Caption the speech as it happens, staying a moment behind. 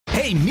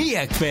Hey,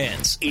 MEAC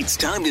fans, It's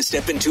time to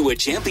step into a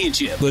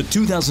championship. the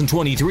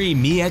 2023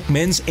 MEAC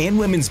Men's and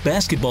Women's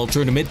Basketball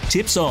Tournament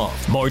tips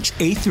off March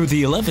 8th through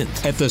the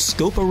 11th at the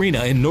Scope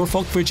Arena in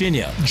Norfolk,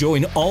 Virginia.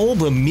 Join all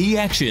the MEAC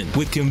action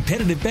with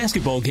competitive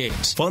basketball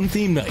games, fun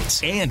theme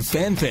nights, and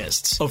fan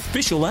fests,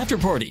 official after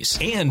parties,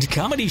 and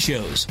comedy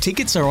shows.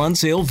 Tickets are on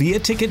sale via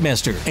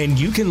Ticketmaster, and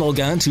you can log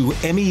on to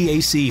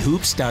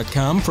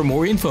meachoops.com for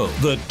more info.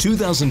 The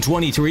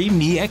 2023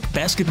 MEAC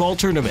Basketball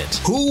Tournament.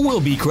 Who will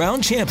be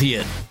crowned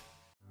champion?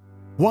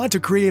 Want to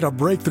create a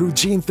breakthrough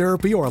gene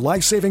therapy or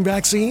life-saving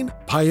vaccine?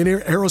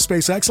 Pioneer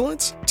aerospace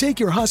excellence? Take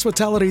your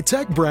hospitality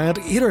tech brand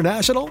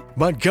international?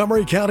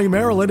 Montgomery County,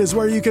 Maryland is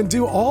where you can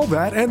do all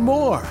that and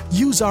more.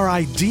 Use our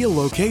ideal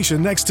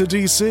location next to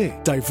D.C.,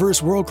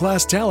 diverse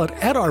world-class talent,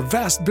 and our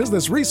vast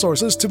business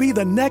resources to be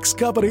the next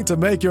company to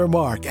make your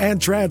mark and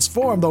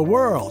transform the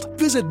world.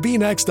 Visit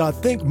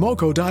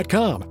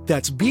bnext.thinkmoco.com.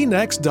 That's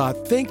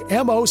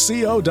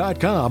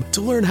bnext.thinkmoco.com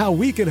to learn how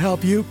we can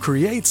help you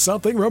create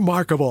something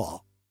remarkable.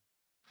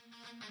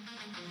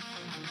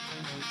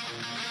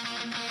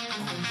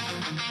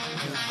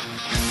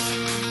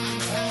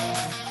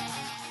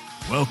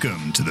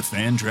 Welcome to the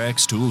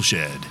Fantrax Tool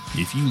Shed.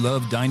 If you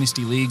love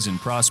Dynasty Leagues and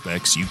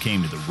prospects, you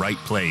came to the right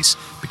place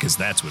because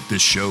that's what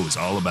this show is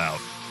all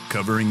about.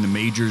 Covering the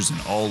majors and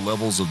all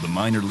levels of the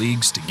minor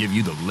leagues to give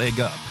you the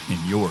leg up in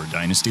your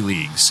Dynasty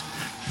Leagues.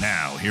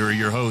 Now, here are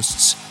your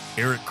hosts,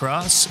 Eric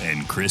Cross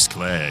and Chris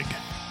Clegg.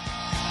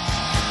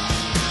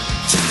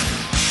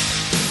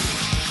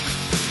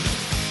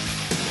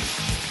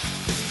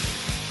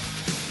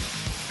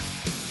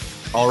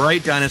 All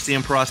right, Dynasty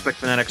and Prospect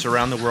fanatics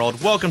around the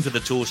world, welcome to the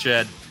Tool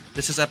Shed.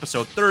 This is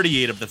episode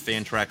 38 of the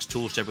Fantrax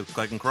Tool Shed with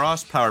Clegg and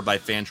Cross, powered by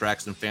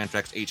Fantrax and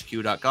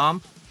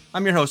FantraxHQ.com.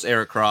 I'm your host,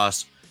 Eric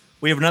Cross.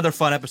 We have another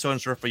fun episode in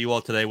store for you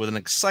all today with an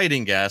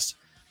exciting guest.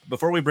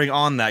 Before we bring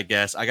on that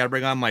guest, I got to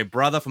bring on my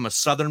brother from a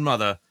southern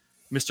mother,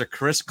 Mr.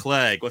 Chris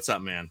Clegg. What's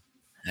up, man?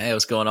 Hey,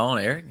 what's going on,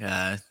 Eric?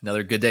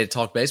 Another good day to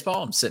talk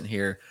baseball. I'm sitting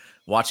here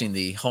watching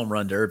the Home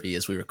Run Derby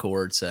as we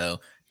record, so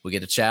we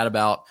get to chat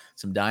about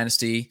some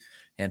Dynasty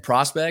and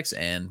prospects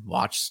and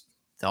watch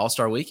the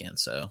All-Star weekend.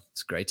 So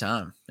it's a great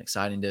time.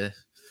 Exciting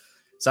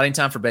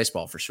time for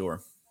baseball for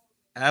sure.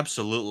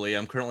 Absolutely.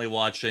 I'm currently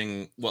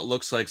watching what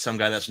looks like some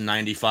guy that's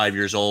 95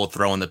 years old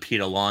throwing the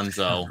Pete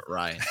Alonso.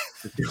 Right.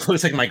 It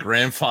looks like my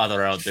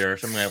grandfather out there.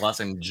 Some guy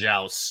lost in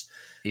Joust.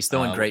 He's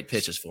throwing great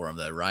pitches for him,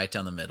 though, right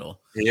down the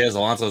middle. He is.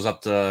 Alonso's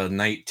up to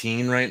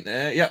 19 right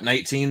now. Yep,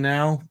 19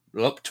 now.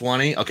 Up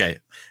 20. Okay.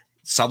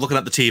 Stop looking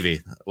at the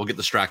TV. We'll get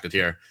distracted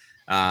here.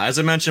 As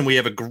I mentioned, we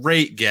have a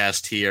great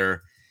guest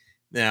here.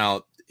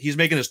 Now, he's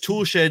making his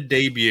Tool Shed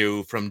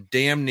debut from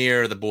damn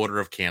near the border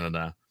of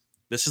Canada.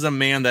 This is a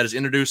man that has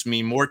introduced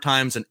me more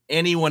times than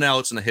anyone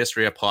else in the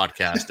history of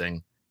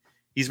podcasting.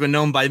 He's been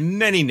known by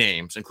many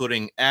names,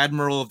 including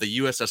Admiral of the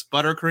USS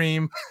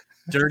Buttercream,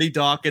 Dirty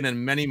Dawkin,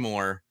 and many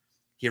more.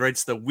 He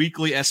writes the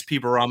weekly SP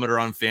Barometer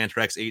on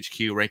Fantrax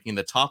HQ, ranking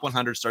the top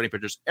 100 starting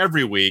pitchers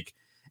every week,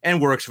 and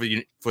works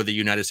for the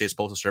United States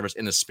Postal Service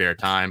in his spare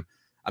time.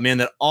 A man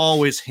that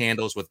always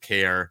handles with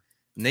care.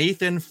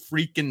 Nathan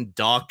freaking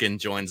Dawkin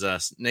joins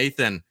us.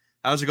 Nathan,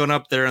 how's it going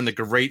up there in the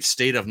great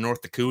state of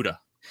North Dakota?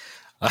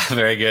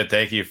 Very good.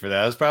 Thank you for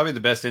that. That was probably the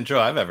best intro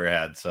I've ever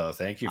had. So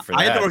thank you for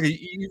that.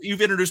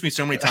 You've introduced me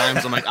so many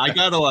times. I'm like, I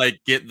got to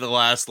get the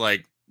last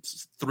 3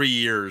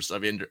 years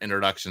of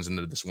introductions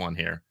into this one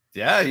here.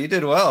 Yeah, you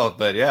did well.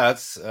 But yeah,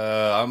 it's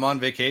I'm on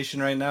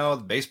vacation right now.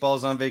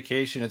 Baseball's on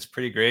vacation. It's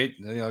pretty great.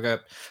 I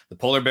got the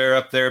polar bear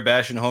up there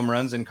bashing home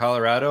runs in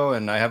Colorado,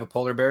 and I have a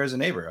polar bear as a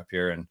neighbor up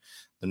here in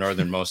the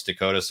northernmost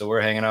Dakota. So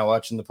we're hanging out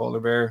watching the polar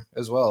bear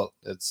as well.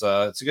 It's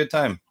a good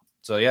time.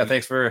 So yeah,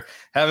 thanks for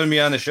having me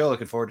on the show.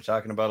 Looking forward to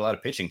talking about a lot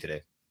of pitching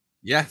today.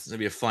 Yeah, it's gonna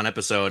be a fun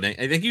episode.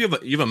 I think you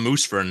have a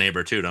moose for a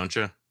neighbor too, don't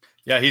you?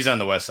 Yeah, he's on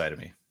the west side of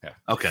me. Yeah.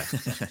 Okay.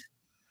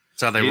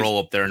 That's how they roll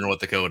up there in North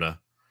Dakota.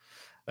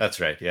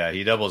 That's right. Yeah,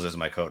 he doubles as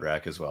my coat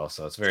rack as well,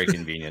 so it's very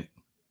convenient.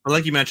 But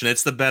like you mentioned,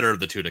 it's the better of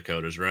the two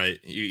Dakotas, right?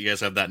 You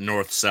guys have that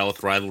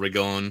north-south rivalry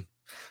going.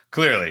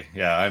 Clearly,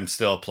 yeah. I'm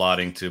still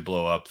plotting to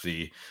blow up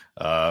the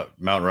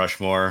Mount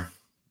Rushmore,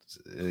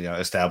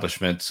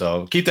 establishment.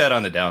 So keep that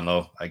on the down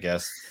low, I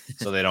guess,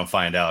 so they don't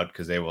find out,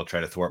 because they will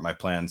try to thwart my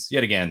plans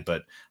yet again.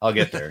 But I'll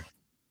get there.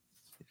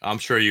 I'm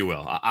sure you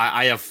will.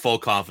 I have full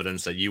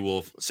confidence that you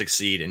will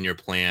succeed in your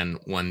plan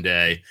one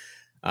day.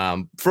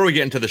 Before we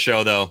get into the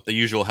show, though, the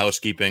usual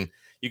housekeeping.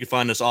 You can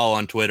find us all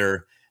on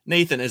Twitter.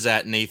 Nathan is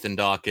at Nathan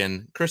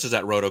Dawkin. Chris is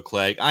at Roto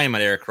Clegg. I am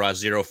at Eric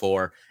Cross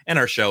 04, and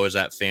our show is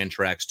at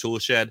Fantrax Tool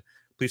Shed.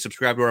 Please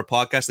subscribe to our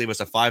podcast. Leave us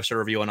a 5-star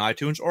review on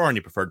iTunes or on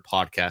your preferred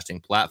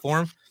podcasting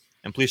platform.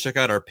 And please check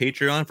out our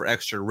Patreon for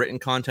extra written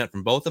content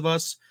from both of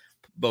us,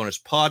 bonus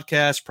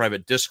podcasts,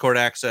 private Discord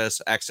access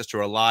to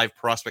our live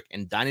prospect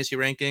and dynasty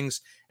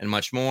rankings, and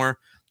much more.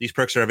 These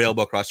perks are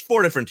available across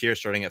 4 different tiers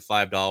starting at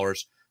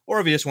 $5. Or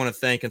if you just want to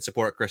thank and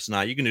support Chris and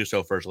I, you can do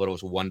so for as little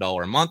as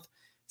 $1 a month.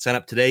 Sign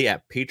up today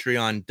at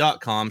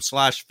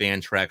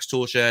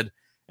patreon.com/FantraxToolshed.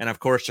 And of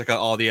course, check out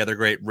all the other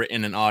great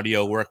written and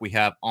audio work we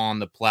have on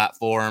the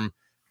platform.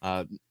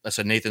 I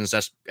said Nathan's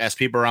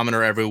SP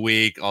Barometer every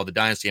week, all the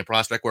dynasty and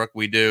prospect work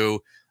we do,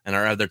 and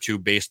our other 2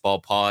 baseball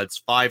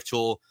pods, 5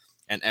 Tool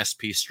and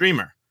SP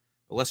Streamer.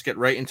 But let's get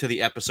right into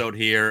the episode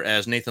here.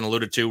 As Nathan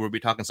alluded to, we'll be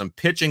talking some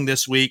pitching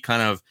this week,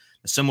 kind of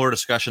a similar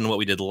discussion to what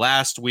we did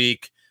last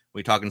week.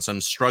 We're talking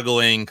some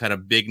struggling kind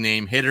of big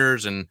name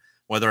hitters and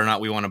whether or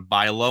not we want to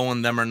buy low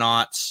on them or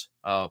not.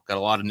 Got a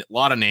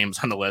lot of names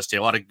on the list here,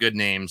 a lot of good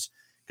names,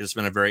 because it's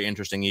been a very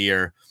interesting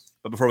year.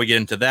 But before we get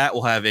into that,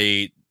 we'll have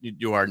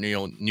do our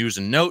news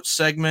and notes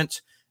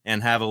segment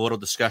and have a little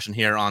discussion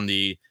here on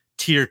the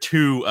tier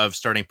 2 of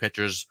starting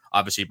pitchers,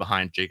 obviously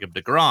behind Jacob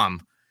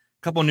deGrom.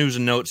 A couple news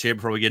and notes here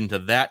before we get into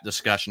that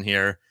discussion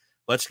here.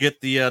 Let's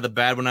get the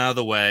bad one out of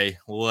the way.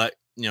 We'll let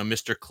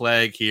Mr.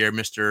 Clegg here,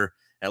 Mr.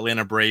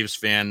 Atlanta Braves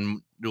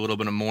fan, do a little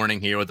bit of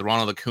mourning here with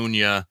Ronald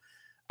Acuna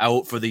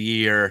out for the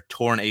year,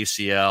 torn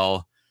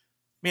ACL.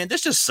 Man,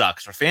 this just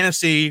sucks for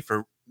fantasy,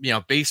 for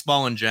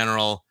baseball in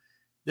general.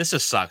 This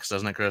just sucks,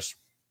 doesn't it, Chris?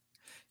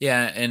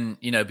 Yeah, and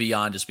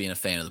beyond just being a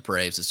fan of the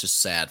Braves, it's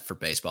just sad for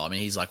baseball. I mean,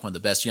 he's like one of the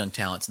best young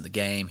talents in the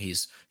game.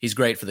 He's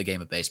great for the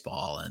game of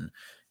baseball, and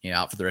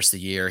out for the rest of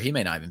the year. He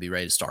may not even be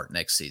ready to start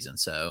next season.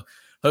 So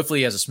hopefully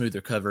he has a smooth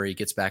recovery,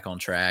 gets back on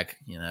track.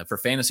 For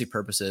fantasy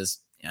purposes,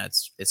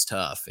 it's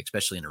tough,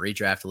 especially in a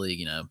redraft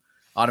league.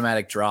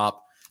 Automatic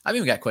drop. I've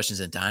even got questions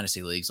in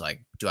dynasty leagues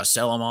like, do I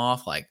sell him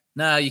off? Like,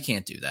 no, you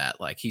can't do that.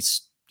 Like,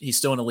 he's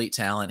still an elite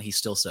talent. He's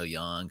still so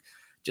young.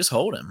 Just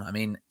hold him. I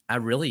mean, I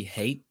really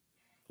hate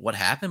what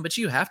happened, but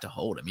you have to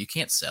hold him. You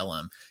can't sell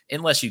him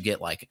unless you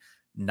get like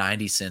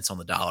 90 cents on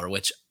the dollar,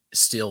 which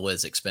still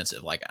is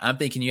expensive. Like, I'm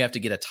thinking you have to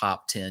get a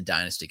top 10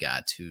 dynasty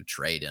guy to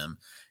trade him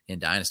in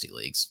dynasty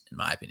leagues, in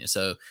my opinion.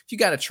 So if you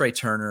got a Trey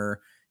Turner,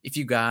 if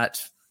you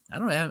got, I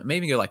don't know,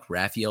 maybe go like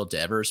Rafael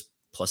Devers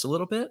plus a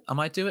little bit, I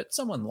might do it.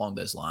 Someone along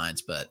those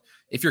lines. But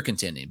if you're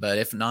contending, but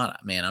if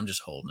not, man, I'm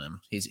just holding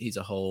him. He's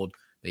a hold.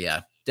 But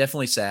yeah,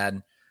 definitely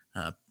sad.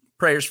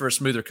 Prayers for a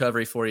smooth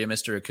recovery for you,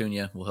 Mr.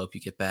 Acuna. We'll hope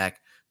you get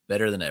back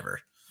better than ever.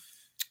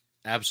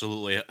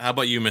 Absolutely. How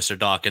about you, Mr.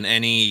 Doc? And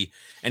any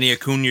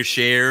Acuna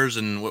shares,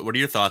 and what are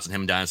your thoughts on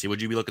him, Dynasty?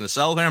 Would you be looking to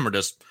sell him or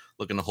just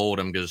looking to hold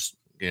him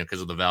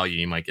because of the value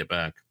you might get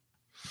back?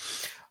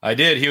 I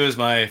did. He was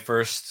my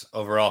first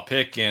overall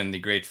pick in the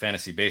Great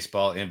Fantasy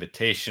Baseball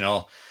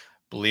Invitational.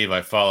 Believe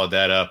I followed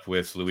that up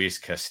with Luis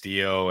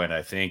Castillo and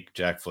I think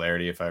Jack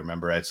Flaherty, if I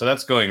remember right. So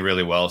that's going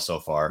really well so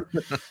far.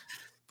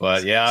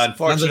 But yeah,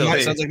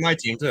 unfortunately, sounds like my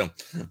team too.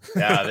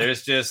 Yeah,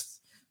 there's just.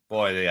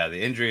 Boy, yeah, the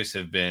injuries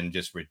have been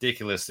just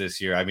ridiculous this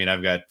year. I mean,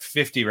 I've got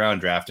 50-round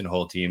draft and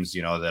whole teams,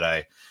 that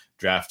I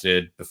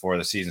drafted before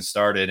the season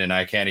started, and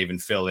I can't even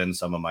fill in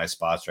some of my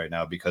spots right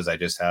now because I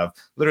just have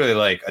literally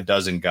like a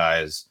dozen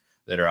guys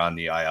that are on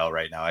the IL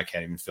right now. I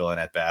can't even fill in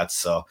at bats.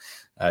 So,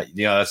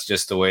 that's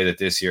just the way that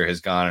this year has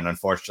gone. And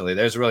unfortunately,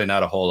 there's really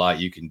not a whole lot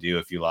you can do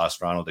if you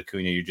lost Ronald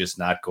Acuna. You're just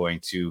not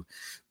going to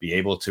be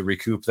able to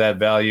recoup that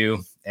value.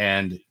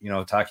 And,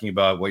 talking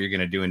about what you're going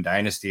to do in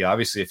Dynasty,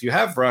 obviously, if you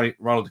have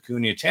Ronald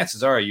Acuna,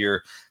 chances are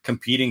you're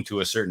competing to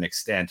a certain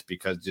extent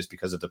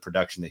because of the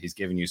production that he's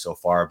given you so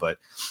far. But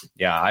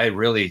yeah, I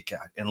really,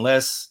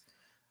 unless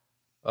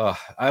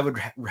I would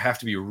have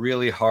to be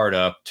really hard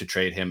up to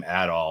trade him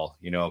at all.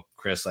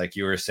 Chris, like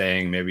you were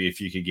saying, maybe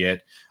if you could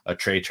get a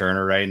Trey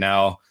Turner right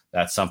now,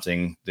 that's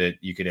something that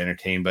you could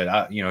entertain.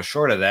 But,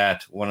 short of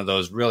that, one of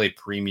those really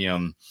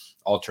premium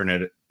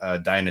alternate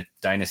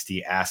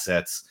dynasty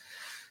assets,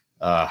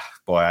 I'm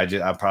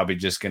probably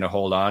just going to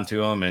hold on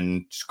to him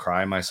and just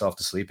cry myself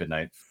to sleep at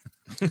night.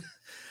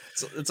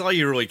 It's all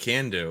you really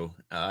can do.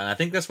 And I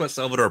think that's what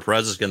Salvador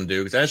Perez is going to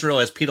do, because I just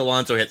realized Pete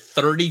Alonso hit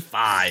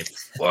 35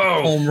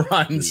 home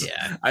runs.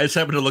 Yeah. I just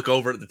happened to look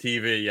over at the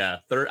TV. Yeah.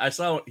 I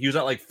saw he was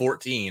at like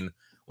 14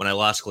 when I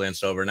last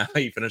glanced over. Now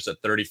he finished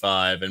at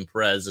 35 and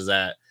Perez is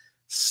at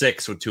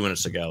 6 with 2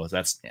 minutes to go.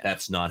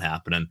 That's not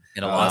happening.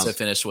 And Alonso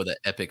finished with an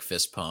epic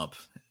fist pump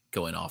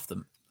going out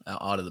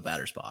of the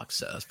batter's box.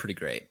 So that's pretty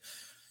great.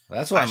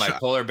 That's why my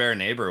polar bear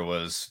neighbor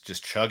was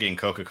just chugging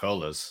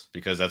Coca-Colas,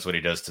 because that's what he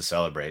does to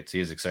celebrate. So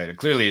he's excited.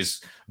 Clearly he's,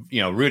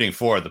 rooting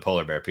for the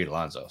polar bear, Pete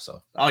Alonso.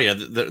 So, oh yeah,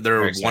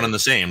 they're one and the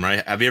same,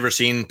 right? Have you ever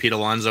seen Pete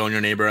Alonso and your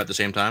neighbor at the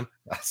same time?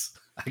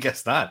 I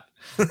guess not.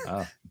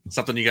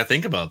 Something you got to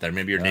think about there.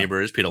 Maybe your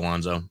neighbor is Pete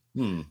Alonso,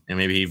 and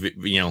maybe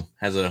he,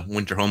 has a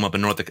winter home up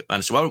in North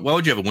Dakota. So why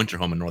would you have a winter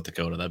home in North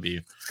Dakota? That'd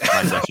be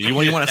nice. Actually,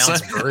 you want to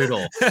sounds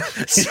brutal.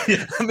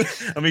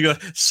 Let me go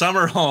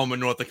summer home in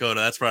North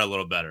Dakota. That's probably a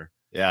little better.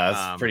 Yeah,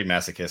 that's pretty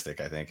masochistic,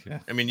 I think. Yeah.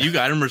 I mean,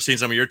 I remember seeing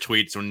some of your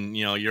tweets when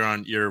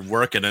you're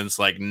working and it's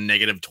like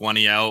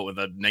 -20 out with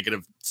a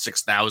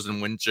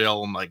 -6,000 wind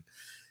chill. I'm like,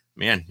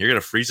 man, you're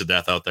gonna freeze to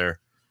death out there.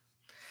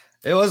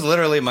 It was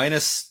literally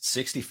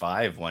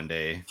 -65 one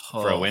day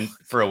for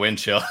a wind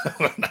chill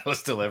when I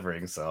was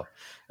delivering. So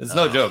it's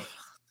no joke.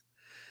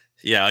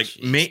 Yeah,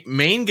 like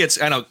Maine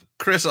gets. I know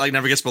Chris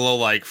never gets below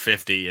like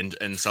 50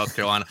 in South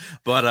Carolina,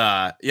 but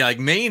like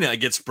Maine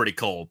gets pretty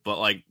cold, but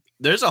like.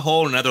 There's a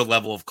whole another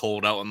level of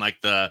cold out in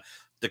like the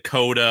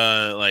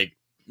Dakota, like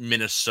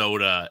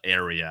Minnesota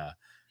area.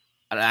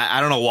 I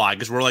don't know why,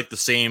 because we're like the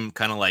same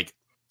kind of like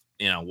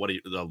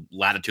the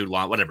latitude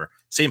line, whatever,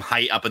 same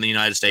height up in the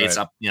United States.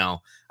 Right. Up,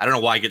 I don't know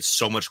why it gets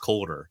so much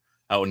colder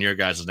out in your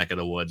guys' neck of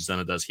the woods than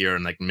it does here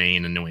in like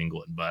Maine and New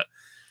England. But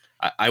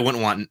I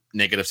wouldn't want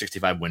negative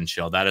 65 wind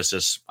chill. That is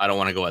just, I don't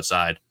want to go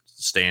outside.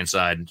 Stay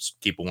inside and just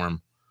keep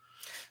warm.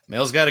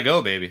 Mail's got to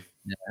go, baby.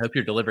 Yeah, I hope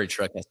your delivery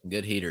truck has some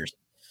good heaters.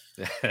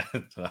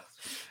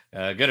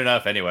 Good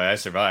enough anyway. I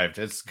survived.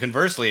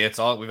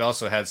 We've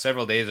also had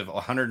several days of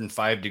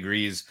 105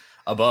 degrees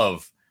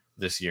above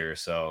this year,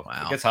 so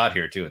It gets hot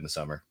here too in the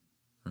summer.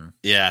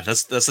 Yeah,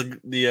 that's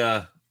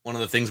the one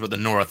of the things with the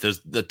north is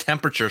the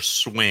temperature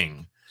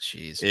swing.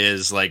 Jeez.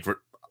 Is like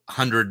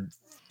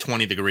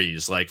 120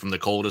 degrees, like from the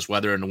coldest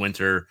weather in the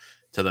winter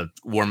to the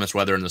warmest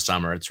weather in the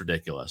summer. It's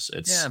ridiculous.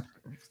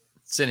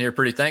 Sitting here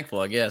pretty thankful,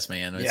 I guess,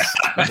 man. And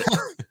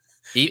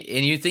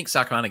you think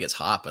Sacramento gets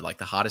hot, but like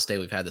the hottest day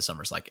we've had this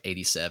summer is like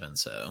 87.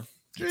 So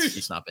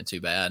it's not been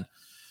too bad.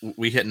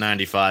 We hit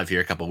 95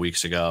 here a couple of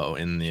weeks ago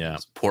in the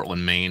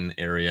Portland, Maine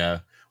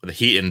area with a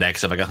heat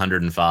index of like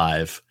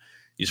 105.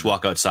 You just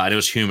walk outside. It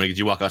was humid.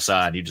 You walk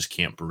outside, you just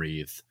can't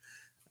breathe.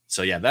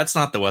 So yeah, that's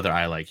not the weather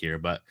I like here.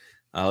 But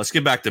let's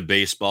get back to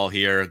baseball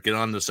here. Get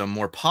on to some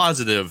more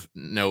positive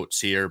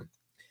notes here.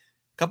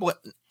 A couple of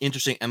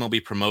interesting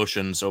MLB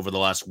promotions over the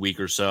last week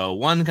or so.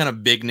 One kind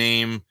of big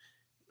name.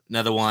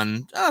 Another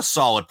one, a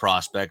solid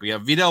prospect. We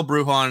have Vidal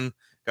Brujan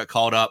got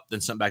called up,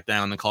 then sent back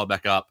down, then called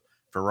back up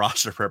for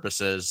roster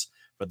purposes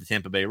for the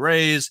Tampa Bay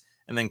Rays.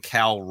 And then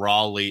Cal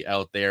Raleigh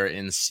out there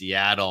in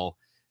Seattle.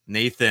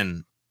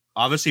 Nathan,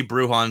 obviously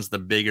Brujan's the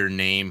bigger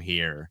name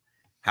here.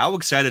 How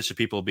excited should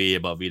people be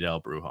about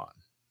Vidal Brujan?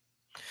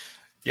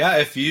 Yeah,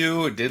 if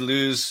you did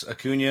lose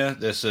Acuna,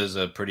 this is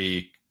a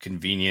pretty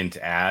convenient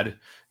add.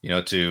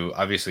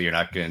 Obviously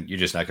you're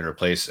just not going to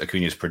replace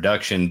Acuna's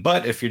production,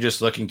 but if you're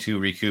just looking to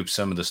recoup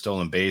some of the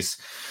stolen base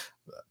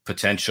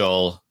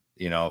potential,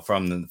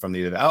 from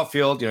the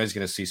outfield, he's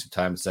going to see some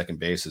time at second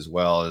base as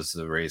well as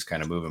the Rays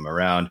kind of move him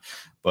around.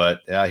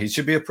 But he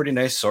should be a pretty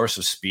nice source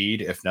of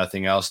speed, if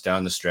nothing else,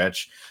 down the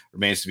stretch.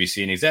 Remains to be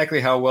seen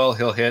exactly how well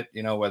he'll hit,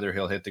 whether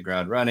he'll hit the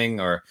ground running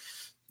or,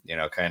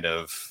 kind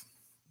of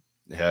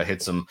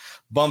hit some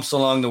bumps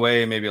along the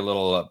way, maybe a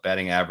little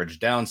batting average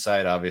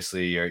downside.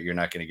 Obviously, you're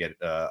not going to get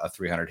a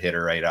 300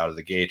 hitter right out of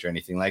the gate or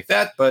anything like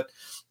that. But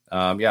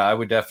I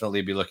would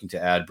definitely be looking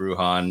to add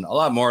Brujan a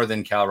lot more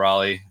than Cal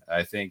Raleigh.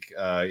 I think,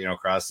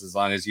 Cross, as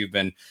long as you've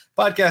been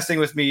podcasting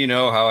with me, you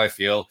know how I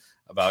feel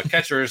about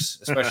catchers,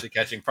 especially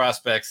catching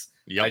prospects.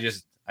 Yep.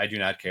 I do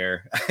not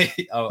care.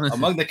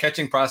 Among the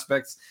catching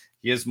prospects,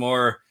 he is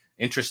more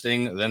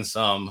interesting than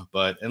some,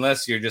 but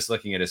unless you're just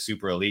looking at a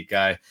super elite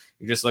guy,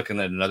 you're just looking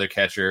at another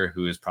catcher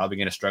who is probably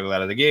going to struggle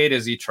out of the gate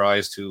as he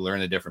tries to learn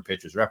the different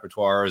pitchers'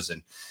 repertoires.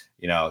 And,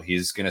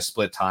 he's going to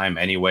split time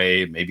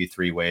anyway, maybe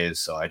 3 ways.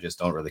 So I just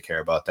don't really care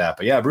about that.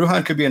 But yeah,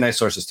 Brujan could be a nice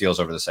source of steals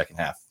over the second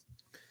half.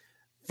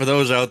 For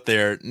those out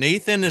there,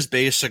 Nathan is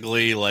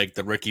basically like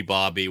the Ricky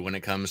Bobby when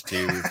it comes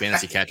to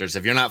fantasy catchers.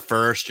 If you're not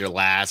first, you're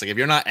last. Like if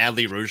you're not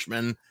Adley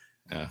Rutschman,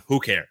 who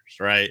cares,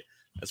 right?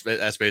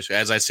 That's basically,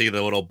 as I see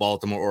the little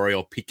Baltimore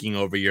Oriole peeking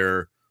over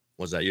your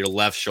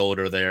left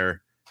shoulder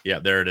there. Yeah,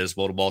 there it is.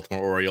 Little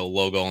Baltimore Oriole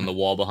logo on the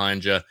wall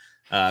behind you.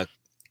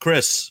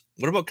 Chris,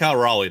 what about Cal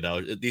Raleigh, though?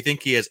 Do you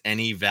think he has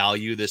any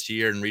value this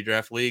year in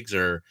redraft leagues?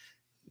 Or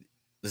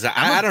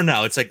I don't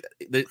know. It's like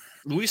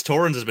Luis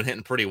Torrens has been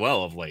hitting pretty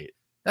well of late.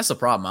 That's the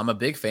problem. I'm a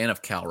big fan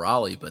of Cal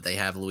Raleigh, but they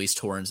have Luis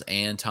Torrens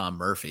and Tom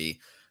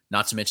Murphy.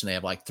 Not to mention they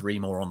have like 3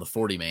 more on the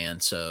 40-man.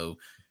 So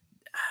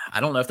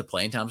I don't know if the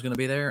playing time is going to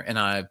be there. And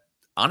I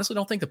honestly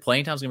don't think the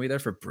playing time is going to be there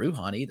for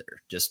Brujan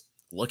either. Just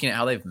looking at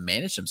how they've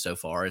managed him so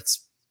far,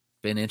 it's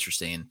been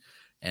interesting.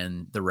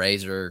 And the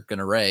Rays are going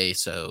to Ray.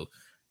 So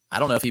I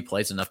don't know if he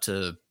plays enough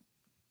to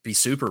be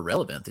super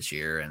relevant this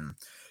year. And,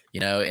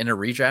 in a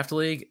redraft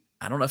league,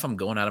 I don't know if I'm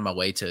going out of my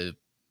way to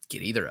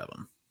get either of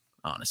them,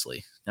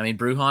 honestly. I mean,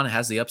 Brujan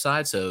has the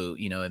upside, so,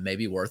 it may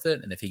be worth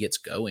it. And if he gets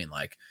going,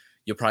 like,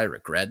 you'll probably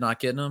regret not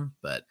getting him.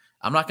 But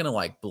I'm not going to,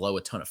 like, blow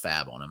a ton of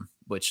fab on him,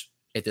 which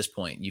at this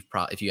point,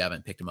 if you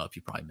haven't picked him up,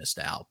 you probably missed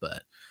out.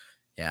 But,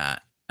 yeah,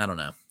 I don't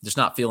know. Just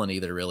not feeling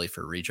either really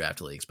for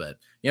redraft leagues. But,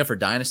 for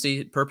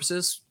dynasty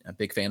purposes, a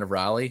big fan of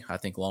Riley. I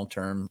think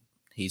long-term,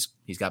 he's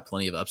got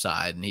plenty of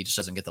upside, and he just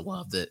doesn't get the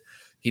love that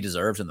he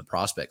deserves in the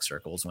prospect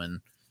circles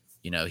when,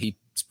 he's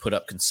put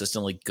up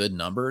consistently good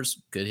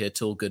numbers, good hit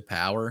tool, good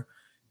power.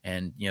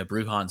 And,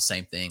 Brujan,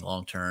 same thing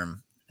long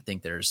term. I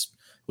think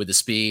with the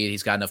speed,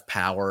 he's got enough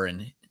power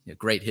and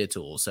great hit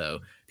tool. So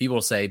people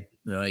will say,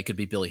 he could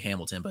be Billy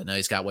Hamilton, but no,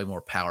 he's got way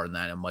more power than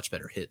that and a much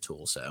better hit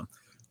tool. So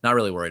not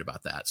really worried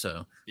about that.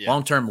 So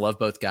long term, love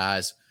both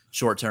guys.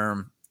 Short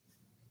term,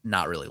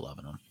 not really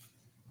loving them.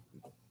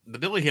 The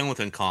Billy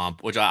Hamilton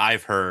comp, which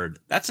I've heard,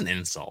 that's an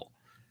insult.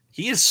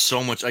 He is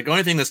so much like the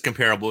only thing that's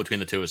comparable between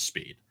the two is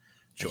speed.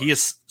 Sure. He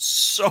is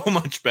so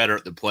much better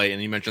at the plate.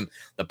 And you mentioned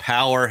the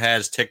power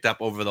has ticked up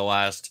over the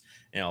last,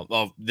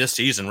 this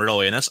season,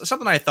 really. And that's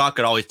something I thought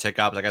could always tick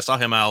up. Like I saw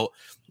him out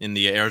in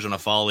the Arizona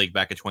Fall League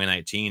back in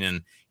 2019.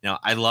 And,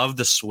 I love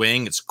the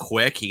swing. It's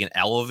quick. He can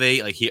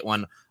elevate. Like he hit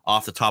one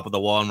off the top of the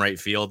wall in right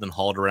field and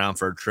hauled around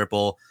for a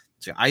triple.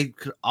 So I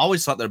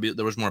always thought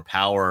there was more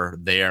power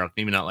there,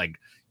 maybe not like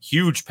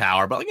huge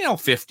power, but like,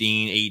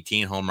 15,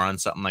 18 home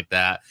runs, something like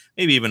that.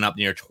 Maybe even up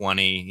near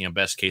 20,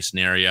 best case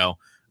scenario,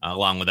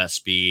 along with that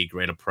speed,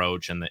 great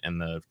approach, and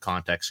the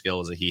contact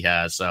skills that he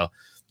has. So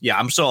yeah,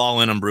 I'm still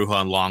all in on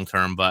Brujan long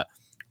term, but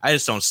I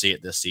just don't see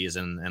it this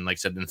season. And like I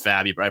said, in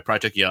Fab, I probably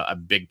took you a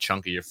big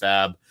chunk of your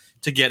Fab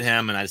to get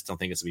him, and I just don't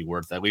think it's going to be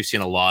worth that. We've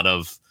seen a lot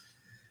of,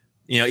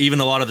 even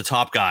a lot of the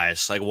top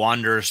guys, like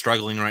Wander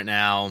struggling right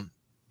now.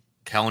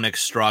 Kelenic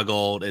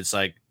struggled. It's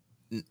like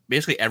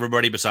basically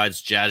everybody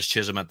besides Jazz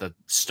Chisholm at the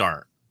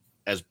start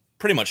has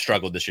pretty much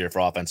struggled this year for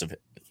offensive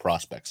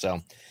prospects. So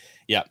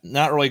yeah,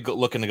 not really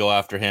looking to go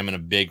after him in a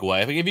big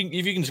way. If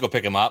you can just go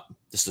pick him up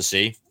just to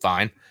see,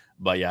 fine.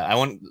 But yeah, I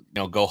wouldn't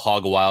go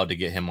hog wild to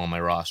get him on my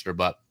roster.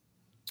 But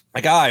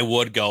a guy I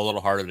would go a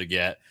little harder to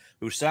get,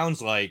 who sounds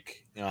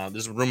like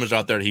there's rumors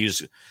out there that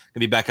he's going to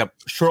be back up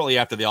shortly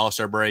after the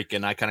All-Star break,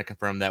 and I kind of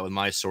confirmed that with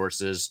my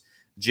sources.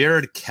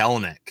 Jarred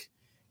Kelenic.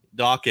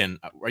 Dawkin,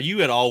 are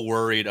you at all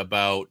worried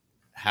about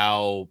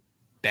how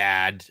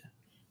bad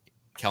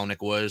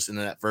Kelenic was in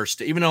that first,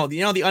 even though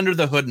the under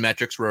the hood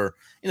metrics were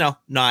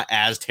not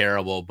as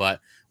terrible, but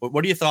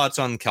what are your thoughts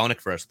on Kelenic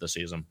for us this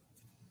season?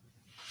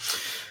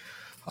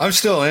 I'm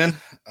still in.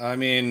 I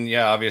mean,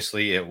 yeah,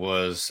 obviously it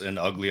was an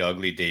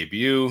ugly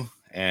debut,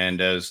 and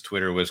as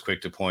Twitter was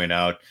quick to point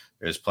out,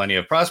 there's plenty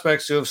of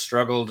prospects who have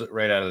struggled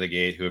right out of the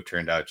gate who have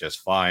turned out just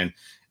fine.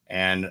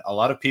 And a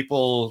lot of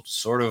people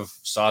sort of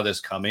saw this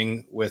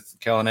coming with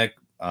Kelenic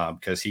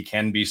because he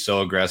can be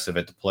so aggressive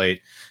at the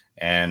plate,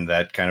 and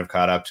that kind of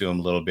caught up to him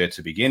a little bit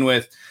to begin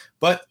with.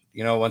 But,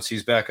 once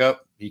he's back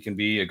up, he can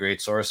be a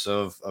great source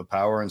of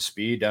power and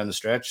speed down the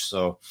stretch.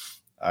 So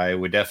I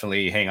would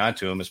definitely hang on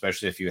to him,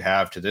 especially if you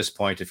have, to this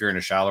point, if you're in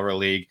a shallower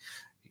league,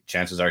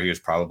 chances are he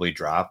was probably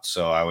dropped.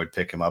 So I would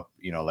pick him up,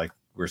 like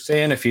we're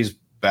saying, if he's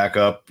back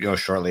up,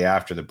 shortly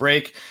after the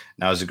break,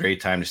 now is a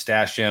great time to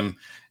stash him.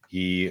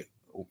 He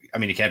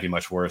can't be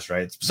much worse,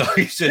 right? So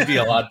he should be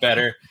a lot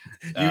better.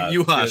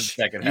 You hush.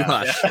 Second you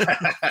half.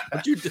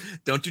 hush.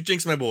 Don't you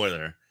jinx my boy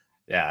there.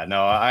 Yeah,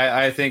 no,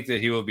 I think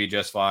that he will be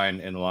just fine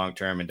in the long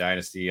term in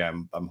Dynasty.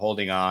 I'm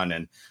holding on,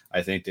 and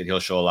I think that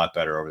he'll show a lot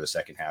better over the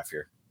second half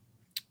here.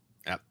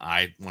 Yeah,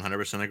 I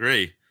 100%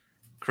 agree.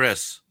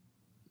 Chris,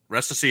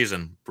 rest of the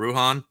season,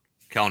 Brujan,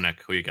 Kelenic,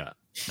 who you got?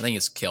 I think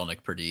it's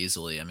Kelenic pretty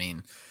easily. I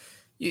mean,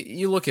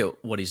 you look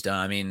at what he's done.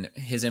 I mean,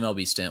 his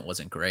MLB stint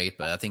wasn't great,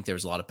 but I think there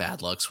was a lot of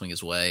bad luck swing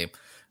his way.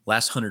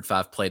 Last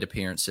 105 plate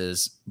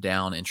appearances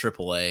down in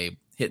AAA,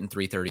 hitting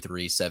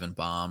 .333, 7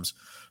 bombs,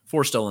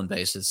 4 stolen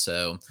bases.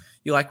 So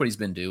you like what he's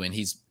been doing.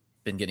 He's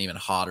been getting even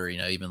hotter,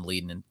 even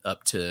leading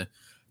up to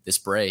this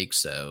break.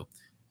 So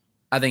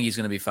I think he's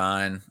going to be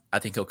fine. I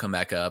think he'll come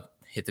back up,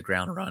 hit the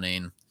ground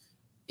running.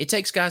 It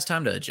takes guys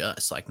time to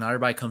adjust. Like, not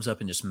everybody comes up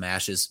and just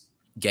mashes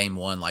game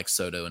one like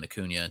Soto and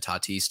Acuna and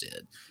Tatis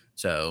did.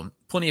 So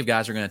plenty of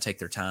guys are going to take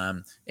their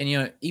time.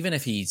 And, even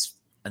if he's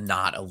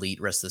not elite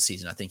rest of the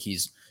season, I think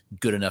he's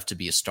good enough to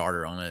be a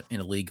starter in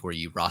a league where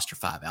you roster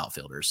 5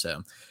 outfielders.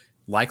 So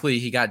likely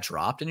he got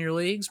dropped in your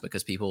leagues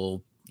because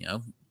people,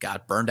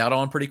 got burned out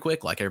on pretty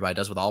quick, like everybody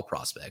does with all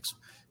prospects.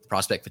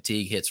 Prospect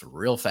fatigue hits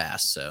real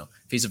fast. So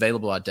if he's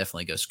available, I'd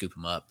definitely go scoop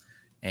him up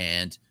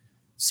and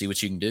see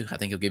what you can do. I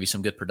think he'll give you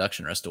some good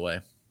production rest of the way.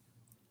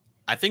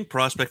 I think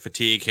prospect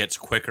fatigue hits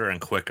quicker and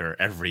quicker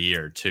every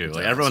year too.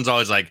 Like, everyone's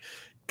always like,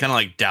 kind of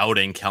like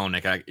doubting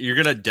Kelenic. You're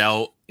going to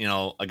doubt,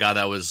 a guy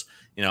that was,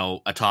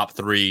 a top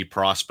 3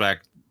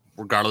 prospect,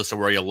 regardless of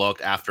where you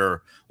look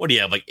after, what do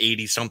you have, like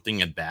 80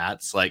 something at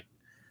bats? Like,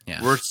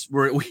 yeah,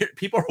 we're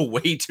people are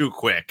way too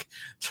quick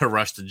to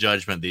rush to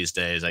judgment these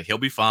days. Like, he'll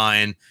be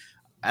fine.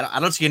 I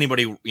don't see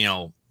anybody,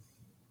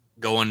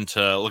 going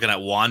to looking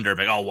at Wander,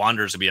 like, oh,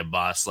 Wander's to be a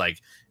bust.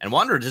 Like, and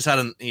Wander just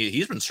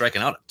he's been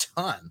striking out a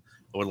ton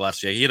over the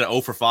last year. He had an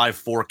 0 for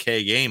 5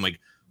 4K game. Like,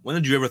 when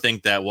did you ever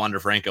think that Wander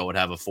Franco would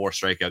have a 4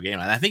 strikeout game?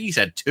 And I think he's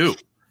had 2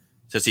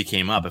 since he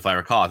came up, if I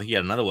recall. I think he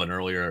had another one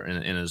earlier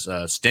in his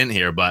stint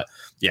here. But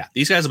yeah,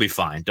 these guys will be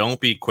fine. Don't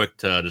be quick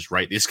to just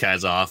write these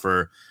guys off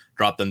or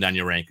drop them down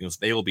your rankings.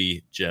 They will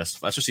be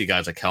especially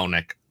guys like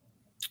Kelenic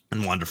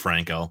and Wander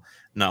Franco.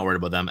 Not worried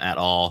about them at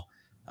all.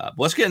 But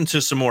let's get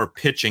into some more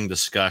pitching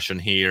discussion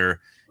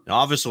here. And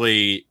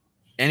obviously,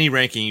 any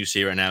ranking you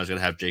see right now is going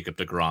to have Jacob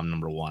deGrom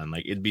number 1.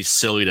 Like, it'd be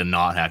silly to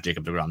not have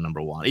Jacob deGrom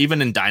number 1.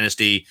 Even in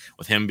Dynasty,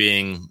 with him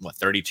being,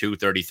 32,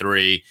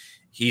 33,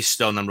 he's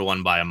still number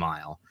 1 by a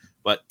mile.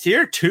 But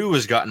tier 2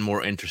 has gotten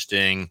more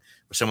interesting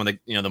with some of the,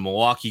 the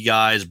Milwaukee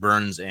guys,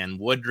 Burns and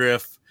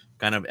Woodruff,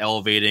 kind of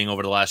elevating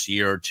over the last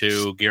year or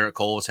two. Garrett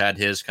Cole has had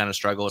his kind of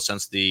struggle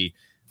since the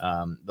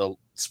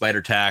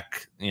spider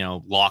tack,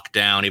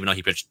 lockdown, even though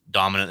he pitched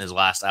dominant his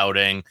last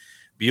outing.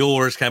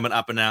 Bueller's kind of been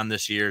up and down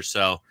this year.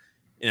 So,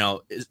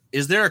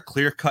 is there a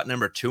clear cut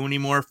number 2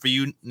 anymore for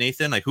you,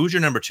 Nathan? Like, who's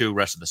your number 2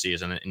 rest of the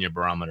season in your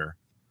barometer?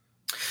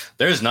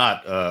 There's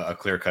not a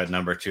clear cut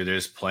number 2.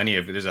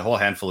 There's a whole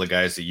handful of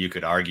guys that you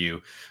could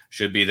argue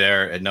should be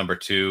there at number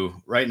 2.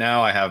 Right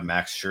now, I have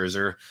Max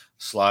Scherzer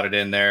slotted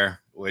in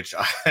there. which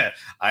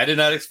I did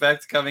not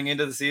expect coming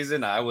into the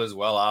season. I was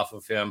well off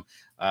of him.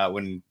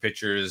 When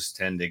pitchers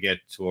tend to get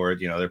toward,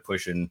 they're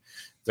pushing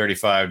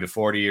 35 to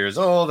 40 years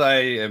old, I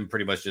am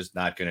pretty much just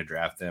not going to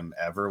draft them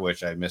ever,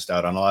 which I missed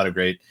out on a lot of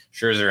great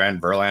Scherzer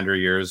and Verlander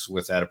years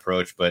with that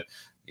approach. But,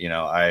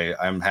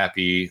 I'm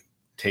happy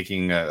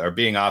taking or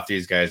being off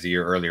these guys a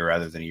year earlier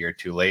rather than a year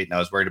too late. And I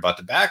was worried about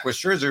the back with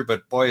Scherzer,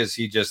 but boy, has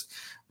he just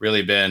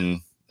really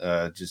been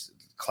just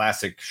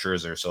classic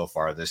Scherzer so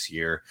far this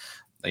year.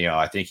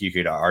 I think you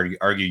could argue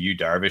Yu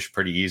Darvish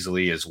pretty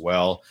easily as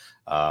well.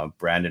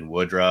 Brandon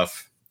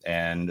Woodruff.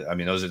 And I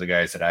mean, those are the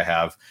guys that I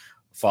have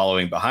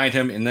following behind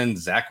him. And then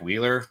Zach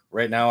Wheeler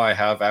right now I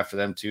have after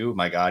them too.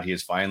 My God, he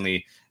has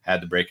finally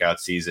had the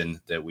breakout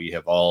season that we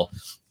have all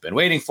been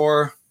waiting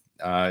for.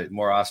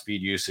 More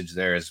off-speed usage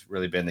there has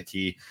really been the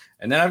key.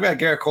 And then I've got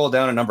Garrett Cole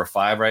down at number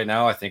 5 right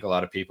now. I think a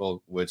lot of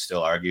people would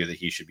still argue that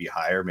he should be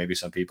higher. Maybe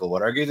some people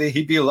would argue that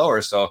he'd be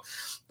lower. So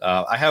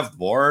I have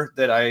more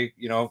that I,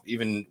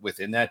 even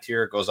within that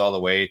tier, it goes all the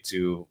way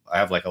to, I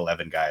have like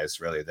 11 guys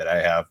really that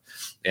I have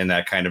in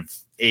that kind of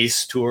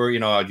ace tour,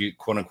 I'd use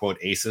quote unquote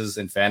aces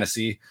in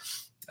fantasy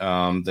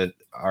that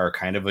are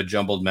kind of a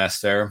jumbled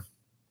mess there.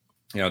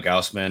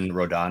 Gausman,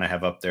 Rodon I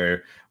have up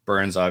there.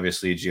 Burns,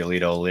 obviously,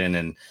 Giolito, Lynn,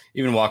 and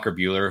even Walker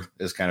Buehler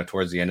is kind of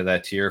towards the end of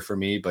that tier for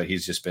me, but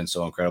he's just been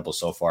so incredible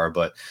so far.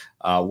 But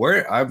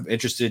where I'm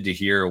interested to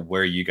hear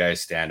where you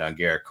guys stand on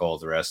Garrett Cole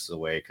the rest of the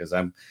way, because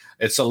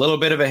it's a little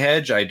bit of a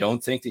hedge. I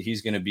don't think that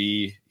he's going to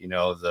be,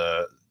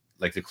 the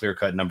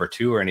clear-cut number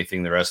 2 or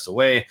anything the rest of the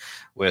way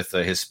with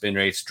his spin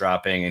rates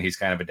dropping, and he's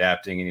kind of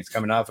adapting, and he's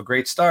coming off a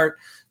great start.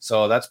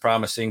 So that's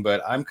promising,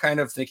 but I'm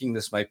kind of thinking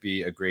this might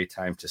be a great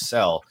time to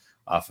sell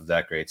off of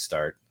that great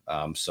start.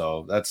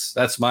 So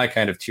that's my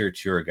kind of tier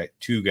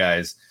 2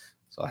 guys.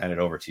 So I'll hand it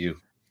over to you.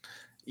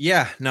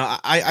 Yeah, no,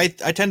 I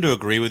tend to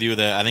agree with you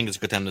that I think it's a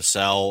good time to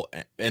sell.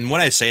 And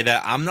when I say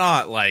that, I'm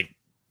not like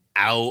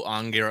out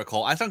on Garrett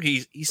Cole. I think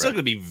he's still going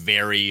to be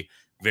very,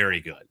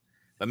 very good.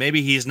 But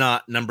maybe he's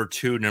not number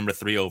 2, number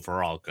 3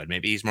 overall good.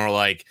 Maybe he's more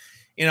like,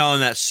 in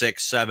that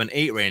 6, 7,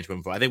 8 range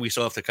moving forward. I think we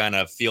still have to kind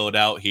of feel it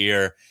out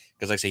here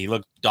because, like I say, he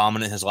looked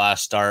dominant his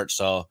last start.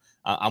 So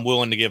I'm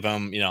willing to give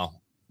him,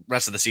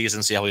 rest of the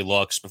season, see how he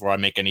looks before I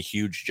make any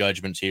huge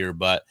judgments here.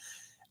 But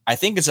I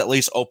think it's at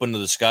least open to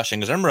discussion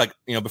because I remember,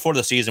 before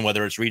the season,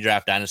 whether it's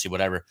redraft, dynasty,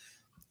 whatever,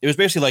 it was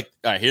basically like,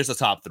 all right, here's the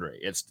top 3.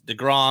 It's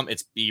DeGrom,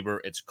 it's Bieber,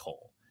 it's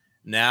Cole.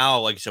 Now,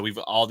 like I said, we've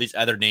all these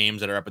other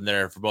names that are up in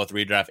there for both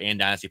redraft and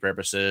dynasty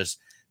purposes.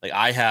 Like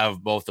I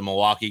have both the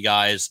Milwaukee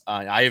guys.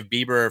 I have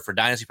Bieber for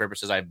dynasty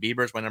purposes. I have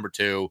Bieber as my number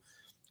 2.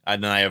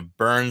 And then I have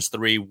Burns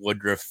 3,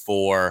 Woodruff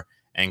 4,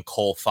 and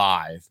Cole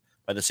 5.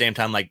 But at the same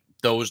time, like,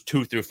 those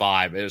 2 through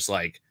 5 is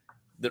like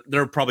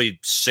they're probably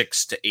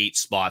 6 to 8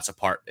 spots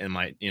apart in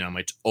my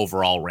my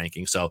overall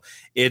ranking. So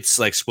it's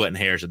like splitting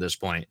hairs at this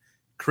point.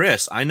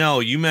 Chris, I know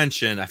you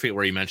mentioned, I forget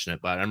where you mentioned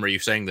it, but I remember you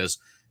saying this.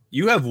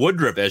 You have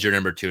Woodruff as your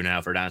number 2 now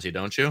for Dynasty,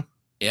 don't you?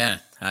 Yeah,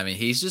 I mean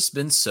he's just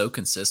been so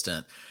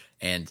consistent,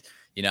 and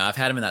I've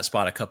had him in that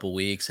spot a couple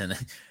weeks, and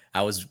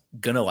I was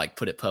gonna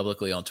put it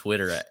publicly on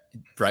Twitter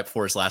right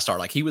before his last start.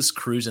 Like he was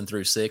cruising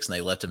through 6, and they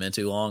left him in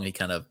too long. He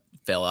kind of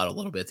fell out a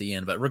little bit at the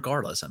end, but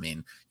regardless, I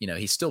mean,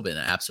 he's still been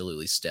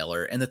absolutely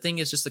stellar. And the thing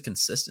is just the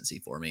consistency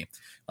for me.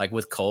 Like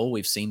with Cole,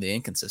 we've seen the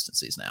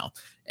inconsistencies now,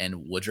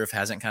 and Woodruff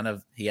hasn't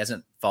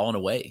fallen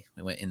away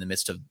in the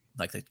midst of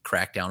like the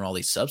crackdown on all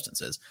these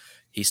substances.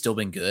 He's still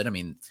been good. I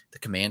mean, the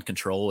command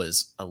control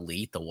is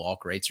elite. The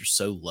walk rates are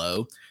so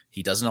low.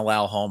 He doesn't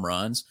allow home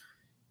runs.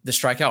 The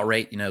strikeout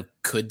rate,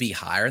 could be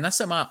higher. And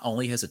that's my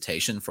only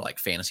hesitation for like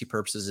fantasy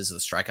purposes is the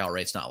strikeout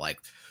rate's not like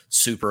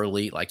super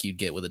elite like you'd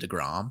get with a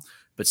DeGrom.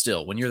 But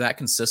still, when you're that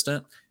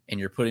consistent and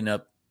you're putting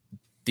up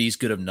these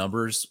good of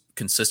numbers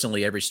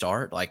consistently every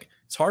start, like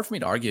it's hard for me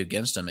to argue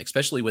against him,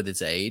 especially with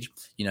his age.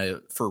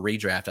 For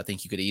redraft, I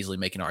think you could easily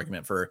make an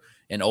argument for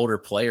an older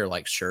player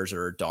like Scherzer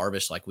or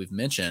Darvish, like we've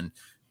mentioned.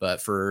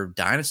 But for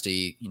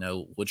Dynasty,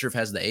 Woodruff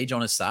has the age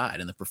on his side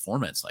and the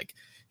performance. Like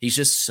he's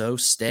just so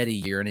steady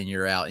year in and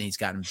year out, and he's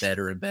gotten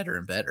better and better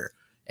and better.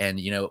 And,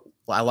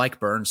 I like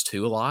Burns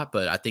too a lot,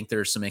 but I think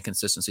there's some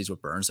inconsistencies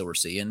with Burns that we're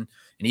seeing. And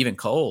even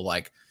Cole,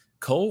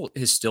 Cole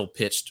has still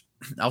pitched,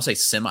 I'll say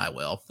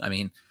semi-well. I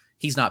mean,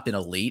 he's not been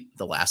elite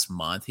the last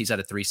month. He's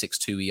had a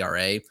 3.62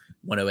 ERA,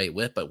 108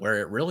 whip, but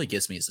where it really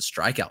gets me is the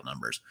strikeout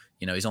numbers.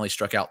 He's only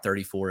struck out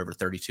 34 over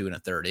 32 in a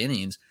third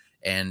innings,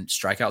 and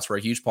strikeouts were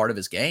a huge part of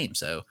his game.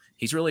 So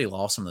he's really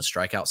lost some of the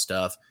strikeout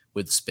stuff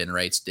with the spin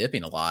rates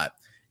dipping a lot.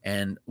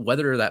 And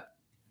whether that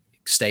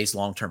stays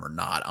long-term or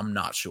not, I'm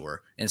not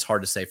sure. And it's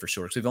hard to say for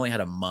sure because we've only had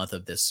a month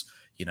of this,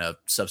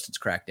 substance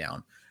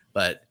crackdown.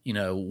 But,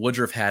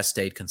 Woodruff has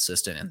stayed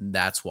consistent, and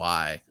that's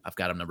why I've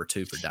got him number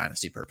 2 for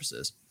dynasty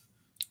purposes.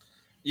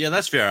 Yeah,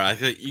 that's fair. I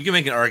think you can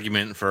make an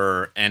argument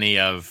for any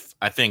of,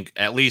 I think,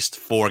 at least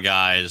 4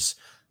 guys,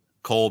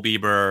 Cole,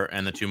 Bieber,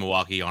 and the 2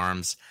 Milwaukee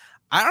arms.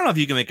 I don't know if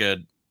you can make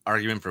an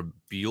argument for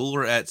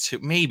Buehler at 2.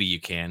 Maybe you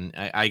can.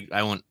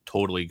 I won't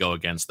totally go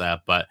against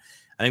that, but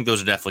I think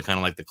those are definitely kind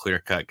of like the clear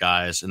cut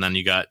guys. And then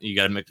you got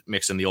to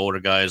mix in the older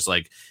guys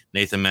like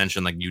Nathan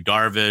mentioned, like Yu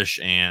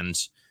Darvish and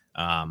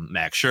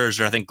Max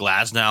Scherzer. I think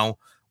Glasnow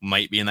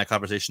might be in that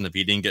conversation if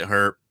he didn't get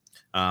hurt.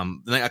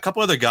 Then a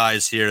couple other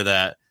guys here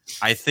that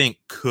I think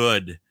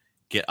could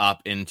get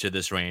up into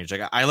this range.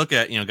 Like I look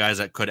at, guys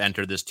that could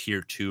enter this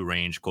tier 2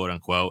 range, quote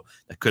unquote,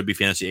 that could be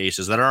fantasy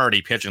aces that are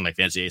already pitching like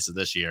fantasy aces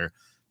this year.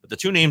 But the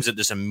two names that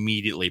just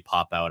immediately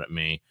pop out at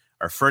me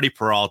are Freddie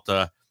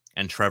Peralta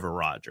and Trevor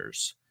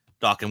Rogers.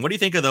 Dawkins, what do you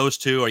think of those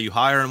two? Are you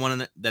higher on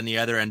one than the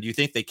other? And do you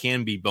think they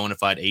can be bona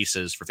fide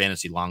aces for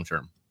fantasy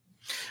long-term?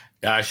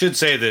 Yeah, I should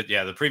say that,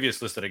 the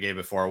previous list that I gave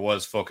before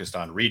was focused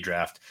on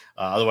redraft.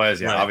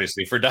 Otherwise, right.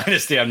 Obviously for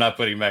Dynasty, I'm not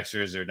putting Max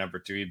Scherzer number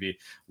 2. He'd be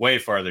way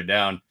farther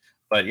down.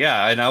 But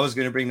yeah, and I was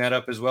going to bring that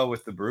up as well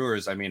with the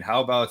Brewers. I mean,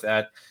 how about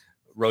that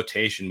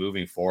rotation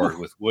moving forward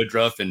with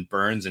Woodruff and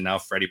Burns and now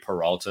Freddie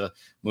Peralta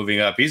moving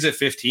up? He's at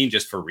 15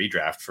 just for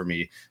redraft for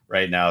me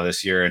right now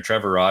this year. And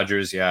Trevor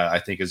Rogers, I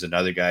think is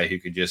another guy who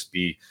could just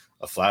be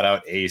a flat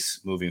out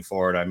ace moving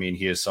forward. I mean,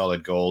 he is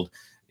solid gold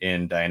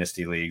in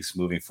dynasty leagues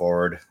moving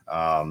forward.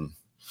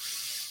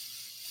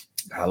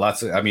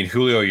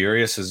 Julio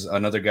Urias is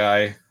another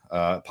guy.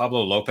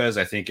 Pablo Lopez,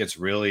 I think it's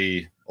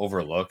really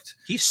overlooked.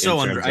 He's so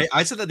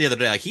I said that the other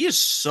day. Like, he is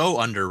so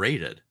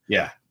underrated.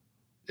 Yeah,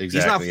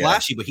 exactly. He's not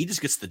flashy, but he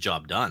just gets the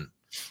job done.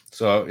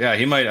 So yeah,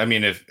 he might. I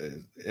mean,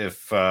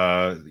 if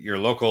your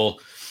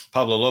local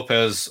Pablo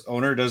Lopez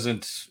owner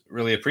doesn't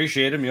really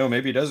appreciate him,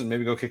 maybe he doesn't.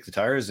 Maybe go kick the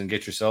tires and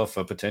get yourself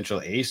a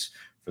potential ace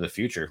for the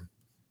future.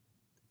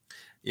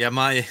 Yeah,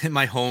 in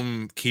my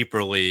home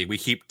keeper league, we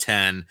keep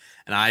 10,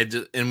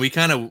 and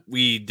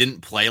we didn't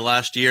play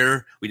last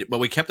year. But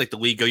we kept like the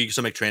league go. You can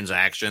still make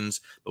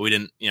transactions, but we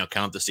didn't,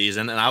 count the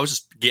season. And I was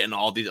just getting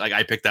all these. Like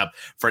I picked up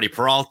Freddie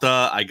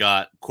Peralta. I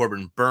got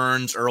Corbin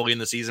Burns early in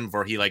the season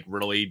before he like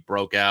really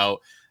broke out.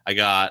 I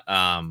got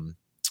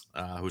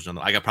who's on?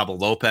 I got Pablo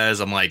Lopez.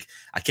 I'm like,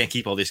 I can't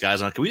keep all these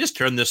guys on. Can we just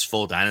turn this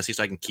full dynasty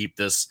so I can keep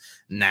this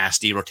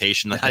nasty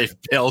rotation that I've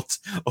built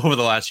over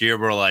the last year?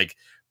 We're like.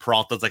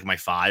 Peralta's like my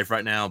 5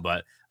 right now,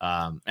 but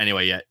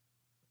anyway, yeah.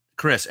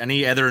 Chris,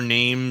 any other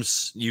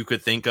names you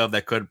could think of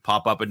that could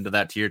pop up into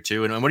that tier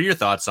 2? And what are your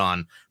thoughts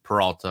on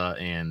Peralta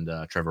and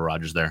Trevor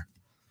Rogers there?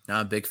 I'm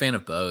a big fan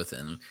of both,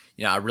 and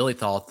I really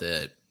thought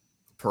that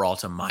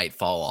Peralta might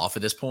fall off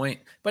at this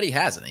point, but he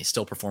hasn't. He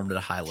still performed at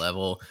a high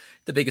level.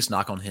 The biggest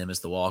knock on him is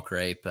the walk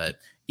rate, but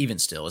even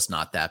still, it's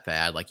not that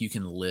bad. Like you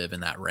can live in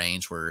that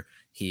range where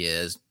he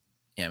is.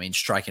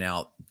 Striking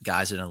out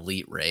guys at an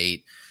elite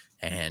rate.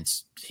 And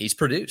he's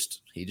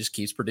produced. He just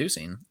keeps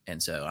producing.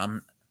 And so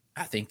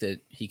I think that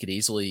he could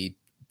easily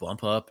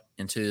bump up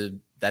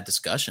into that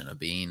discussion of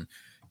being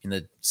in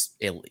the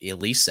at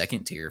least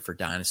second tier for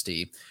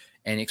Dynasty.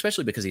 And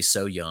especially because he's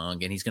so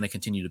young and he's going to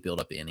continue to build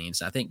up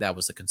innings. And I think that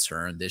was the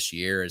concern this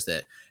year is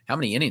that how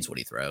many innings would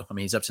he throw? I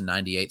mean, he's up to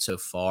 98 so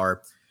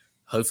far.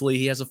 Hopefully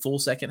he has a full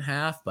second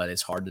half, but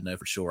it's hard to know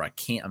for sure. I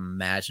can't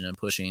imagine him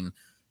pushing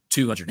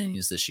 200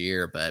 innings this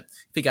year, but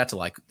if he got to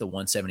like the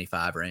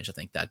 175 range, I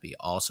think that'd be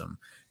awesome.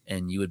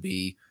 And you would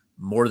be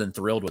more than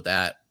thrilled with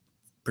that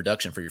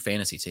production for your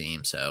fantasy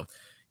team. So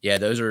yeah,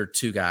 those are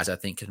two guys I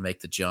think can make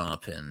the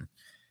jump. And,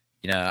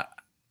 I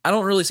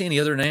don't really see any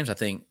other names. I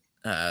think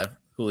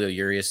Julio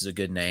Urias is a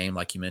good name.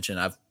 Like you mentioned,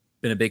 I've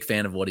been a big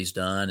fan of what he's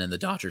done, and the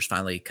Dodgers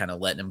finally kind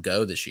of letting him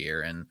go this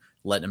year and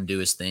letting him do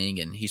his thing.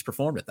 And he's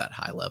performed at that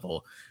high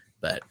level,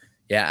 but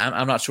yeah,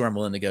 I'm not sure I'm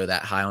willing to go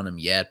that high on him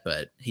yet,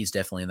 but he's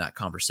definitely in that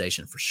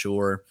conversation for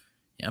sure.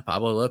 Yeah,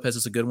 Pablo Lopez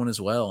is a good one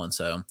as well. And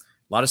so a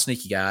lot of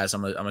sneaky guys.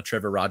 I'm a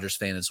Trevor Rogers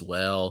fan as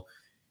well.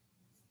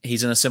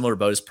 He's in a similar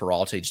boat as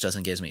Peralta. He just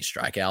doesn't get as many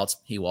strikeouts.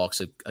 He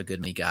walks a good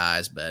many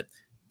guys, but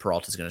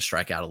Peralta's going to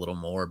strike out a little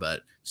more.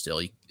 But still,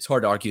 it's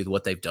hard to argue with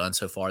what they've done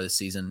so far this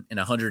season. And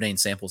 108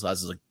 sample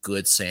size is a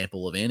good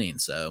sample of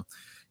innings. So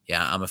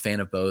yeah, I'm a fan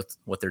of both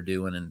what they're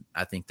doing, and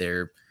I think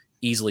they're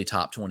easily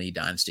top 20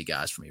 dynasty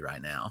guys for me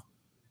right now.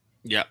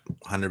 Yeah,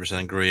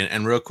 100% agree.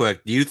 And real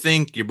quick, do you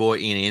think your boy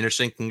Ian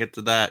Anderson can get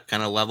to that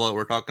kind of level that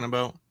we're talking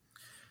about?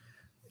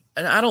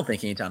 And I don't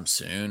think anytime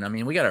soon. I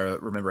mean, we got to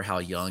remember how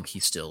young he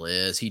still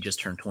is. He just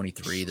turned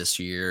 23 this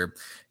year,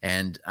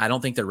 and I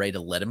don't think they're ready to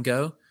let him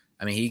go.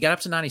 I mean, he got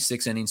up to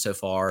 96 innings so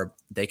far.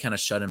 They kind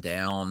of shut him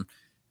down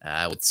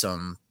with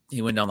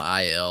he went down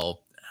the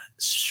IL,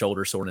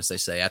 shoulder soreness, they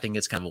say. I think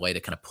it's kind of a way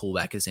to kind of pull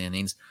back his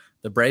innings.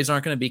 The Braves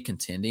aren't going to be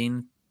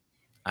contending,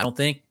 I don't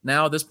think,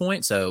 now at this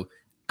point. So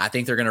I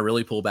think they're going to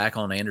really pull back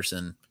on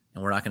Anderson,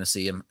 and we're not going to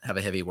see him have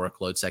a heavy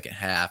workload second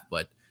half,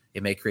 but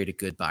it may create a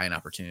good buying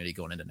opportunity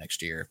going into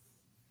next year.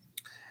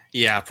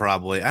 Yeah,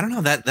 probably. I don't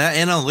know. That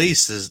NL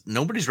lease is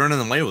nobody's running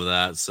away with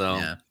that. So,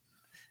 yeah. I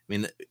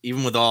mean,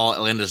 even with all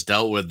Atlanta's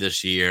dealt with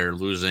this year,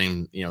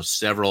 losing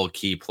several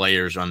key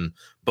players on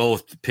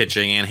both the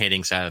pitching and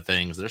hitting side of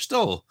things, they're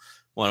still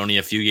only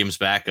a few games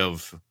back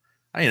of.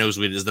 I don't know who's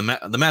lead is the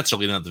Mets are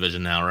leading that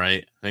division now,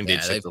 right? I think they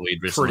took the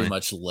lead recently. Pretty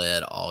much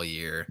led all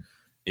year.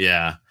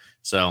 Yeah.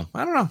 So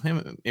I don't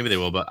know. Maybe they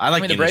will, but I like.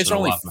 I mean, the Braves are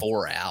only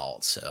 4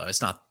 out, so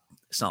it's not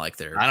like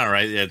they're. I know,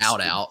 right?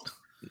 Out.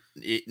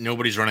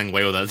 nobody's running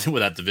away with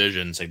that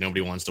division. It's like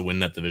nobody wants to win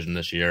that division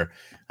this year.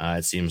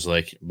 It seems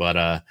like,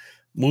 but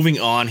moving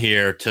on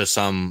here to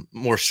some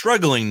more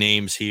struggling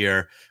names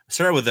here. I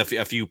started with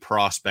a few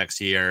prospects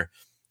here,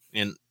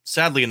 and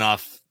sadly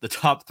enough, the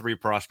top 3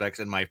 prospects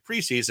in my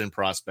preseason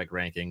prospect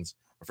rankings,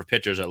 or for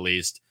pitchers at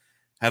least,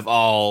 have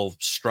all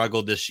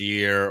struggled this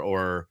year,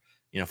 or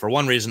for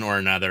one reason or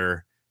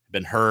another,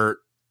 been hurt,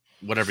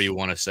 whatever you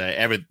want to say.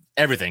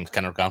 Everything's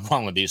kind of gone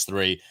wrong with these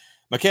 3.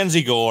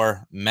 Mackenzie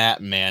Gore,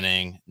 Matt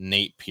Manning,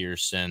 Nate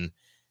Pearson.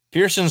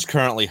 Pearson's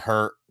currently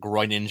hurt,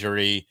 groin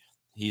injury.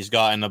 He's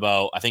gotten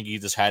I think he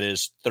just had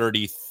his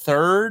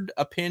 33rd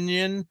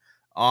opinion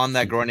on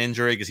that groin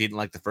injury because he didn't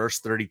like the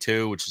first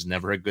 32, which is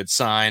never a good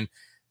sign.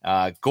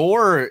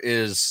 Gore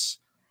is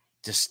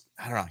just,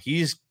 I don't know,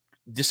 he's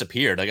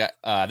disappeared.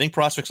 I think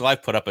Prospects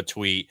Live put up a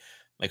tweet,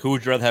 like, who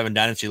would you rather have in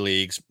dynasty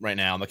leagues right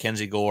now,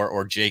 Mackenzie Gore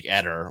or Jake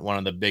Eder, one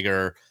of the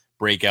bigger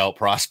breakout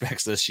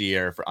prospects this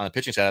year on the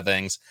pitching side of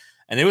things.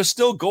 And it was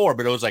still Gore,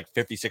 but it was like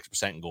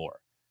 56% Gore.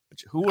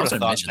 Which, who would have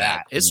thought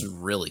that? It's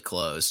really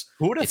close.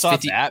 Who would have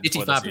thought that?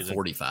 55 to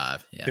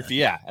 45. Yeah. 50,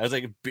 yeah. I was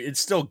like, it's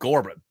still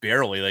Gore, but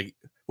barely. Like,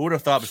 who would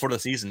have thought before the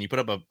season you put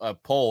up a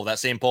poll, that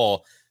same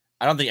poll?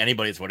 I don't think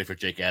anybody's ready for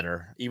Jake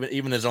Eder.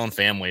 Even his own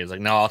family is like,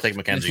 no, I'll take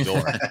Mackenzie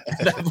Gore. At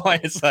that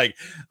point, it's like,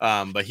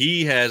 but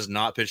he has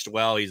not pitched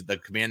well.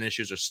 The command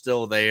issues are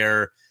still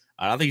there.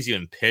 I don't think he's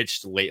even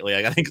pitched lately.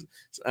 Like, I think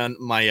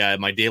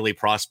my daily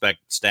prospect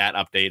stat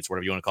updates,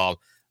 whatever you want to call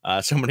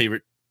it, somebody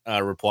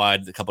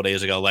replied a couple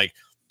days ago, like,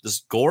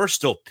 does Gore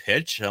still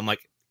pitch? I'm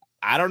like,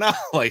 I don't know.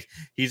 Like,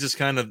 he's just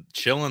kind of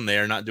chilling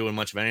there, not doing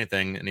much of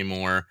anything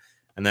anymore.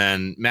 And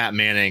then Matt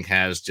Manning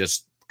has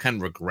just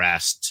kind of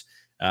regressed.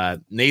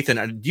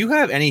 Nathan, do you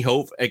have any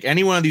hope, like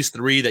any one of these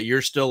 3 that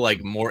you're still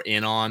like more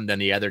in on than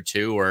the other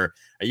 2, or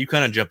are you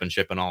kind of jumping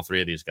ship on all 3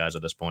 of these guys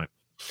at this point?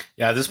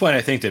 Yeah, at this point,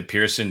 I think that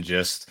Pearson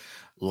just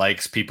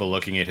likes people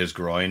looking at his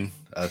groin.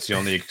 That's the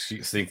only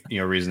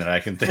reason that I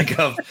can think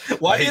of.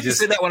 Why did you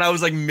say that when I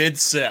was like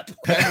mid-sip?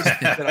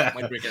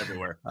 My drink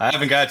everywhere. I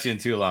haven't got you in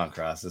too long,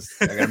 Cross.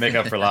 I got to make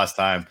up for lost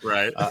time.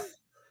 Right.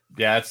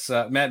 Yeah, it's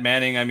Matt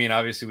Manning. I mean,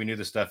 obviously, we knew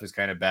the stuff is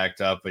kind of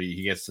backed up, but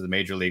he gets to the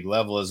major league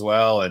level as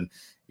well, and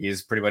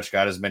he's pretty much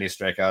got as many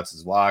strikeouts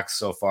as walks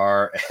so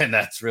far, and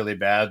that's really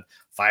bad.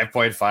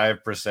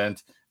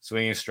 5.5%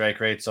 swinging strike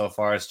rate so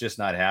far. It's just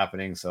not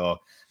happening. So,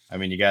 I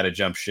mean, you got to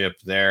jump ship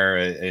there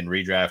in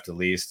redraft at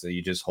least.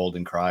 You just hold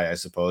and cry, I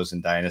suppose,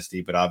 in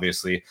Dynasty. But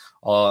obviously,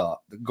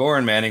 Gore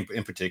and Manning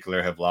in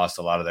particular have lost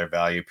a lot of their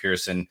value.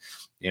 Pearson,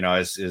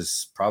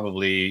 is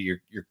probably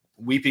you're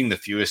weeping the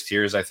fewest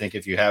tears, I think,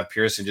 if you have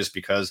Pearson, just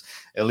because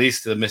at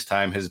least the missed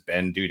time has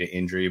been due to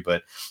injury.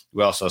 But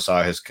we also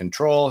saw his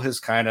control has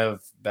kind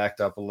of backed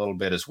up a little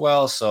bit as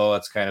well. So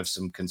it's kind of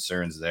some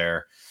concerns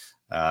there.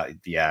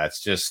 Yeah, it's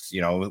just,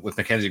 with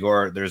Mackenzie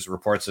Gore, there's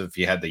reports of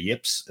he had the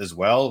yips as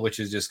well, which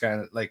is just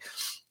kind of like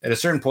at a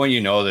certain point,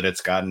 that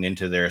it's gotten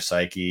into their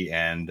psyche,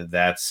 and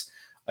that's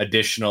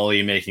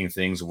additionally making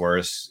things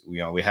worse.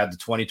 We had the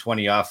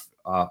 2020 off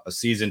a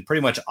season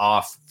pretty much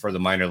off for the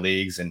minor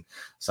leagues, and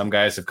some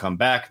guys have come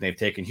back and they've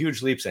taken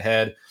huge leaps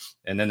ahead.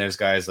 And then there's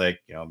guys like,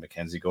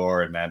 Mackenzie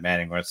Gore and Matt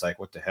Manning, where it's like,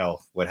 what the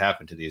hell, what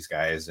happened to these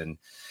guys? And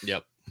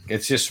yep.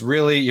 It's just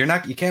really, you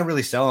can't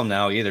really sell them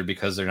now either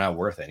because they're not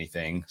worth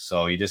anything.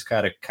 So you just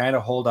got to kind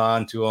of hold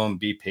on to them,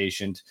 be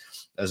patient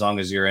as long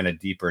as you're in a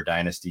deeper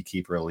dynasty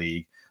keeper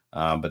league.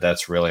 But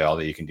that's really all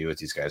that you can do with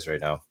these guys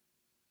right now.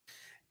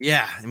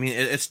 Yeah. I mean,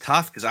 it's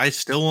tough because I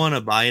still want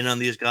to buy in on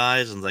these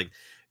guys, and like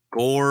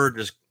Gore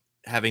just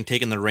having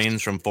taken the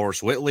reins from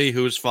Forrest Whitley,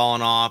 who's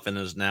fallen off and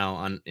is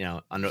now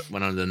went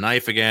under the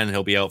knife again.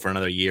 He'll be out for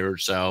another year or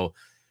so.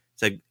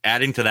 It's like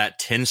adding to that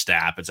tin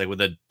stap. It's like with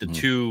the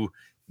 2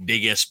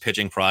 biggest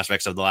pitching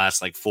prospects of the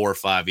last like 4 or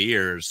 5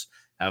 years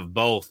have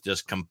both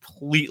just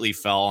completely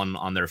fallen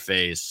on their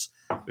face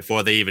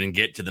before they even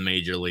get to the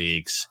major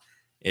leagues.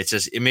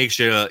 It makes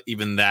you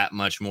even that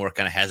much more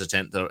kind of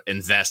hesitant to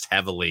invest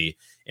heavily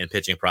in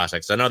pitching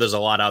prospects. I know there's a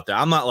lot out there.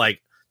 I'm not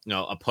like,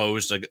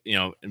 opposed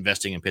to,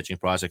 investing in pitching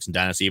prospects in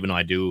Dynasty, even though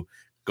I do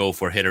go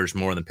for hitters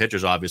more than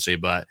pitchers, obviously,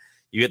 but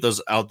you get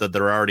those out that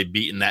they're already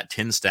beating that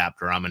tin stap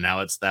drum, and now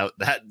it's that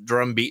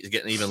drum beat is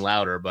getting even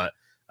louder. But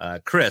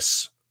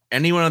Chris,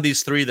 any one of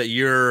these 3 that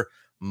you're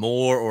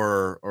more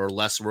or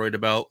less worried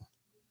about?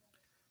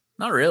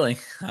 Not really.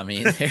 I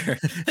mean,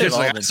 they've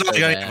all been so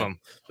bad.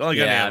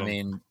 Yeah, I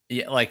mean,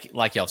 yeah,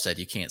 like y'all said,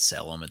 you can't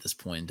sell them at this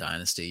point in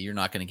Dynasty. You're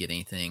not going to get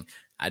anything.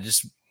 I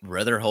just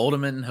rather hold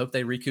them and hope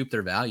they recoup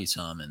their value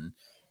some. And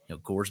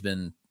Gore's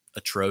been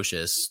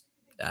atrocious.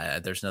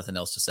 There's nothing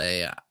else to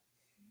say.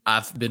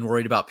 I've been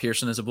worried about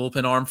Pearson as a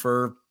bullpen arm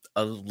for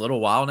a little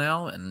while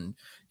now, and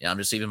I'm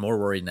just even more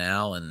worried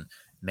now. And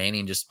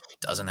Manning just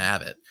doesn't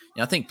have it.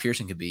 I think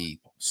Pearson could be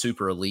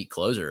super elite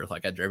closer.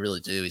 Like I really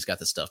do. He's got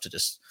the stuff to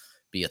just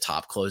be a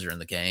top closer in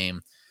the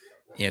game.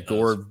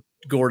 Gore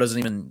doesn't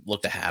even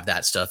look to have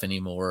that stuff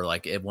anymore.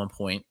 Like at one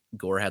point,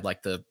 Gore had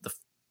like the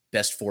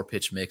best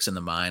 4-pitch mix in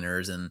the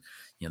minors and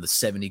the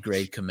 70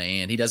 grade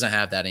command. He doesn't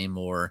have that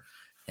anymore.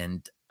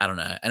 And I don't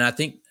know. And I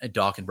think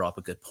Dawkins brought up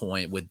a good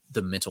point with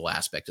the mental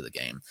aspect of the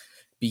game.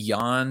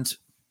 Beyond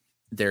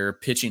their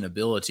pitching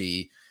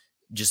ability,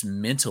 just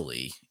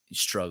mentally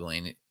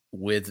struggling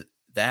with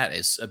that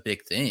is a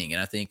big thing.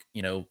 And I think,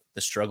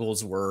 the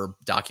struggles were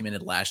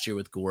documented last year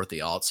with Gore at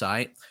the alt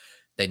site.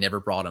 They never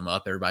brought him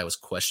up. Everybody was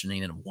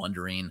questioning and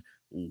wondering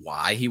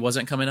why he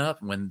wasn't coming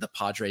up when the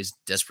Padres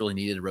desperately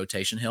needed a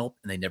rotation help,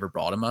 and they never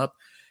brought him up.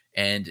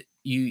 And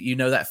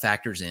that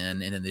factors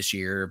in. And then this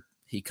year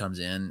he comes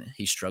in,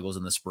 he struggles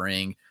in the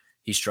spring,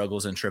 he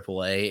struggles in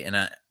AAA.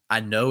 And I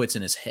know it's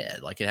in his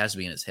head. Like, it has to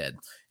be in his head.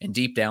 And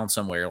deep down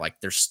somewhere,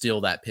 like, there's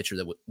still that pitcher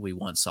that we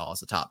once saw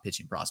as the top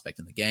pitching prospect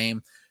in the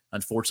game.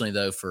 Unfortunately,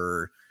 though,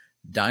 for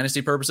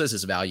dynasty purposes,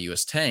 his value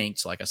is tanked.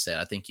 So like I said,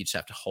 I think you just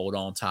have to hold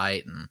on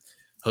tight and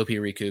hope he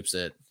recoups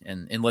it.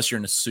 And unless you're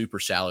in a super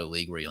shallow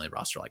league where you only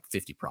roster like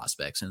 50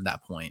 prospects, and at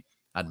that point,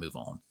 I'd move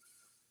on.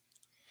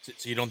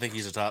 So you don't think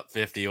he's a top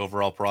 50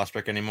 overall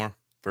prospect anymore?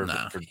 No. When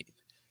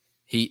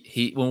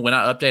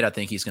I update, I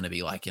think he's going to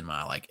be like in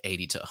my like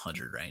 80 to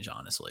 100 range,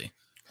 honestly.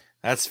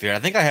 That's fair. I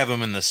think I have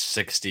him in the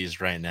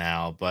 60s right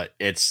now, but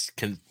it's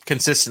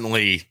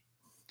consistently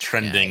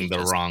trending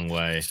the wrong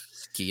way.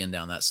 Skiing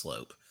down that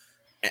slope.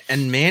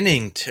 And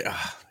Manning,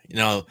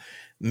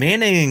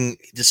 Manning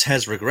just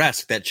has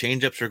regressed. That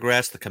changeup's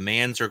regressed. The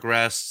commands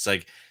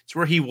regressed. It's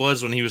where he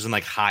was when he was in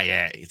like high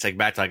A. It's like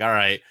back to like, all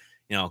right,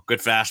 good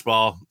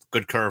fastball,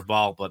 good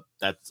curveball, but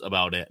that's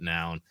about it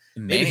now.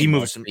 And maybe he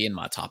moves to be in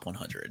my top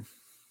 100.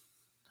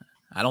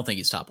 I don't think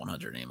he's top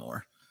 100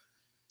 anymore.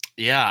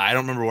 Yeah, I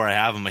don't remember where I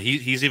have him, but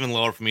he's even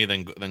lower for me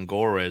than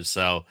Gore is.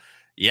 So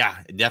yeah,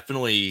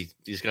 definitely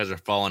these guys are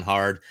falling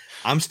hard.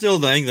 I'm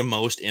still, I think, the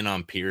most in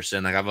on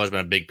Pearson. Like, I've always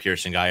been a big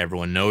Pearson guy.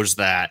 Everyone knows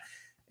that.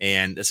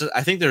 And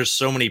I think there's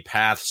so many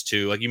paths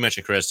to, like you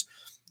mentioned, Chris,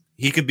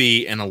 he could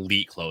be an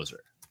elite closer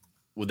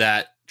with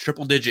that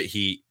triple-digit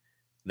heat,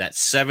 that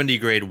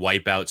 70-grade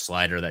wipeout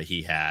slider that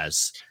he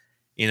has.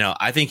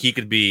 I think he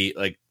could be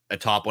like a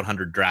top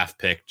 100 draft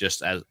pick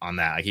just as on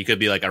that. Like, he could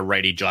be like a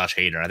righty Josh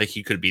Hader. I think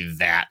he could be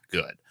that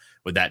good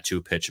with that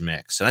 2-pitch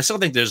mix. And I still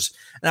think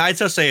I'd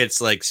still say it's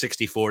like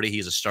 60-40.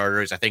 He's a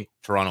starter. I think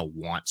Toronto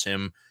wants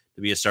him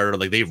to be a starter.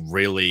 Like, they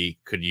really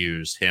could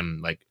use him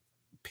like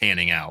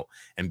panning out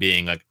and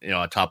being like,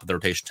 a top of the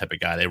rotation type of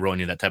guy. They really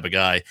need that type of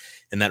guy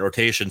in that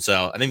rotation.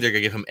 So I think they're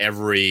going to give him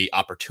every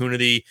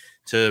opportunity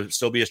to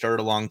still be a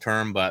starter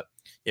long-term. But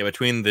yeah,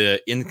 between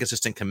the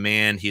inconsistent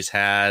command he's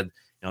had,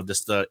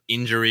 just the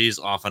injuries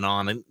off and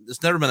on, and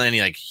there's never been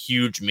any like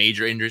huge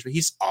major injuries, but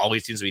he's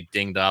always seems to be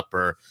dinged up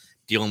or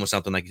dealing with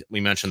something like we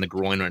mentioned, the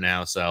groin right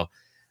now. So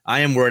I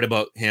am worried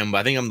about him, but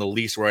I think I'm the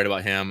least worried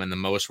about him and the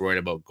most worried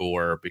about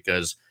Gore,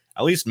 because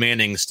at least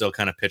Manning's still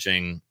kind of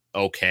pitching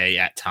okay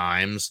at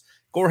times.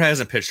 Gore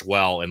hasn't pitched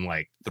well in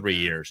like 3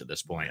 years at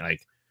this point.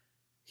 Like,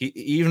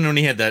 even when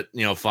he had that,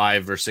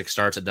 5 or 6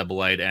 starts at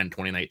Double-A to end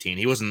 2019,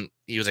 he was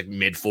like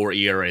mid-4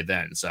 ERA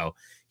then. So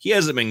he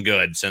hasn't been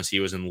good since he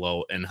was in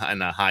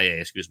a high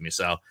A, excuse me.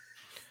 So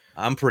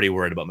I'm pretty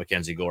worried about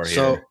Mackenzie Gore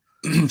here.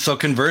 So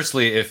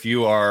conversely, if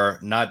you are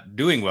not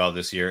doing well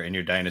this year in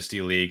your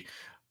dynasty league,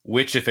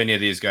 which, if any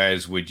of these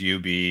guys, would you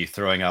be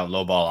throwing out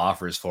low ball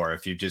offers for?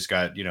 If you just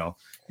got, you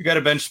got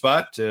a bench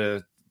spot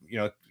to,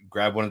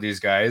 grab one of these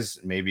guys,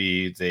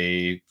 maybe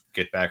they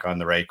get back on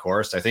the right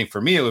course. I think for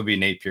me, it would be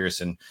Nate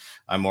Pearson.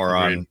 I'm more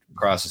on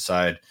Cross's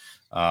side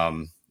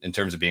in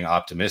terms of being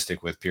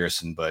optimistic with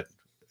Pearson, but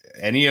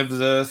any of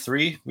the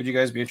three, would you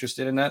guys be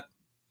interested in that?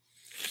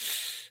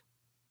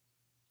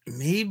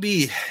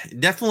 Maybe,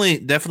 definitely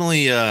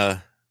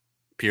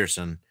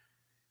Pearson.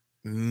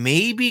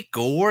 Maybe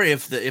Gore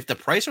if the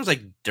price was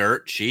like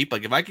dirt cheap.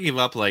 Like, if I could give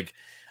up like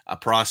a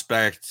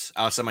prospect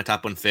outside my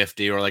top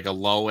 150 or like a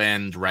low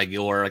end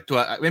regular,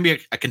 like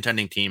maybe a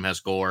contending team has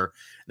Gore.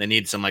 They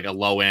need some like a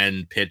low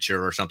end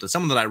pitcher or something,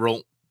 someone that I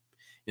won't,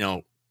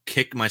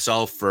 kick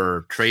myself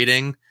for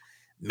trading,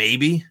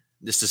 maybe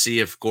just to see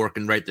if Gore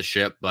can right the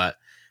ship. But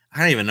I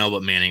don't even know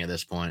about Manning at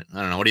this point.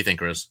 I don't know. What do you think,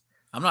 Chris?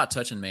 I'm not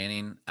touching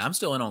Manning. I'm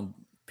still in on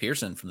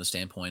Pearson from the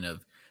standpoint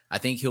of, I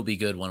think he'll be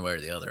good one way or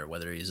the other,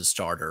 whether he's a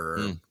starter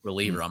or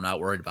reliever. I'm not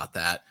worried about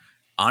that.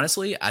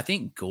 Honestly, I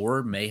think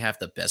Gore may have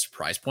the best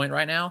price point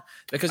right now,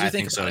 because I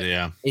think so,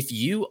 yeah. If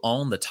you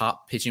own the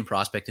top pitching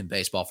prospect in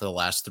baseball for the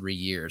last 3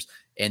 years,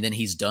 and then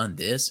he's done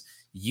this,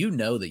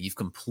 that you've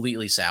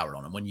completely soured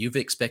on him when you've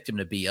expected him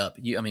to be up.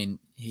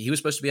 He was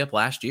supposed to be up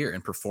last year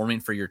and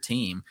performing for your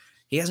team.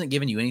 He hasn't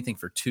given you anything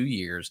for 2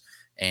 years,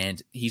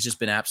 and he's just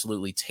been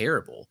absolutely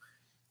terrible.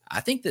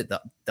 I think that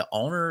the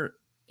owner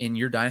in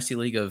your dynasty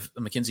league of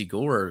Mackenzie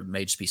Gore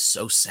may just be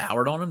so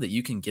soured on him that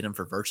you can get him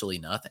for virtually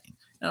nothing.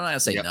 I'm not going to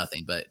say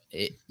nothing, but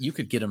you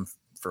could get him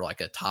for like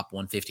a top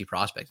 150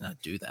 prospect and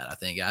not do that. I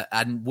think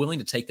I'm willing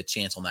to take the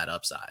chance on that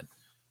upside.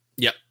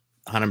 Yep.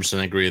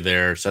 100% agree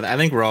there. So I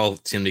think we're all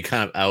seem to be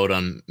kind of out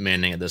on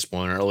Manning at this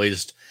point, or at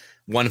least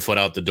 1 foot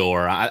out the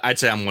door. I'd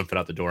say I'm 1 foot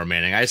out the door,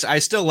 Manning. I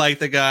still like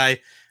the guy.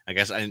 I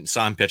guess I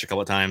saw him pitch a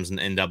couple of times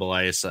in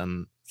Double-A, and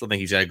still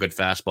think he's got a good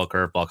fastball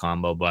curveball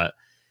combo. But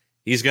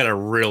he's got to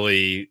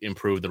really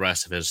improve the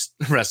rest of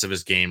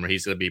his game, or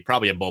he's going to be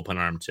probably a bullpen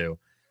arm too.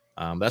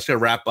 That's going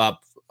to wrap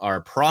up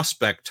our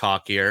prospect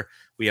talk here.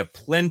 We have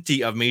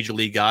plenty of major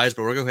league guys,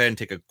 but we're going to go ahead and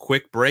take a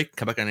quick break,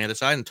 come back on the other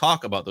side and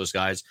talk about those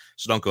guys.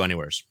 So don't go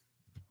anywhere.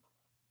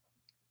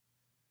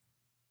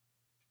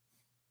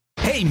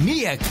 Hey,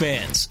 MEAC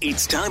fans!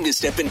 It's time to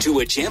step into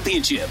a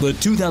championship. The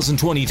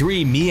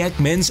 2023 MEAC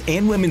Men's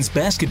and Women's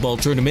Basketball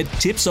Tournament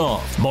tips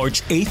off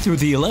March 8th through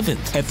the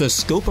 11th at the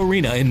Scope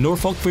Arena in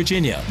Norfolk,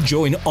 Virginia.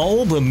 Join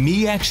all the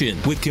MEAC action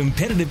with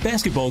competitive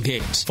basketball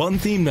games, fun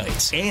theme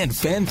nights, and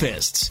fan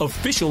fests,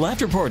 official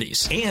after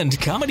parties, and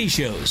comedy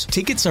shows.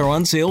 Tickets are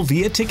on sale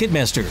via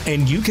Ticketmaster,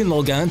 and you can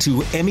log on to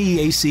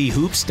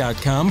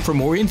meachoops.com for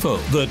more info.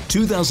 The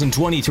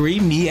 2023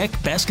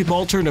 MEAC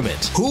Basketball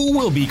Tournament. Who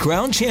will be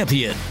crowned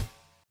champion?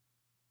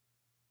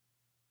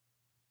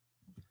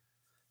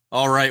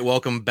 All right,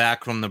 welcome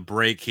back from the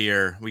break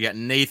here. We got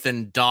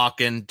Nathan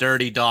Dawkin,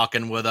 Dirty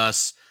Dawkin, with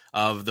us,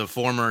 of the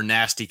former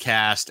Nasty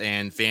Cast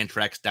and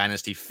Fantrax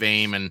Dynasty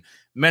fame and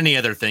many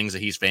other things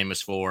that he's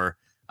famous for.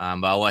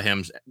 But I'll let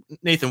him.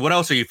 Nathan, what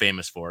else are you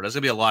famous for? There's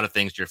going to be a lot of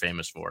things you're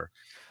famous for.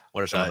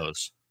 What are some of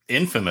those?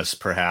 Infamous,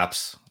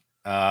 perhaps.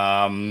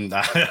 I'm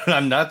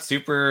not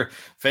super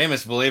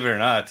famous, believe it or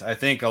not. I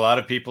think a lot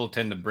of people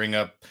tend to bring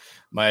up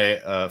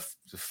my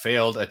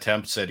failed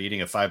attempts at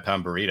eating a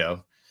 5-pound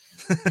burrito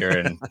here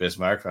in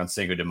Bismarck on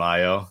Cinco de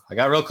Mayo. I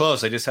got real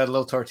close. I just had a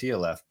little tortilla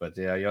left, but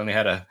yeah, you only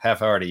had a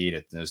half hour to eat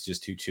it, and it was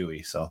just too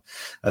chewy. So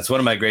that's one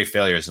of my great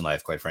failures in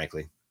life, quite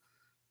frankly.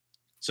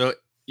 So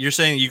you're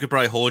saying you could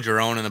probably hold your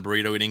own in the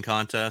burrito eating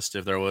contest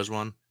if there was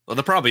one? Well,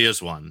 there probably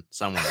is one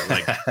somewhere.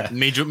 Like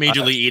major league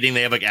eating,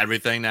 they have like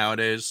everything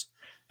nowadays.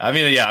 I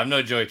mean, yeah, I'm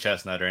no Joey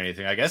Chestnut or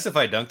anything. I guess if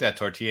I dunked that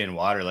tortilla in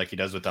water like he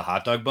does with the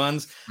hot dog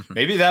buns,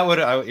 maybe it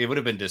would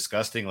have been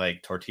disgusting,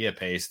 like tortilla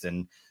paste,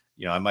 and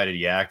I might have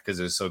yacked because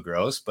it was so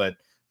gross, but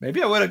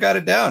maybe I would have got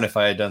it down if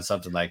I had done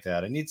something like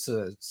that. I need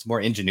some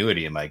more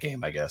ingenuity in my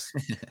game, I guess.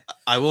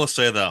 I will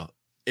say, though,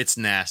 it's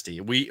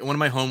nasty. One of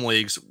my home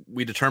leagues,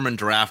 we determined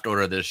draft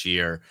order this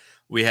year.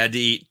 We had to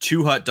eat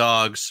 2 hot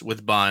dogs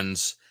with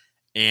buns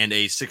and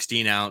a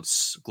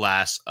 16-ounce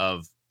glass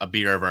of a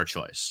beer of our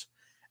choice.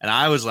 And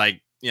I was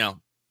like,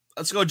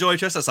 let's go Joey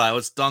Chestnut style.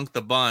 Let's dunk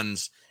the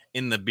buns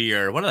in the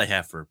beer. What did I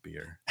have for a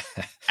beer?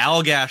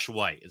 Allagash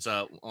White. It's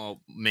a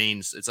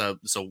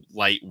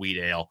light wheat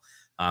ale,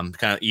 kind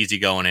of easy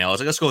going ale. I was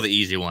like, let's go with the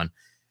easy one.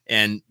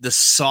 And the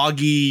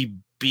soggy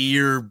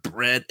beer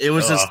bread. It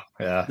was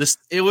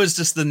It was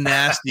just the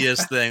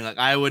nastiest thing. Like,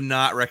 I would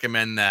not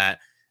recommend that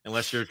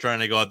unless you're trying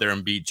to go out there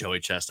and beat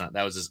Joey Chestnut.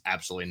 That was just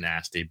absolutely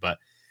nasty. But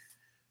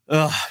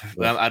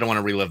I don't want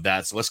to relive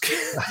that. So let's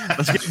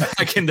get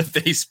back into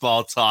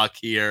baseball talk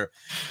here.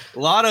 A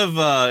lot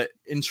of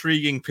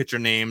intriguing pitcher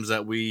names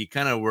that we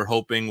kind of were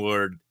hoping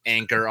would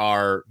anchor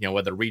our,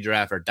 whether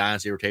redraft or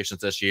dynasty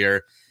rotations this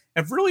year,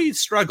 have really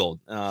struggled.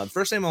 The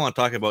first name I want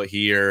to talk about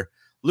here,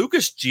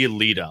 Lucas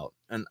Giolito.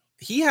 And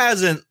he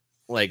hasn't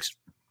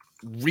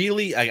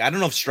really, I don't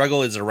know if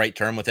struggle is the right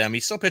term with him.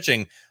 He's still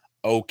pitching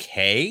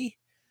okay,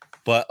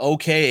 but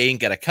okay ain't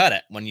gonna cut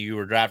it. When you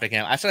were drafting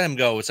him, I saw him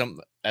go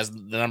as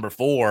the number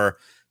 4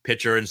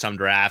 pitcher in some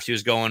drafts. He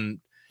was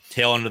going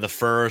tail end of the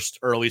first,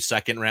 early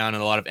second round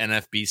in a lot of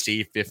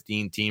NFBC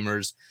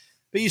 15-teamers.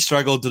 But he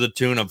struggled to the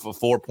tune of a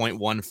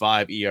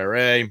 4.15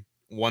 ERA,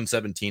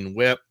 117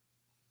 whip,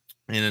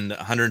 and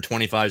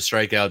 125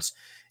 strikeouts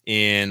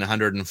in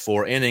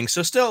 104 innings.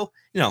 So still,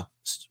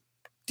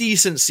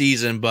 decent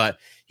season, but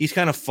he's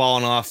kind of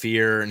fallen off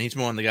here, and he's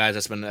one of the guys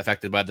that's been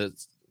affected by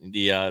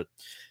the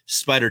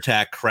Spider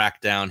Tack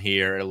crackdown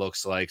here, it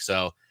looks like.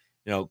 So,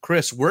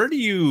 Chris, how do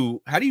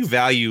you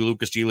value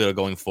Lucas Giolito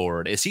going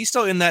forward? Is he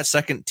still in that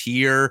second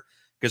tier?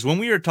 Because when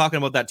we were talking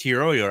about that tier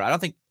earlier, I don't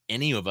think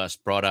any of us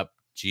brought up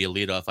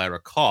Giolito, if I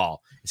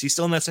recall. Is he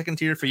still in that second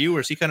tier for you, or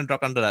is he kind of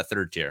dropped onto that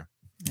third tier?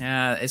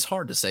 Yeah, it's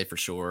hard to say for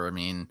sure. I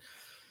mean,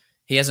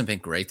 he hasn't been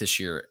great this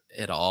year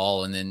at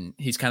all. And then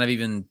he's kind of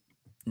even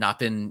not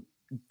been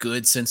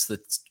good since the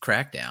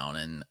crackdown.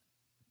 And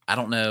I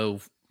don't know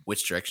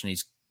which direction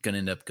he's going to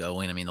end up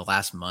going. I mean, the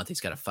last month he's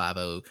got a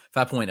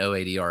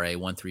 5.08 ERA,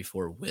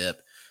 1.34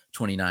 whip,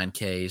 29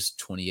 Ks,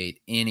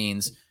 28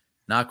 innings.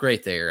 Not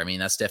great there. I mean,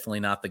 that's definitely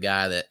not the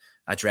guy that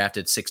I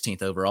drafted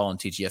 16th overall in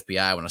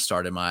TGFBI when I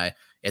started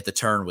at the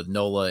turn with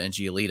Nola and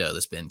Giolito.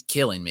 That's been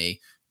killing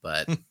me,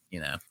 but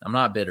I'm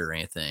not bitter or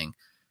anything.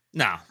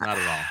 No, not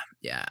at all.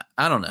 Yeah.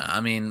 I don't know.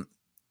 I mean,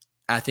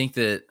 I think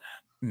that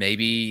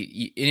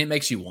maybe, and it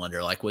makes you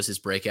wonder, was his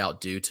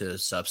breakout due to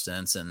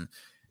substance? And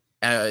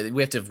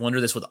we have to wonder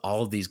this with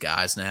all of these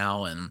guys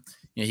now. And,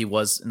 he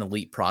was an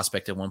elite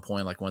prospect at one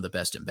point, one of the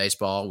best in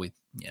baseball. We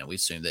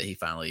assumed that he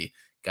finally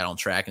got on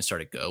track and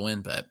started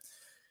going, but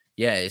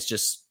yeah, he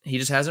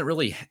just hasn't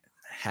really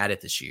had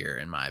it this year,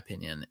 in my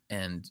opinion.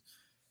 And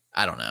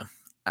I don't know.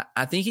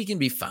 I think he can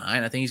be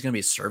fine. I think he's going to be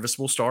a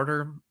serviceable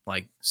starter,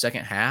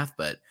 second half,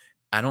 but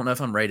I don't know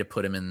if I'm ready to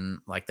put him in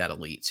that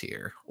elite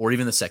tier or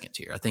even the second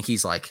tier. I think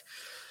he's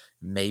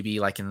maybe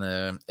in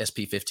the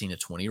SP 15 to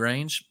 20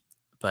 range,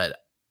 but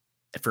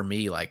for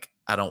me,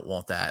 I don't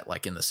want that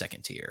like in the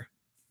second tier.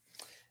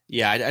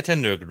 Yeah, I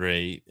tend to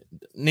agree.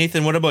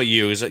 Nathan, what about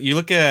you? Is that you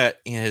look at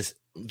his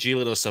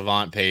Giolito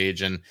Savant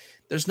page, and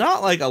there's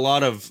not like a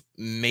lot of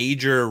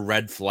major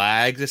red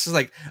flags. This is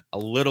like a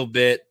little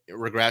bit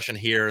regression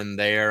here and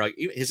there. Like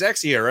his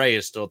xERA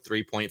is still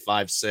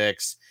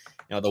 3.56.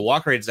 The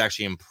walk rate has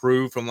actually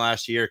improved from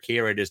last year. K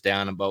rate is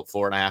down about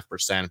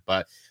 4.5%,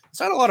 but it's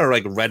not a lot of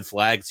like red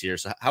flags here.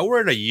 So how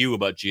worried are you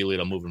about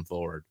Giolito moving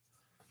forward?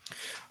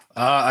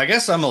 I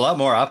guess I'm a lot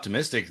more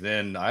optimistic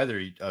than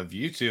either of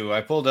you two.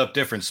 I pulled up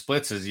different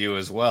splits as you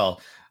as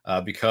well,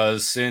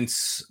 because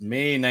since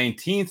May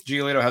 19th,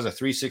 Giolito has a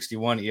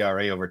 3.61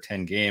 ERA over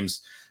 10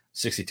 games,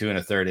 62 and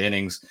a third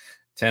innings,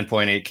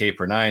 10.8 K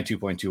per nine,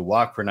 2.2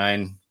 walk per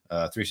nine,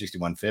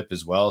 361 FIP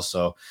as well.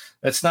 So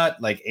that's not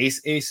like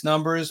ace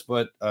numbers,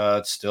 but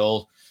it's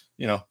still,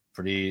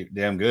 pretty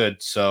damn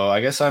good. So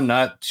I guess I'm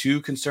not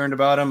too concerned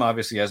about him.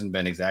 Obviously, he hasn't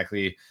been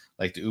exactly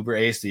like the uber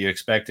ace that you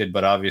expected,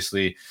 but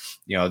obviously,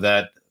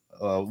 that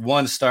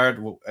one start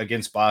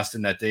against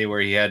Boston that day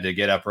where he had to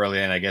get up early,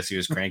 and I guess he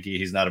was cranky.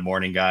 He's not a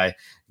morning guy.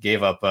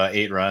 Gave up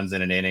 8 runs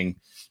in an inning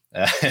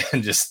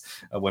and just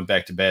went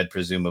back to bed,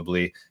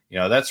 presumably.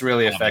 That's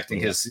really affecting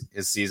his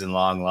season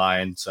long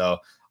line. So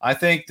I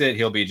think that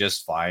he'll be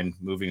just fine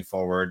moving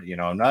forward.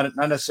 Not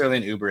necessarily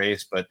an uber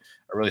ace, but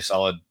a really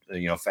solid,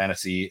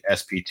 fantasy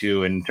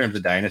SP2. And in terms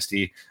of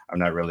dynasty, I'm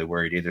not really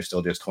worried either.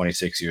 Still just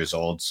 26 years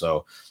old.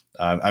 So,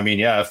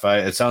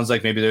 it sounds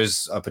like maybe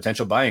there's a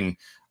potential buying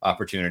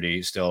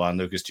opportunity still on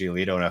Lucas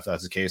Giolito. And if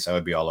that's the case, I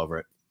would be all over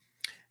it.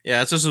 Yeah,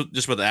 that's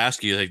just about to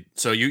ask you. Like,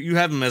 so you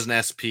have him as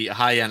an SP, a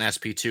high-end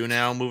SP2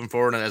 now moving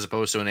forward as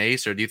opposed to an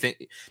ace, or do you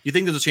think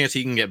there's a chance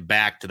he can get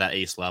back to that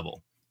ace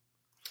level?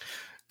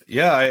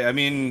 Yeah,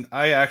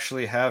 I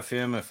actually have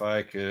him. If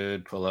I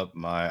could pull up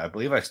I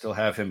believe I still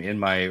have him in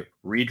my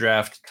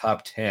redraft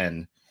top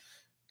 10.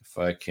 If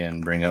I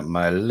can bring up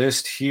my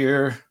list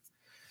here.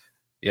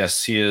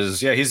 Yes, he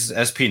is. Yeah, he's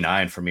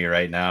SP9 for me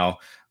right now.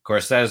 Of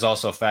course, that is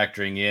also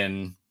factoring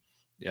in.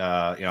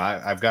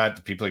 I've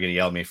got people are going to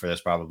yell at me for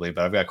this probably,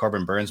 but I've got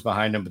Corbin Burns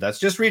behind him. But that's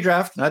just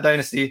redraft, not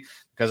dynasty,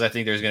 because I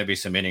think there's going to be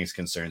some innings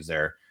concerns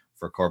there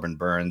for Corbin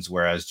Burns,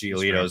 whereas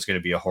Giolito is going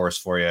to be a horse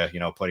for you,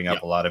 putting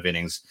up a lot of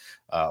innings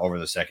over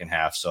the second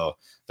half. So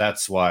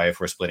that's why, if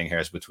we're splitting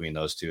hairs between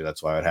those two,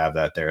 that's why I would have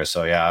that there.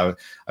 So yeah,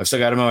 I've still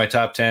got him in my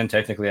top 10.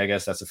 Technically, I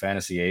guess that's a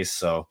fantasy ace.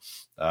 So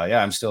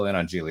I'm still in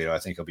on Giolito. I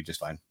think he'll be just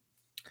fine.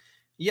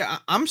 Yeah,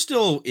 I'm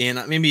still in.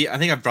 I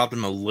think I've dropped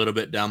him a little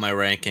bit down my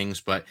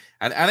rankings, but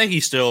I think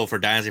he's still, for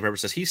dynasty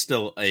purposes, he's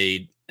still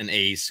an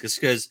ace, just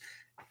because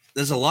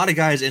there's a lot of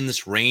guys in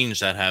this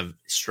range that have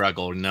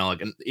struggled,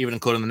 like even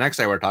including the next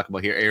guy we're talking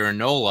about here, Aaron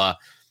Nola.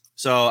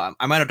 So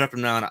I might have dropped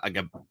him down like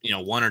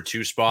 1 or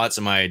 2 spots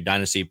in my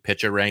dynasty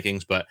pitcher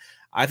rankings, but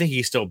I think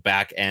he's still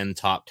back end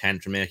top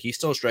 10 for me. He's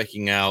still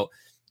striking out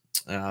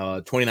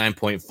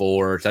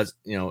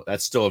 29.4.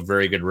 That's still a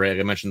very good rate.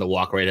 Like I mentioned, the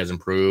walk rate has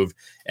improved.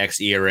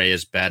 xERA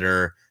is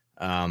better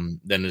than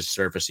his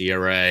surface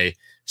ERA.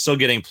 Still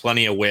getting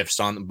plenty of whiffs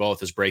on both.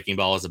 His breaking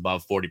ball is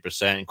above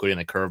 40%, including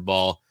the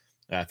curveball.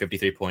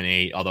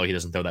 53.8, although he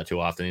doesn't throw that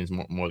too often. He's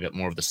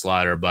more of the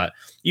slider, but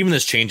even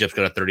this changeup's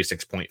got a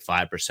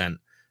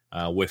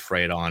 36.5% whiff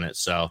rate on it.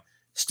 So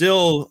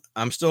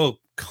I'm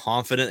still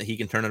confident that he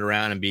can turn it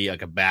around and be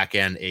like a back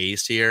end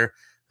ace here.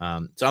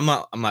 So I'm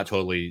not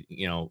totally,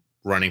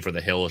 running for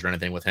the hills or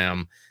anything with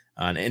him.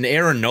 And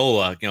Aaron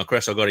Nola,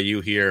 Chris, I'll go to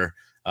you here.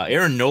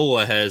 Aaron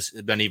Nola has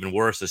been even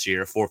worse this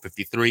year,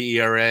 4.53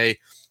 ERA,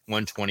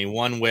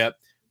 121 whip,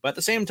 but at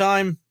the same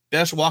time,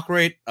 best walk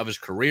rate of his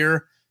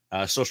career.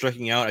 Still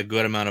striking out a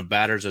good amount of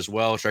batters as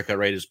well. Strikeout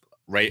rate is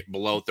right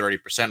below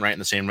 30%, right in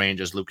the same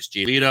range as Lucas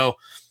Giolito.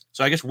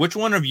 So I guess which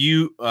one of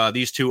you,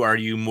 these two, are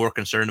you more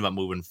concerned about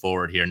moving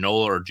forward here,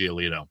 Nola or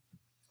Giolito?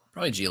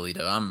 Probably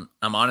Giolito.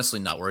 I'm honestly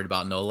not worried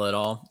about Nola at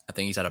all. I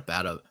think he's had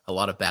a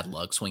lot of bad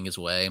luck swing his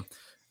way.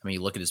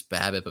 You look at his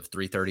BABIP of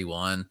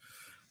 331.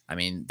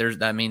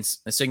 It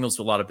signals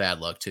a lot of bad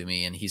luck to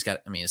me. And he's got,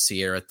 a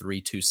Sierra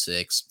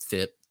 326,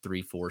 FIP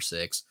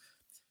 346.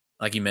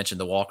 Like you mentioned,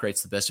 the walk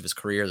rate's the best of his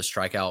career. The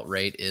strikeout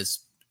rate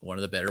is one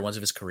of the better ones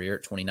of his career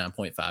at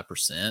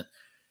 29.5%.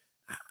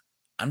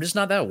 I'm just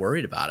not that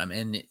worried about him.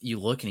 And you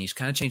look, and he's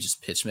kind of changed his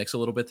pitch mix a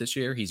little bit this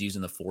year. He's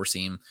using the four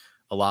seam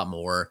a lot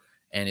more,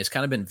 and it's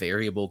kind of been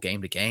variable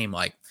game to game.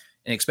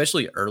 And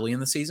especially early in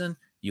the season,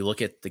 you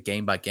look at the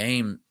game by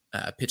game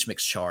pitch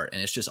mix chart,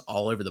 and it's just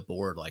all over the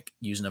board, like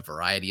using a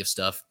variety of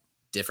stuff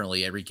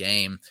differently every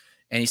game.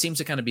 And he seems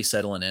to kind of be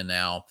settling in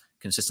now,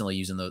 consistently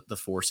using the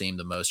four seam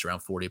the most,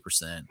 around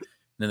 40%, and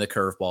then the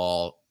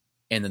curveball,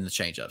 and then the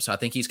changeup. So I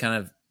think he's kind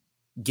of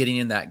getting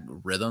in that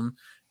rhythm,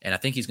 and I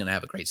think he's going to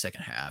have a great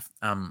second half.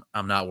 I'm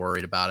not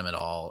worried about him at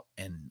all.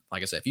 And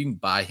like I said, if you can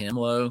buy him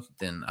low,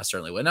 then I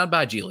certainly would. And I'd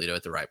buy Giolito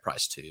at the right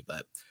price too.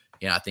 But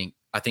I think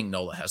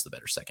Nola has the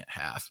better second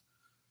half.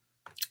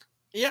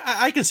 Yeah,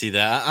 I can see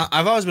that.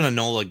 I've always been a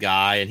Nola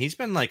guy, and he's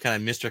been like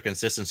kind of Mr.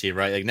 Consistency,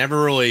 right? Like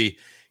never really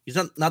he's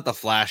not the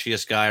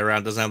flashiest guy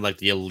around. Doesn't have like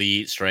the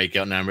elite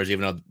strikeout numbers,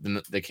 even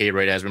though the K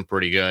rate has been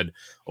pretty good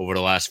over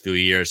the last few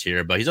years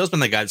here. But he's always been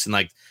the guy that's in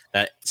like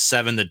that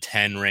 7 to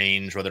 10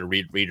 range, whether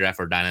redraft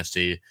or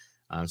dynasty.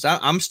 So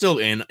I'm still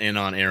in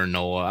on Aaron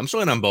Nola. I'm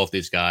still in on both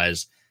these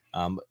guys.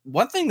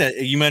 One thing that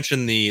you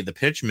mentioned, the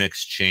pitch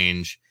mix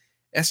change,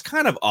 it's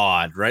kind of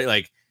odd, right?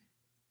 Like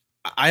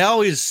I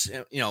always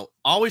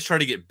try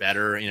to get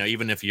better,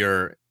 even if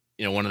you're,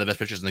 one of the best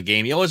pitchers in the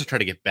game, you always try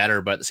to get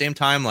better. But at the same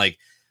time, like,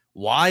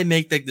 why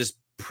make like this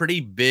pretty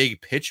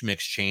big pitch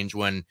mix change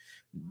when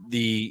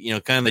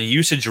the, kind of the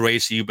usage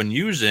rates you've been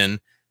using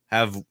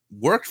have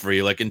worked for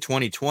you? Like in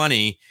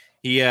 2020,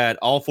 he had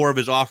all 4 of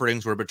his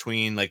offerings were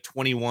between like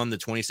 21 to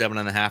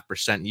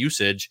 27.5%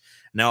 usage.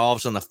 Now all of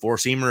a sudden the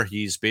 4-seamer,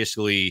 he's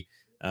basically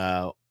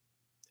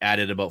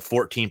added about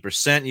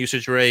 14%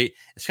 usage rate.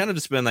 It's kind of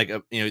just been like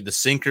the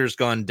sinker's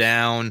gone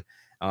down.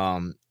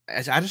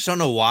 I just don't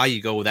know why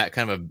you go with that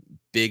kind of a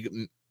big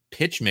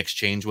pitch mix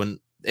change when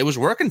it was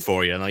working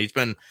for you. He's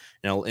been,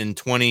 in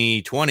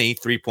 2020,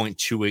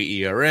 3.28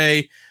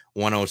 ERA,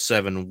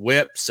 107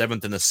 WHIP,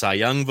 7th in the Cy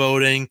Young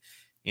voting.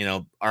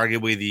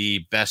 Arguably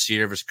the best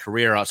year of his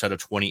career outside of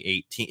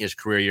 2018, his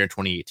career year in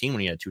 2018 when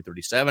he had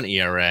 237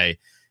 ERA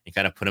and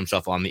kind of put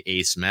himself on the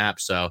ace map.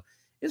 So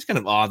it's kind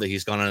of odd that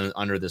he's gone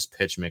under this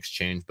pitch mix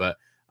change, but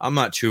I'm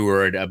not too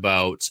worried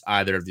about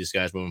either of these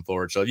guys moving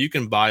forward. So if you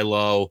can buy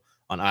low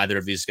on either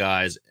of these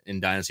guys in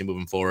Dynasty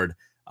moving forward,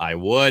 I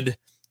would.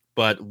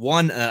 But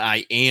one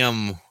I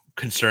am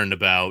concerned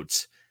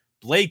about,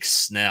 Blake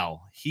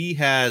Snell.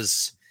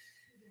 He's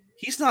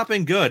not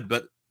been good,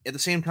 but at the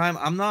same time,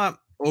 I'm not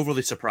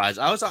overly surprised.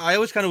 I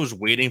always kind of was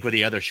waiting for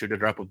the other shoe to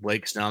drop with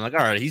Blake Snell. I'm like, all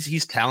right,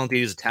 he's talented.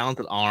 He's a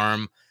talented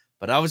arm,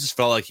 but I always just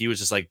felt like he was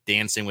just like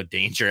dancing with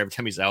danger every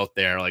time he's out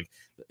there. Like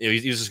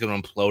he's just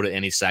going to implode at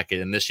any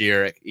second. And this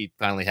year he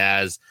finally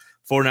has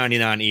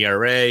 4.99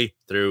 ERA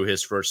through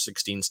his first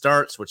 16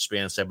 starts, which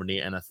spans 70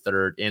 and a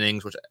third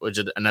innings, which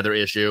is another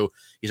issue.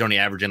 He's only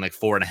averaging like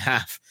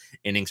 4.5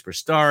 innings per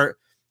start.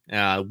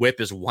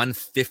 WHIP is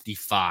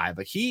 155.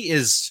 But he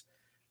is,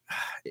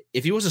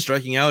 if he wasn't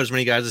striking out as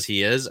many guys as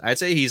he is, I'd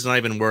say he's not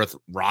even worth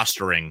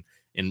rostering.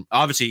 And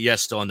obviously,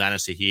 yes, still in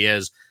Dynasty he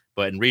is,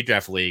 but in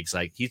redraft leagues,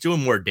 like he's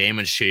doing more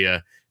damage to you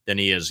than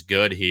he is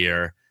good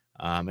here.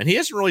 And he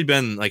hasn't really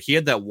been like, he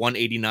had that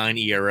 189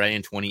 ERA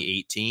in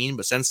 2018,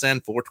 but since then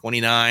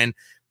 429,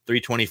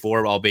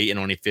 324, albeit in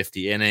only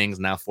 50 innings,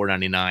 now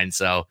 499.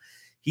 So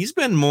he's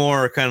been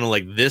more kind of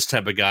like this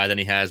type of guy than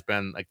he has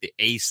been like the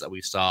ace that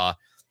we saw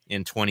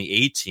in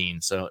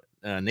 2018. So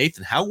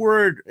Nathan,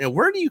 where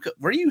do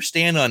you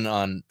stand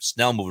on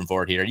Snell moving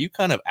forward here? Are you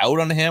kind of out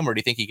on him, or do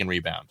you think he can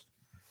rebound?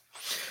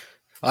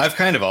 I've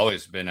kind of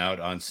always been out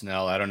on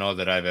Snell. I don't know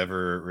that I've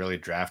ever really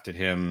drafted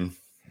him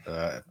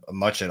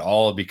much at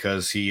all,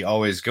 because he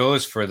always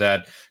goes for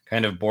that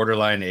kind of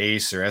borderline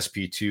ace or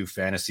SP2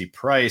 fantasy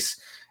price,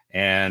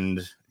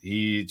 and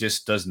he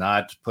just does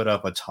not put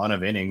up a ton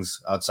of innings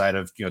outside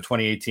of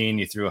 2018.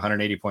 He threw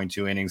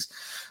 180.2 innings.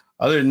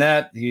 Other than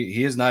that,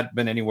 he has not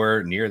been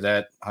anywhere near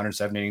that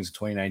 107 innings in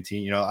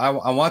 2019. I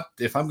want,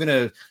 if I'm going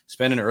to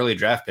spend an early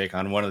draft pick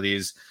on one of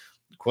these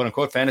quote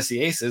unquote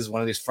fantasy aces,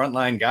 one of these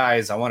frontline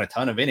guys, I want a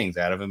ton of innings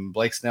out of him.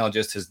 Blake Snell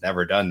just has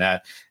never done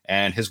that.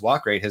 And his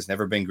walk rate has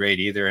never been great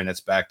either. And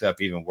it's backed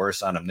up even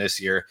worse on him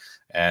this year.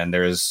 And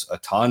there's a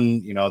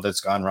ton,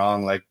 that's gone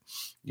wrong. Like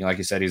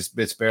you said,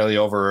 it's barely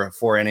over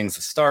 4 innings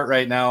to start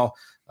right now.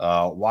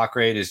 Walk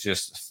rate is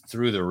just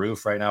through the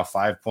roof right now,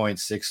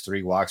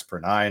 5.63 walks per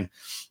 9.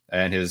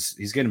 And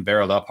he's getting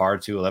barreled up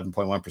hard too,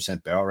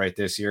 11.1% barrel rate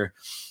this year.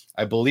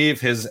 I believe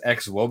his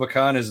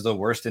ex-Wobicon is the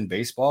worst in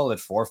baseball at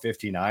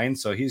 459.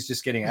 So he's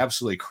just getting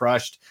absolutely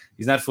crushed.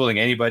 He's not fooling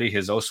anybody.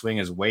 His O-swing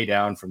is way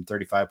down from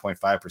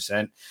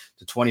 35.5%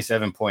 to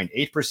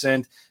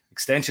 27.8%.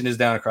 Extension is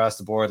down across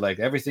the board. Like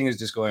everything is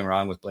just going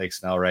wrong with Blake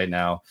Snell right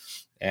now.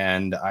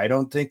 And I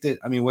don't think that,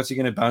 what's he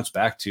going to bounce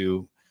back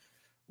to?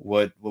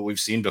 What we've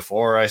seen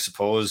before, I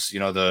suppose.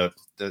 The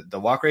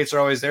walk rates are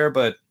always there,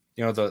 but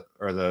the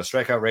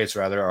strikeout rates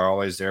rather are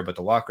always there, but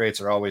the walk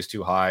rates are always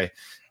too high.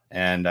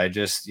 And I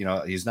just,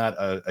 he's not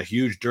a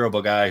huge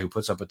durable guy who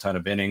puts up a ton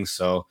of innings.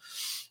 So,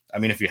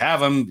 if you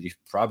have him, you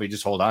probably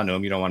just hold on to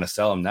him. You don't want to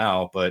sell him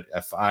now. But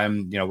if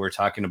I'm, we're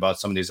talking about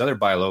some of these other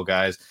buy low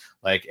guys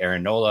like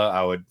Aaron Nola,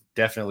 I would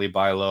definitely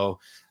buy low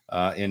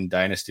in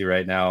Dynasty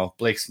right now.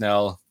 Blake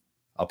Snell,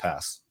 I'll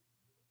pass.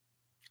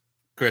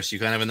 Chris, you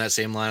kind of in that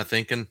same line of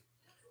thinking?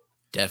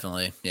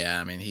 Definitely.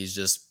 Yeah. He's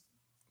just,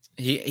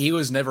 he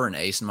was never an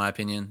ace in my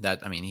opinion.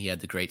 He had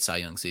the great Cy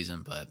Young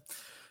season, but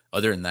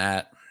other than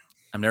that,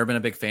 I've never been a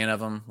big fan of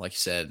him. Like you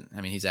said,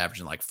 he's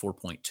averaging like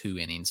 4.2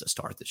 innings a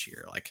start this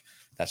year. Like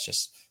that's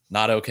just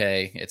not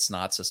okay. It's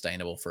not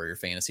sustainable for your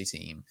fantasy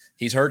team.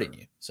 He's hurting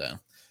you. So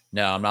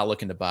no, I'm not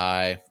looking to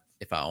buy.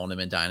 If I own him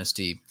in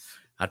Dynasty,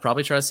 I'd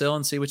probably try to sell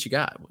and see what you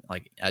got.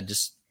 Like I'd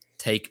just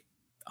take,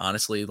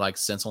 honestly, like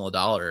cents on the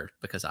dollar,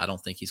 because I don't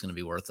think he's going to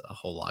be worth a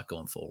whole lot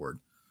going forward.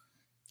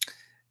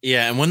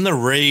 Yeah. And when the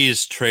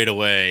Rays trade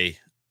away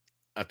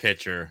a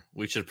pitcher,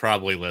 we should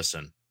probably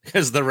listen.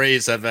 because the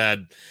Rays have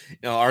had,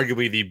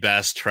 arguably the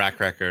best track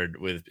record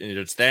with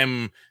it's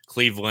them,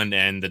 Cleveland,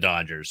 and the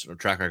Dodgers, or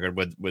track record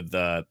with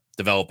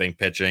developing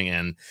pitching,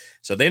 and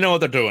so they know what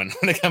they're doing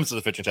when it comes to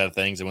the pitching side of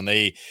things. And when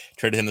they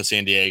traded him to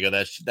San Diego,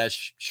 that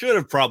should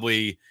have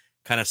probably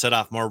kind of set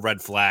off more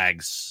red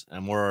flags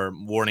and more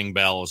warning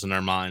bells in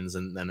our minds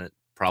than it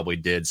probably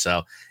did.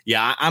 So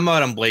yeah, I'm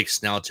out on Blake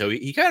Snell too.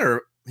 He kind of,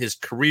 his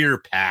career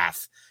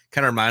path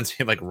kind of reminds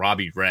me of like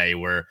Robbie Ray,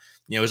 where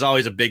was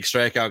always a big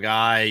strikeout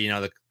guy,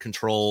 the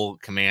control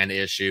command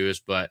issues,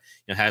 but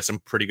had some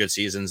pretty good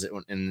seasons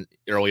in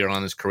earlier on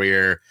in his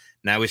career.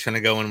 Now he's kind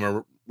of going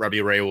where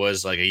Robbie Ray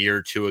was like a year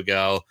or two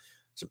ago.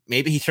 So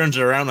maybe he turns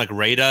it around like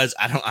Ray does.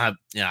 I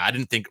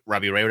didn't think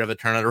Robbie Ray would have to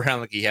turn it around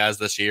like he has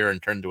this year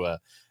and turn to a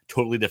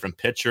totally different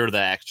pitcher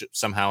that actually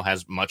somehow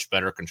has much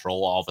better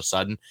control all of a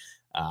sudden.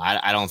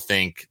 I don't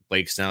think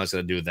Blake Snell is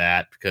going to do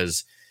that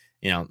because,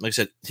 like I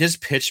said, his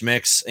pitch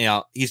mix,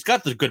 he's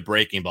got the good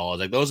breaking balls.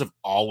 Like those have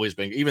always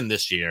been, even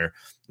this year,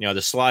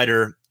 the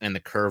slider and the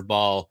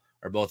curveball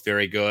are both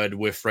very good.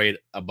 Whiff rate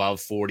above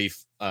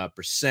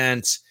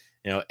 40%.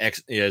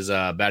 His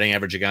batting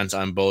average against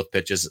on both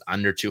pitches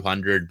under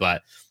 200,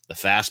 but the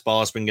fastball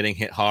has been getting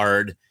hit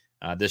hard.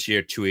 This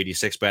year,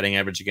 286 batting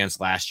average against,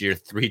 last year,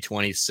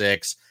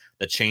 326.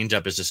 The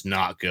changeup is just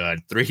not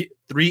good.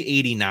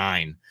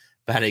 389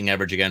 batting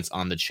average against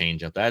on the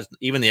changeup. That's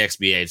even the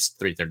XBA is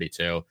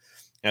 332.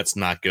 That's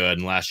not good.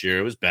 And last year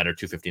it was better,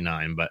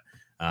 259. But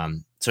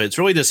so it's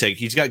really just like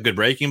he's got good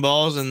breaking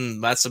balls,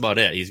 and that's about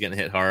it. He's getting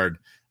hit hard,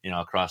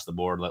 across the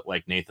board,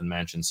 like Nathan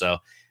mentioned. So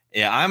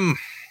yeah,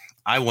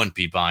 I wouldn't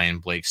be buying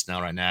Blake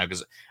Snell right now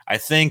because I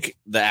think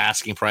the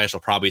asking price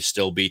will probably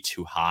still be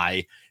too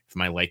high for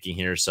my liking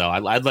here. So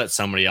I'd let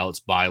somebody else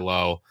buy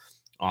low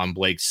on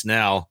Blake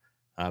Snell.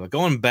 But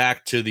going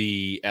back to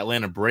the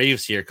Atlanta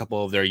Braves here, a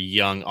couple of their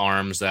young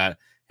arms that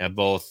have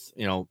both,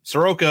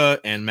 Soroka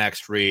and Max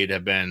Fried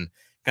have been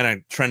kind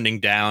of trending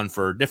down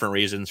for different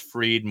reasons.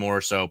 Fried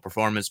more so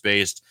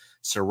performance-based.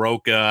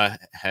 Soroka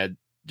had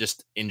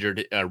just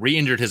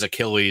re-injured his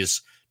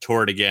Achilles,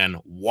 tore it again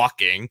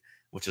walking,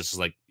 which is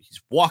like he's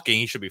walking,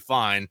 he should be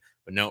fine,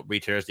 but no,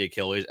 re-tears the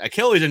Achilles.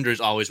 Achilles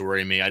injuries always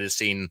worry me. I just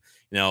seen,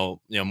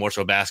 more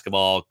so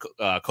basketball,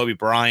 Kobe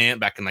Bryant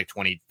back in like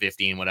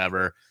 2015,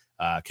 whatever.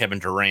 Kevin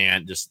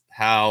Durant, just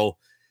how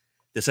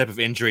this type of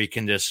injury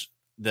can just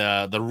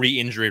the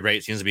re-injury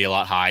rate seems to be a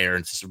lot higher.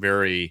 It's just a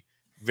very,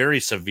 very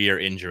severe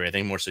injury. I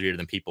think more severe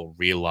than people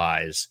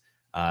realize.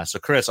 So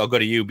Chris, I'll go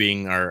to you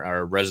being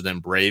our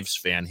resident Braves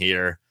fan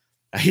here.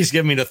 He's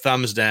giving me the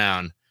thumbs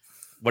down.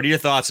 What are your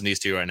thoughts on these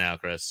two right now,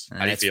 Chris?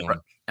 How do you feel?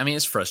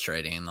 It's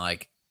frustrating.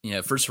 Like,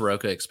 for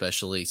Soroka,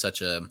 especially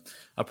such a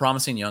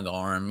promising young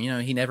arm,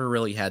 he never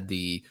really had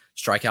the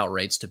strikeout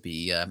rates to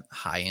be a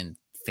high-end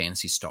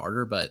fantasy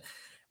starter. But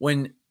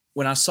when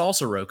I saw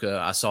Soroka,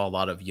 I saw a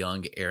lot of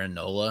young Aaron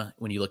Nola.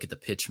 When you look at the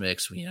pitch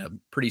mix,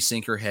 pretty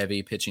sinker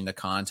heavy, pitching to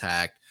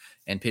contact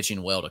and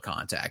pitching well to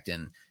contact.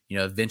 And,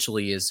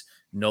 eventually as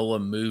Nola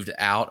moved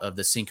out of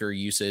the sinker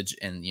usage,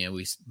 and,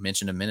 we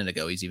mentioned a minute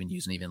ago, he's even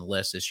using even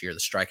less this year. The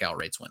strikeout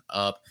rates went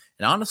up.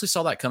 And I honestly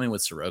saw that coming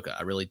with Soroka.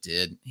 I really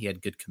did. He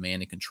had good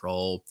command and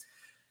control.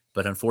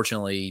 But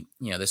unfortunately,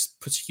 this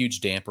puts a huge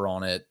damper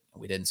on it.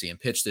 We didn't see him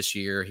pitch this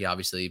year. He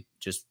obviously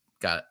just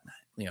got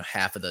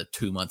half of the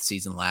 2-month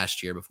season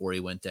last year before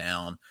he went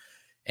down,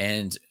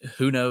 and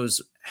who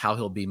knows how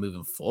he'll be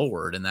moving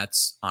forward. And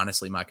that's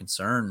honestly my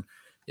concern,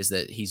 is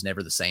that he's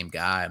never the same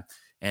guy.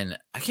 And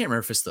I can't remember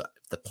if it's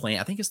the plant.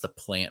 I think it's the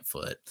plant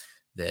foot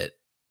that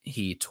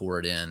he tore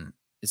it in.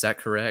 Is that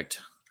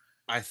correct?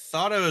 I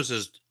thought it was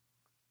his.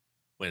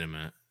 Wait a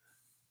minute.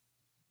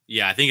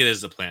 Yeah, I think it is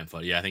the plant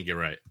foot. Yeah, I think you're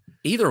right.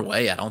 Either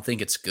way, I don't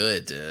think it's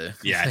good.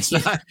 Yeah, it's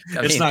not.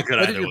 It's not good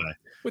either way.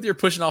 Whether you're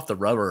pushing off the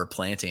rubber or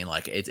planting,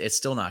 like it's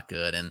still not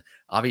good. And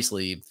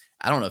obviously,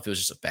 I don't know if it was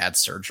just a bad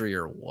surgery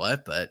or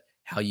what, but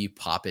how you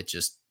pop it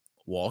just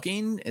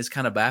walking is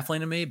kind of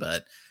baffling to me.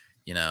 But,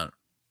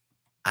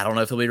 I don't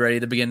know if he'll be ready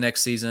to begin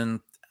next season.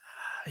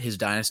 His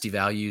dynasty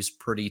value is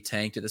pretty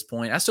tanked at this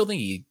point. I still think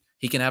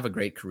he can have a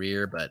great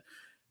career, but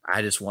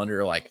I just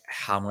wonder like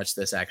how much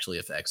this actually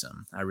affects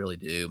him. I really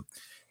do.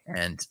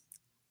 And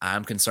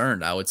I'm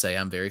concerned. I would say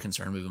I'm very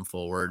concerned moving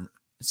forward.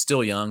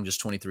 Still young,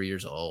 just 23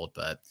 years old,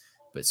 but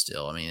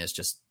still,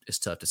 it's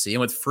tough to see.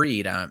 And with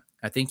Fried,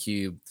 I think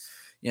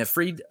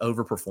Fried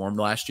overperformed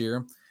last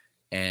year,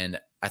 and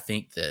I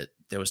think that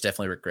there was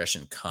definitely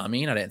regression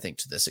coming. I didn't think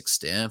to this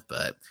extent,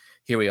 but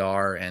here we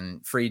are.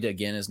 And Fried,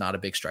 again, is not a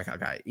big strikeout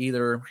guy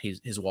either.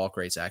 His walk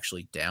rate's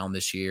actually down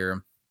this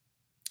year.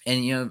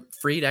 And,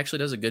 Fried actually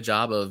does a good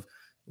job of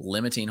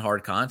limiting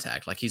hard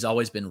contact. Like, he's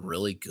always been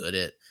really good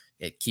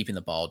at keeping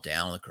the ball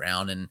down on the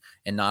ground and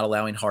not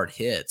allowing hard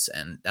hits.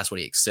 And that's what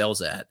he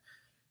excels at.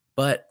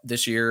 But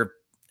this year,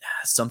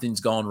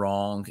 something's gone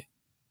wrong,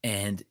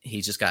 and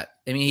he's just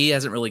he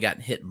hasn't really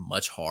gotten hit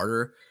much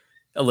harder.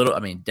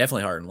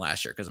 Definitely harder than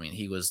last year, because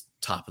he was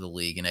top of the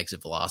league in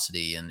exit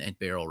velocity and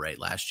barrel rate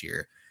last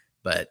year.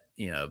 But,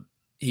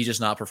 he's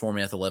just not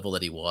performing at the level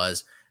that he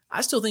was.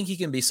 I still think he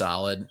can be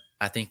solid.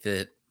 I think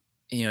that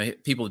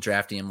people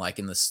drafting him like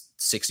in the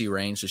 60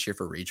 range this year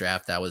for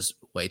redraft. That was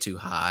way too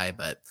high,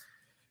 but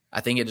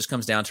I think it just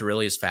comes down to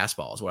really his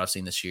fastballs. What I've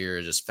seen this year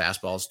is just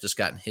fastballs just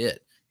gotten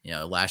hit.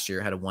 Last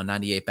year had a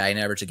 198 batting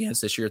average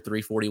against, this year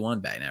 341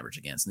 batting average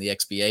against, and the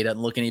XBA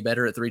doesn't look any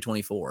better at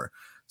 324.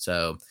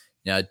 So,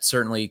 it's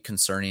certainly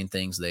concerning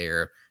things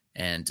there.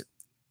 And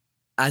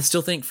I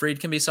still think Fried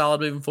can be solid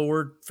moving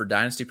forward for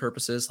dynasty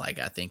purposes. Like,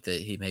 I think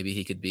that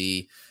he could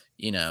be,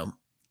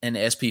 an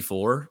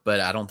SP4, but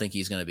I don't think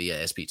he's going to be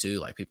a SP2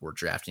 like people were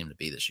drafting him to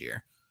be this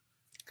year.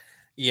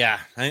 Yeah,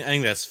 I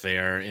think that's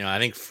fair. I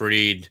think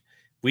Fried,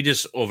 we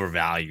just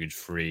overvalued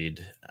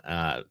Fried.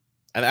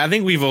 I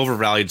think we've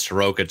overvalued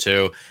Soroka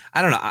too.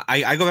 I don't know.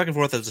 I go back and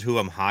forth as to who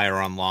I'm higher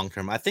on long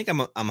term. I think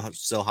I'm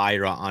still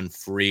higher on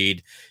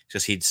Fried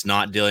because he's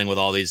not dealing with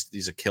all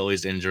these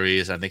Achilles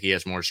injuries. I think he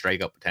has more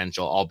strikeout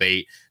potential,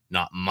 albeit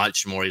not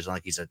much more. He's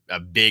a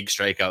big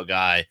strikeout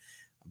guy.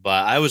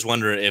 But I always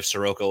wonder if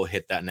Soroka will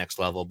hit that next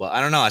level. But I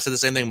don't know. I said the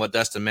same thing about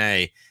Dustin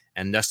May.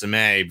 And Dustin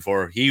May,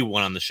 before he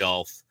went on the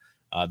shelf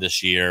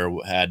this year,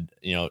 had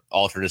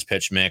altered his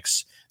pitch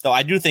mix. Though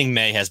I do think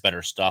May has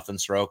better stuff than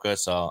Soroka.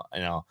 So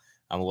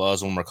I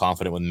was more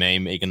confident with May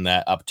making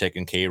that uptick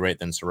in K rate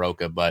than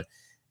Soroka, but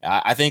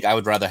I think I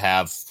would rather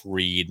have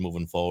Fried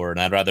moving forward,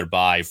 and I'd rather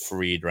buy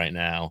Fried right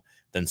now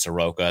than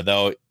Soroka.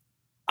 Though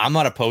I'm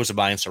not opposed to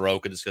buying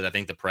Soroka just because I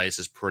think the price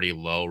is pretty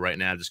low right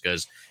now, just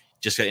because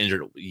just got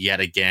injured yet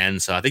again.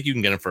 So I think you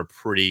can get him for a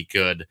pretty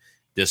good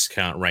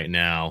discount right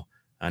now.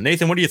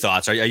 Nathan, what are your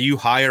thoughts? Are you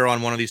higher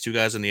on one of these two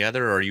guys than the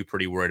other, or are you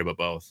pretty worried about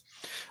both?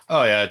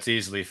 Oh, yeah, it's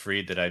easily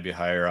Fried that I'd be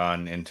higher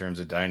on in terms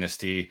of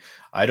dynasty.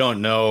 I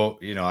don't know,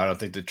 I don't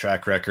think the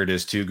track record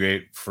is too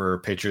great for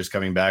pitchers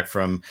coming back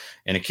from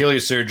an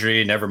Achilles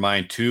surgery, never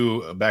mind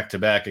 2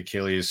 back-to-back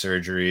Achilles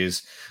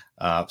surgeries.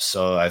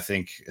 So I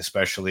think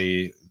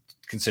especially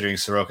considering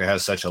Soroka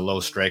has such a low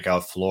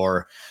strikeout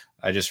floor,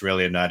 I just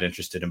really am not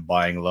interested in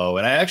buying low.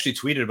 And I actually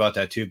tweeted about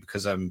that too,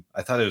 because I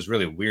thought it was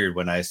really weird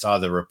when I saw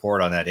the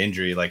report on that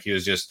injury. Like, he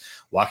was just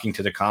walking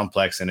to the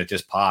complex and it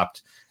just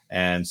popped.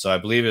 And so I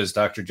believe it was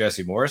Dr.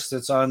 Jesse Morris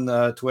that's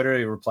on Twitter.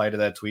 He replied to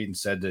that tweet and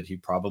said that he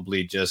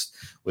probably just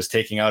was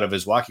taking out of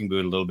his walking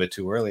boot a little bit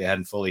too early. It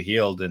hadn't fully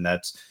healed. And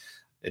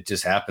it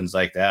just happens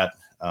like that.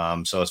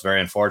 So it's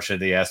very unfortunate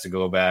that he has to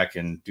go back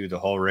and do the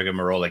whole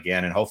rigmarole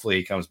again. And hopefully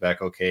he comes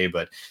back okay.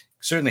 But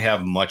certainly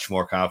have much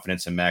more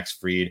confidence in Max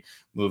Fried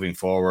moving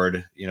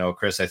forward.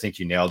 Chris, I think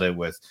you nailed it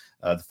with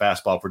the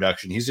fastball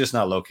production. He's just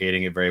not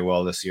locating it very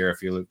well this year.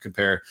 If you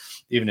compare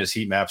even his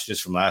heat maps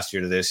just from last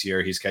year to this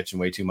year, he's catching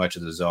way too much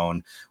of the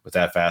zone with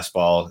that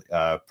fastball.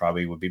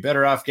 Probably would be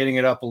better off getting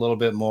it up a little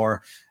bit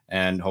more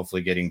and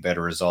hopefully getting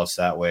better results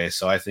that way.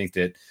 So I think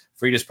that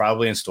Fried is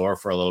probably in store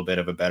for a little bit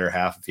of a better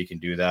half if he can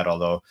do that,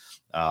 although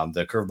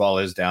the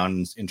curveball is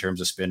down in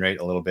terms of spin rate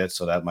a little bit.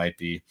 So that might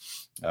be,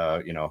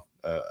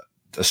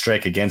 a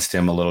strike against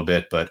him a little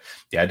bit, but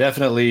yeah,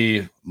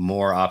 definitely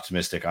more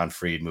optimistic on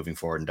Fried moving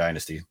forward in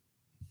dynasty.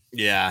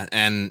 Yeah,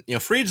 and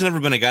Fried's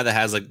never been a guy that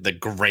has like the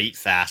great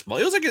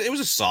fastball. It was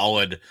a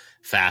solid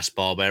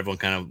fastball, but everyone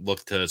kind of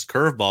looked to his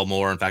curveball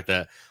more. In fact,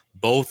 that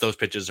both those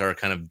pitches are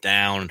kind of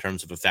down in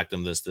terms of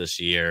effectiveness this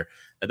year.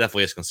 That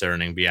definitely is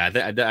concerning. But yeah,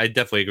 I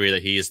definitely agree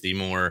that he is the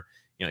more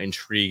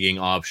intriguing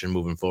option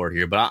moving forward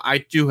here. But I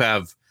do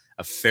have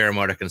a fair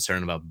amount of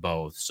concern about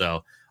both.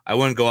 So I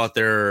wouldn't go out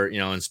there,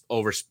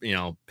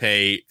 and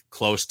pay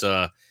close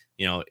to,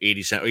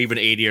 80 cents or even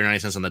 80 or 90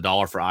 cents on the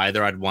dollar for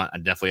either. I'd want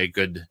definitely a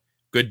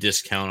good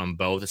discount on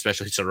both,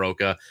 especially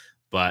Soroka,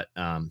 but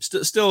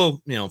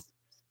still,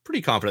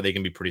 pretty confident they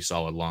can be pretty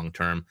solid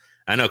long-term.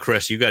 I know,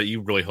 Chris,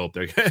 you really hope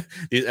they're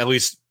at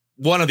least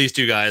one of these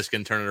two guys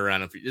can turn it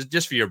around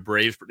just for your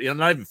Braves,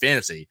 not even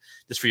fantasy,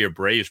 just for your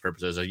Braves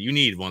purposes. You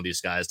need one of these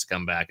guys to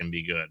come back and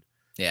be good.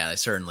 Yeah, they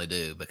certainly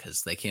do,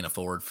 because they can't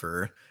afford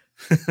for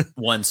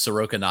one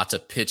Soroka not to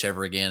pitch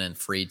ever again and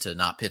Fried to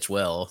not pitch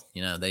well.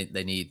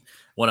 They need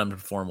one of them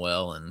to perform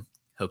well and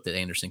hope that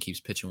Anderson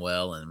keeps pitching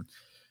well and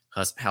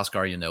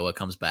Huascar Ynoa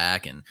comes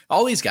back, and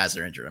all these guys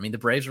are injured. I mean, the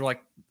Braves are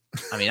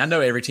I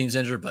know every team's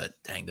injured, but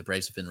dang, the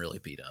Braves have been really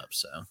beat up.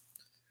 So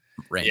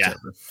yeah,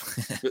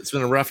 it's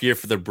been a rough year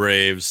for the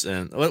Braves.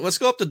 And let's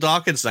go up to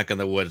Dawkins' neck of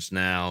the woods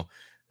now.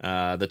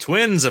 The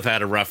Twins have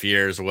had a rough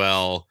year as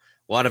well.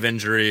 A lot of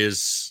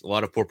injuries, a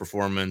lot of poor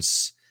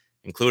performance,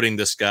 including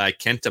this guy,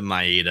 Kenta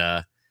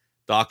Maeda.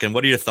 Dawkins,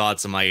 what are your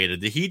thoughts on Maeda?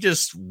 Did he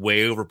just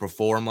way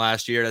overperform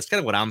last year? That's kind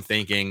of what I'm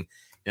thinking.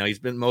 He's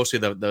been mostly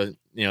the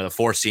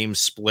four-seam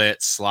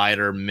split,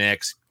 slider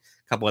mix,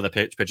 a couple of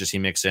the pitches he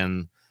mixed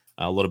in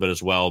a little bit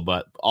as well.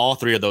 But all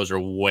three of those are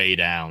way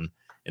down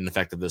in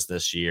effectiveness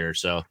this year.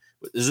 So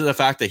is it the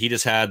fact that he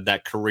just had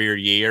that career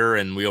year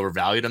and we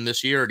overvalued him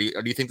this year? Or do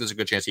you think there's a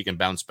good chance he can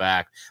bounce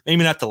back?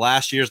 Maybe not to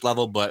last year's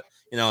level, but,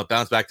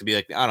 bounce back to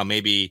be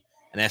maybe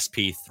an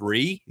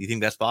SP3. Do you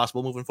think that's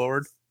possible moving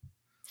forward?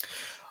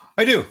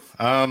 I do.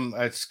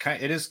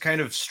 It is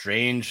kind of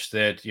strange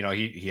that, you know,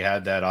 he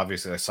had that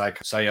obviously a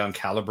Cy Young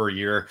caliber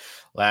year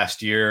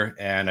last year,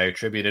 and I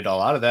attributed a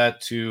lot of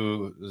that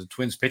to the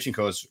Twins pitching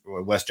coach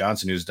Wes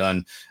Johnson, who's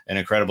done an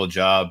incredible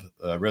job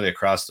really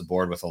across the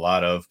board with a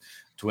lot of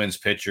Twins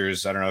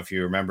pitchers. I don't know if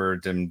you remember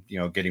them, you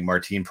know, getting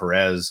Martin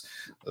Perez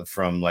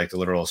from like the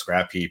literal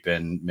scrap heap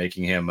and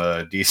making him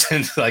a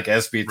decent like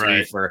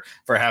SP3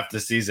 for half the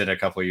season a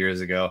couple of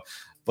years ago.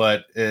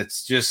 But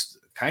it's just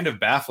kind of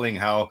baffling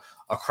how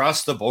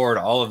across the board,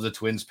 all of the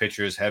Twins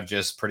pitchers have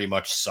just pretty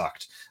much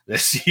sucked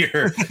this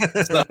year.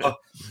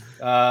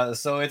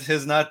 So it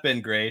has not been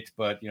great,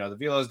 but, you know, the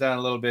velo's down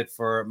a little bit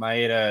for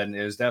Maeda, and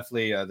it was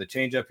definitely the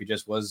changeup. He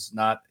just was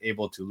not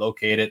able to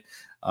locate it.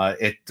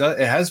 It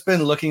has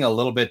been looking a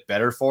little bit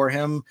better for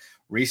him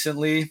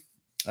recently.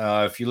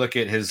 If you look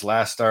at his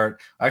last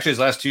start, actually his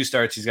last 2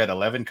 starts, he's got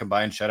 11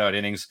 combined shutout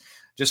innings,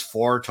 just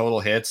 4 total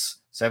hits,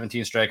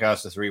 17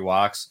 strikeouts to 3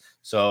 walks.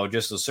 So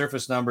just the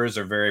surface numbers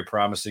are very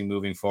promising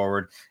moving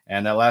forward.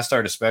 And that last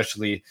start,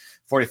 especially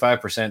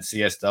 45%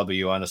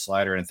 CSW on the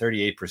slider and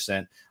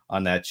 38%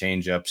 on that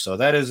changeup. So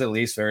that is at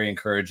least very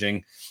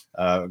encouraging.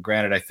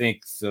 Granted, I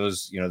think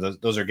those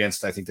are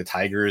against, I think, the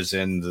Tigers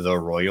and the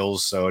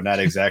Royals. So not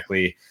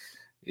exactly,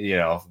 you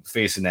know,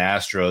 facing the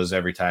Astros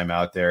every time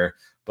out there.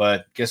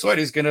 But guess what?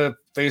 He's going to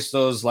face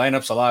those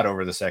lineups a lot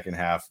over the second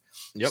half.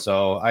 Yep.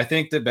 So I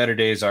think the better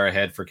days are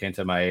ahead for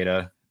Kenta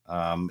Maeda.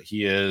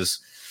 He is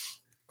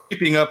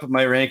keeping up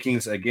my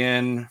rankings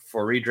again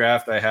for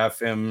redraft. I have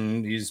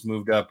him. He's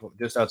moved up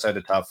just outside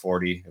the top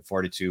 40,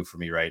 42 for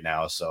me right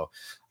now. So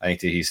I think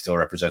that he still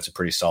represents a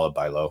pretty solid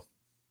buy low.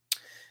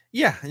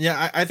 Yeah,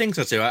 I think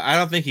so too. I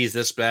don't think he's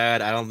this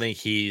bad. I don't think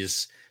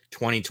he's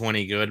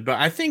 2020 good, but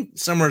I think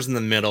somewhere's in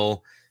the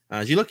middle.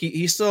 As you look,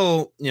 he's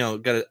still, you know,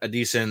 got a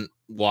decent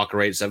walk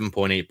rate,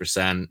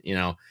 7.8%, you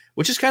know,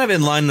 which is kind of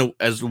in line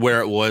as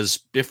where it was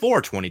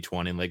before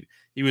 2020. Like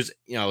he was,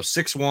 you know,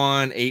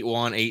 6.1,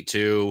 8.1,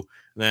 8.2,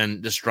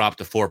 then just dropped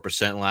to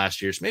 4%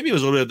 last year. So maybe it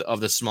was a little bit of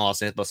the small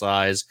sample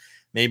size.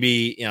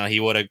 Maybe, you know, he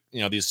would have,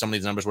 you know, some of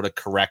these numbers would have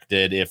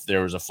corrected if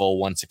there was a full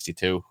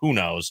 162. Who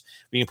knows?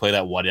 We can play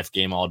that what if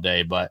game all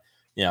day, but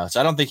yeah, so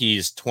I don't think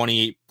he's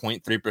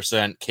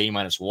 28.3% K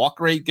minus walk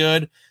rate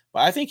good, but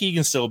I think he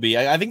can still be.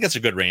 I think that's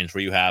a good range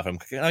where you have him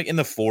like in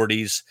the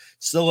 40s,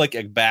 still like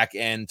a back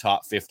end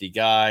top 50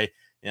 guy,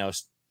 you know,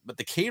 but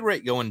the K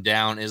rate going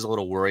down is a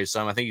little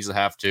worrisome. I think he's going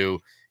to have to,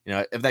 you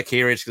know, if that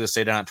K rate is going to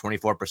stay down at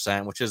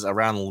 24%, which is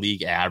around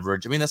league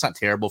average. I mean, that's not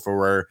terrible for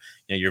where,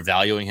 you know, you're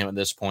valuing him at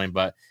this point,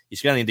 but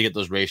he's going to need to get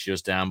those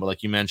ratios down. But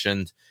like you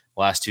mentioned,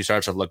 the last 2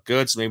 starts have looked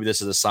good, so maybe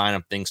this is a sign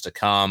of things to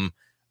come.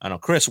 I don't know,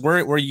 Chris,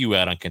 where are you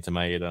at on Kenta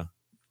Maeda?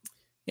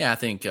 Yeah, I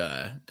think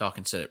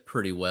Dawkins said it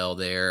pretty well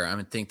there.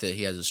 I think that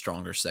he has a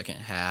stronger second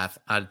half.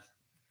 I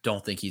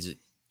don't think he's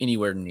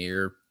anywhere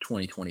near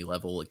 2020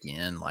 level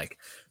again. Like,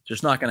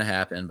 just not going to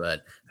happen.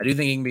 But I do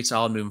think he can be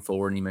solid moving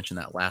forward. And you mentioned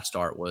that last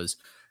start was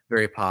a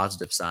very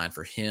positive sign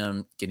for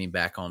him getting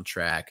back on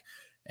track.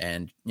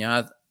 And, you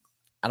know,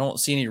 I don't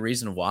see any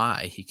reason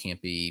why he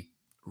can't be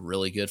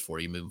really good for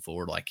you moving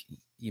forward. Like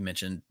you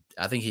mentioned,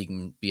 I think he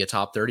can be a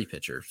top 30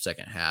 pitcher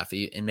second half,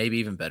 and maybe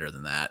even better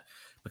than that,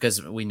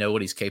 because we know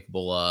what he's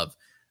capable of.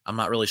 I'm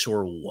not really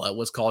sure what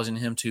was causing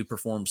him to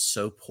perform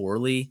so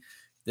poorly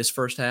this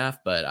first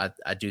half, but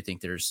I do think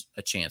there's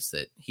a chance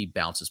that he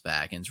bounces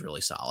back and is really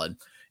solid.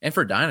 And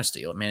for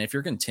Dynasty, man, if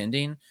you're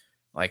contending,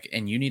 like,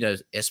 and you need a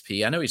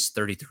SP, I know he's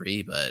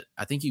 33, but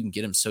I think you can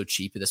get him so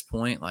cheap at this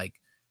point. Like,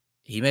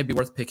 he may be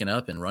worth picking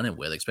up and running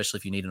with, especially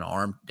if you need an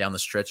arm down the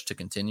stretch to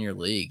continue your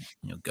league.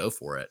 You know, go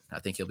for it.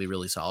 I think he'll be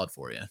really solid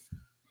for you.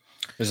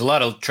 There's a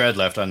lot of tread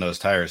left on those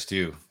tires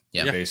too.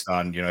 Yeah, based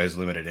on, you know, his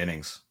limited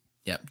innings.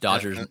 Yeah,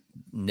 Dodgers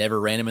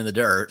never ran him in the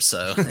dirt,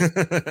 so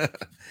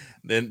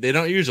then they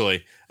don't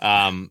usually.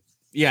 Yeah, and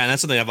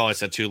that's something I've always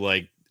said too.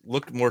 Like,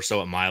 look more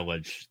so at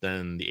mileage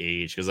than the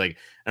age, because like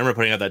I remember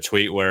putting out that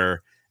tweet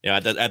where, you know,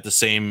 at the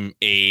same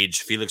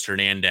age, Felix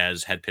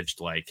Hernandez had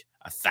pitched like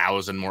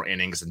 1,000 more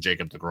innings than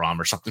Jacob deGrom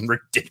or something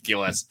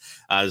ridiculous.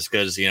 Just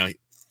because, you know,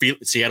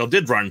 Seattle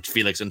did run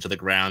Felix into the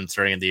ground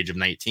starting at the age of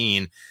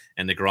 19,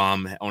 and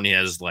deGrom only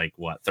has like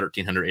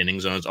 1,300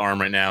 innings on his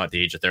arm right now at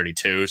the age of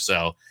 32.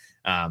 So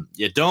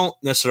you don't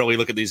necessarily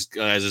look at these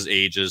guys'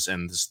 ages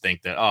and just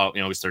think that, oh,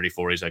 you know, he's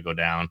 34, he's gotta go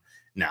down.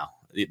 No,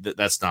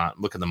 that's not.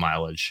 Look at the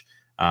mileage.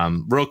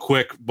 Real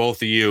quick,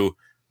 both of you,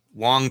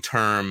 long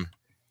term,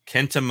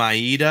 Kenta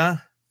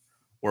Maeda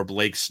or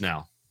Blake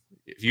Snell?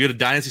 If you had a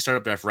dynasty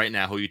startup draft right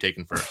now, who are you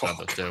taking first out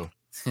of those two?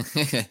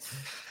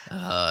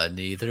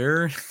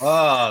 Neither.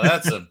 Oh,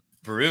 that's a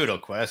brutal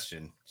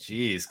question.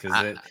 Jeez,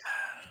 because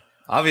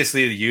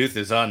obviously the youth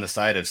is on the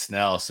side of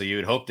Snell, so you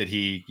would hope that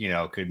he, you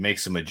know, could make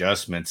some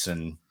adjustments.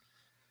 And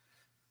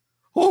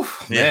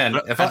man,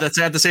 at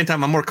the same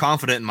time, I'm more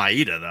confident in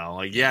Maeda though.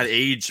 Like, yeah,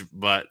 age,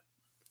 but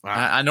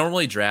I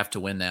normally draft to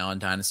win now in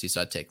dynasty,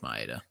 so I'd take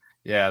Maeda.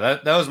 Yeah,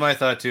 that was my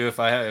thought too.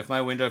 If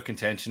my window of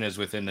contention is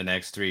within the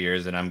next 3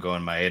 years, then I'm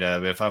going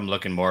Maeda. If I'm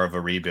looking more of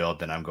a rebuild,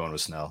 then I'm going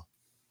with Snell.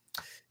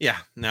 Yeah,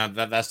 no,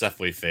 that's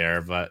definitely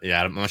fair. But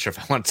yeah, I'm not sure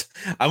if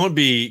I wouldn't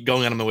be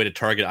going out of my way to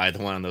target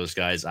either one of those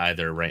guys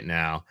either right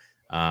now,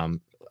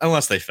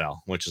 unless they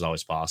fell, which is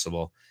always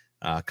possible.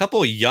 A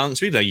couple of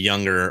speaking of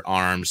younger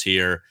arms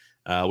here,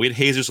 we had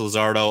Jesus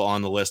Luzardo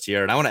on the list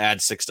here, and I want to add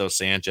Sixto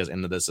Sanchez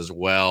into this as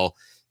well.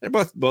 They're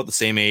both the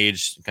same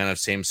age, kind of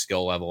same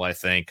skill level, I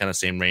think, kind of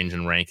same range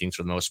and rankings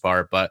for the most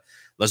part. But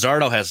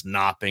Luzardo has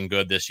not been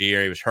good this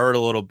year. He was hurt a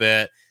little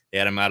bit. They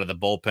had him out of the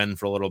bullpen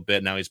for a little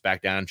bit. Now he's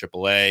back down in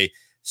AAA.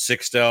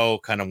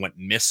 Sixto kind of went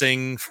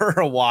missing for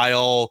a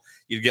while.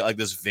 You'd get like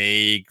this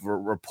vague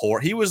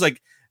report. He was like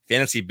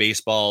fantasy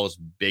baseball's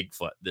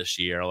Bigfoot this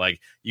year. Like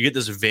you get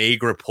this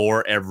vague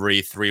report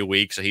every 3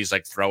 weeks. So he's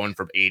like throwing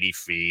from 80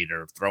 feet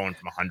or throwing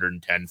from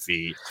 110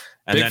 feet.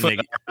 And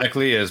Bigfoot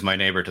technically is my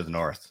neighbor to the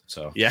north.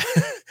 So yeah,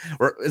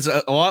 it's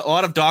a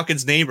lot of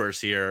Dawkins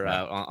neighbors here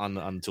on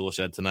the tool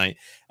shed tonight.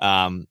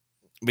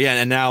 But yeah,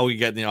 and now we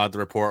get the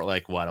report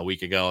like a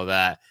week ago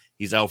that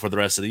he's out for the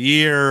rest of the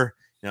year.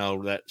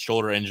 That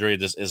shoulder injury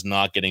just is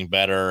not getting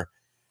better.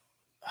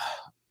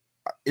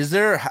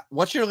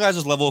 What's your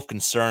guys' level of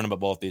concern about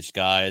both these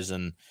guys?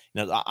 And,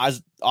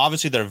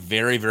 obviously they're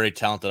very, very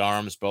talented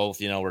arms.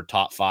 Both, were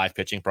top 5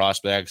 pitching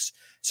prospects.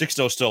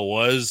 Sixto still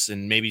was,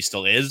 and maybe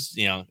still is,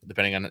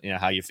 depending on,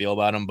 how you feel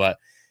about them, but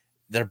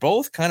they're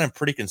both kind of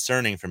pretty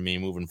concerning for me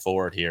moving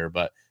forward here.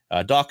 But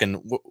Dawkins,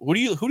 who do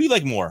you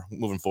like more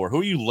moving forward?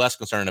 Who are you less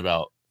concerned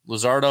about,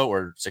 Luzardo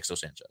or Sixto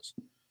Sanchez?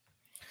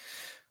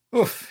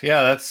 Oof,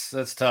 yeah,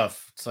 that's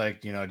tough. It's like,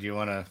 do you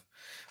want to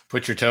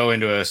put your toe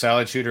into a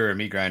salad shooter or a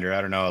meat grinder?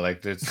 I don't know.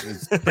 Like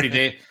it's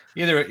pretty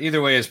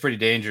either way is pretty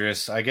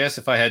dangerous. I guess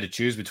if I had to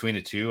choose between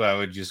the two, I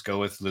would just go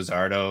with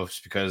Luzardo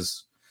just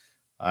because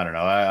I don't know.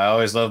 I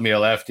always love me a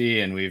lefty,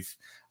 and I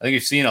think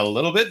we've seen a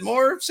little bit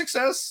more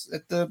success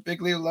at the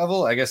big league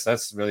level. I guess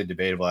that's really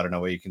debatable. I don't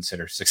know what you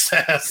consider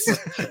success.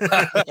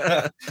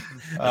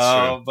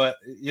 But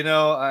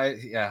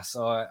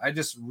I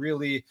just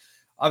really.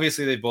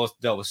 Obviously, they both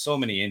dealt with so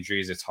many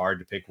injuries. It's hard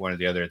to pick one or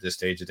the other at this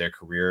stage of their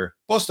career.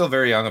 Both still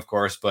very young, of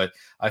course, but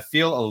I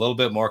feel a little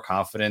bit more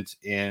confident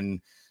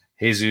in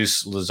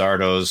Jesus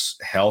Luzardo's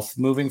health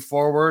moving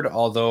forward,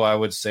 although I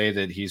would say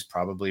that he's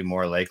probably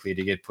more likely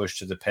to get pushed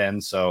to the pen.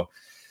 So,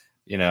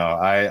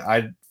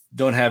 I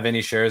don't have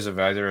any shares of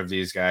either of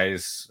these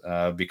guys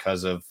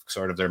because of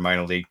sort of their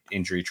minor league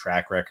injury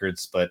track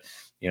records. But,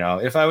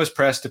 if I was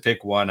pressed to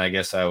pick one, I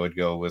guess I would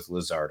go with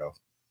Luzardo.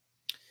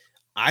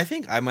 I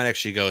think I might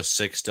actually go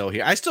Sixto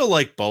here. I still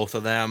like both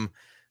of them,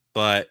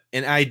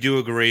 and I do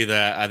agree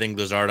that I think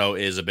Luzardo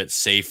is a bit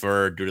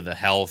safer due to the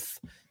health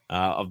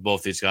of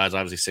both these guys.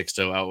 Obviously,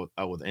 Sixto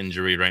out with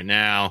injury right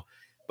now,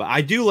 but I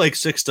do like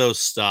Sixto's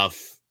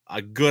stuff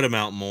a good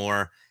amount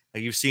more.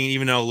 Like you've seen,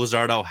 even though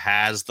Luzardo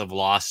has the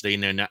velocity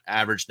and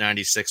average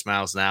 96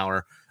 miles an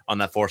hour on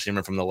that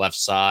four-seamer from the left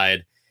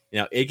side,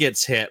 it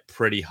gets hit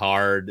pretty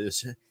hard.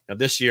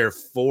 This year,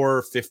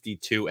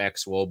 452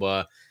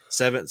 xwOBA.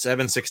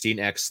 716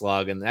 x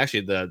slug, and actually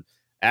the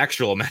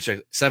actual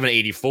metric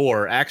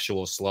 784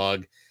 actual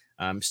slug.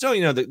 Still,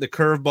 the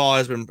curveball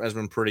has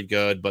been pretty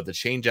good, but the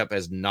changeup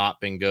has not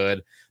been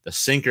good. The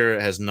sinker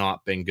has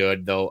not been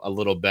good, though a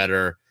little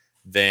better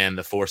than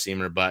the four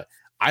seamer. But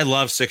I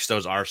love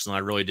Sixto's arsenal, I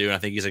really do. And I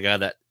think he's a guy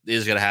that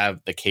is going to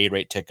have the K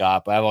rate tick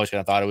up. I've always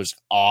kind of thought it was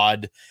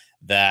odd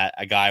that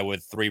a guy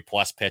with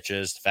 3+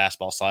 pitches,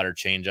 fastball, slider,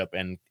 changeup,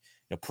 and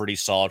pretty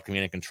solid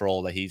command and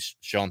control that he's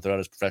shown throughout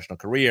his professional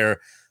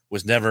career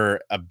was never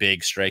a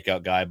big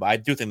strikeout guy, but I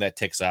do think that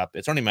ticks up.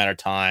 It's only a matter of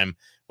time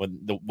with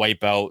the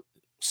wipeout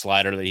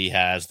slider that he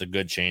has, the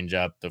good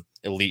changeup, the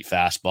elite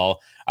fastball.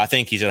 I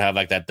think he's going to have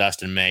like that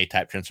Dustin May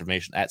type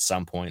transformation at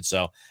some point.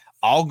 So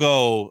I'll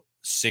go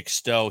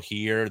Sixto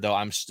here, though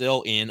I'm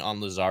still in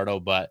on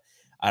Luzardo, but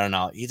I don't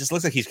know. He just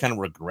looks like he's kind of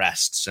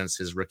regressed since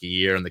his rookie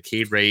year, and the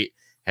K rate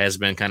has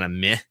been kind of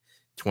meh,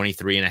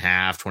 23.5,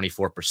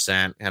 24%,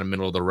 kind of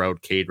middle of the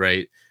road K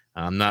rate.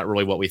 Not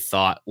really what we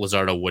thought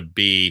Luzardo would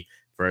be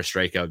for a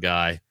strikeout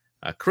guy.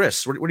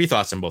 Chris, what are your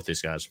thoughts on both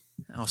these guys?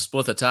 I'll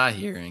split the tie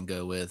here and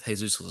go with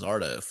Jesus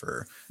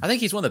Luzardo I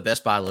think he's one of the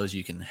best buy lows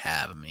you can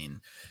have. I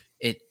mean,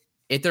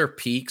 at their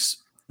peaks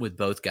with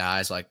both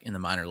guys, like in the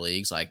minor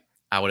leagues, like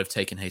I would have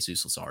taken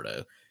Jesus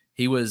Luzardo.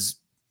 He was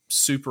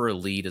super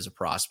elite as a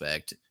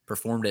prospect,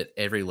 performed at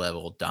every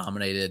level,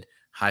 dominated,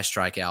 high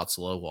strikeouts,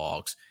 low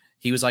walks.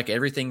 He was like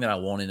everything that I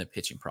want in a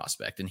pitching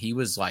prospect. And he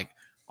was like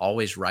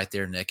always right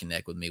there neck and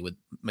neck with me with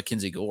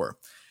Mackenzie Gore.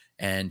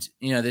 And,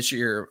 this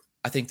year,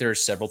 I think there are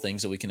several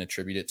things that we can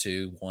attribute it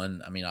to.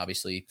 One, I mean,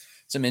 obviously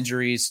some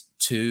injuries.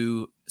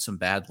 Two, some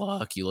bad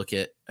luck. You look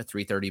at a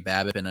 330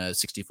 BABIP and a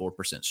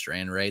 64%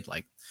 strand rate.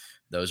 Like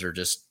those are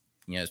just,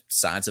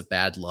 signs of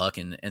bad luck.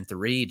 And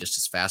three, just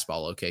his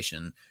fastball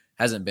location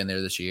hasn't been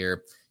there this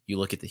year. You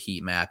look at the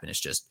heat map and it's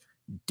just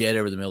dead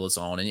over the middle of the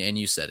zone. And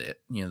you said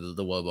it,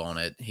 the wOBA on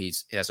it. He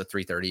has a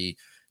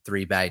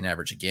 333 batting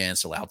average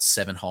against, allowed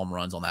 7 home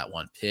runs on that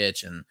one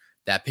pitch. And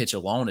that pitch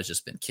alone has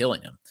just been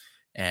killing him.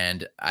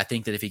 And I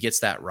think that if he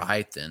gets that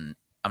right, then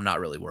I'm not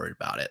really worried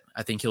about it.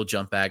 I think he'll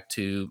jump back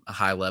to a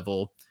high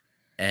level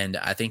And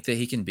I think that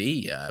he can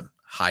be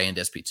high-end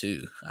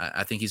SP2.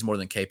 I think he's more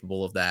than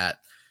capable of that.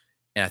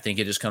 And I think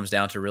it just comes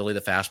down to really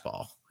the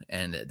fastball.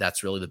 And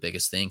that's really the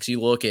biggest thing. Because you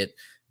look at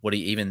what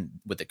he, even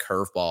with the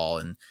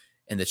curveball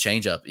and the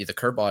changeup, the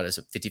curveball has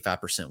a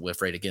 55%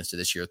 whiff rate against it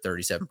this year,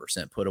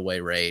 37% put away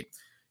rate,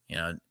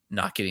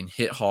 not getting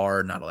hit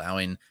hard, not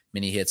allowing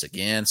many hits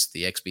against.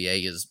 The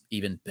XBA is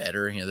even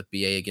better. The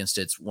BA against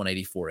it's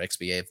 184,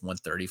 XBA of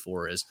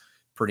 134 is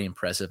pretty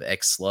impressive.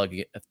 X slug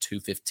of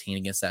 215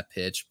 against that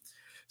pitch.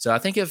 So I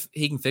think if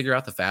he can figure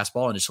out the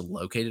fastball and just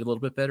locate it a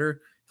little bit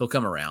better, he'll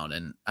come around.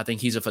 And I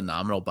think he's a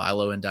phenomenal buy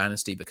low in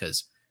Dynasty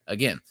because,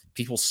 again,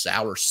 people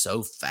sour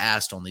so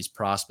fast on these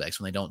prospects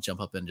when they don't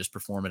jump up and just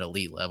perform at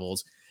elite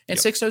levels. And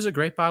Sixto's a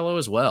great buy low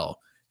as well.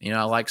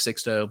 I like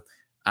Sixto.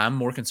 I'm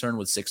more concerned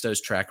with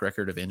Sixto's track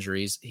record of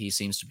injuries. He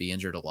seems to be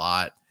injured a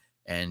lot.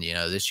 And,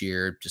 this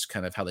year, just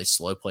kind of how they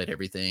slow played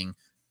everything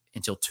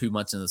until 2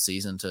 months into the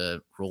season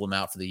to rule him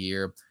out for the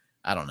year.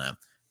 I don't know.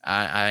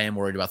 I am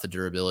worried about the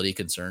durability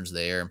concerns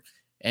there.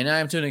 And I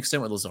am to an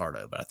extent with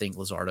Luzardo, but I think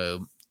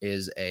Luzardo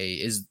is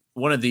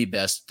one of the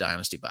best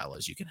dynasty buy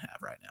lows you can have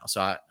right now.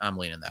 So I'm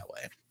leaning that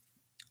way.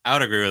 I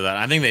would agree with that.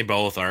 I think they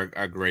both are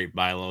great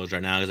buy lows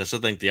right now because I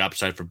still think the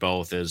upside for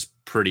both is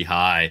pretty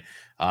high.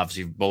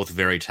 Obviously, both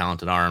very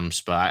talented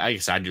arms, but I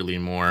guess I do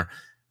lean more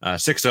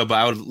Sixto, but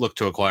I would look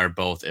to acquire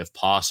both if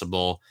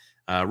possible.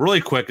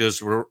 Really quick,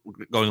 as we're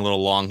going a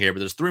little long here, but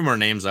there's 3 more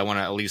names I want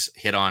to at least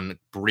hit on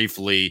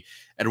briefly.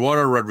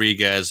 Eduardo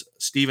Rodriguez,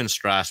 Steven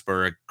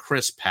Strasburg,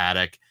 Chris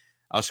Paddock.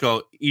 I'll just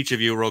go each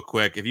of you real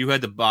quick. If you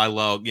had to buy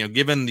low,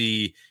 given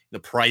the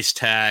price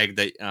tag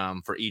that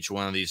for each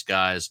one of these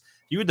guys,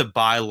 if you had to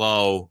buy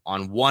low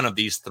on one of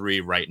these 3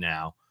 right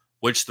now,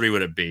 which 3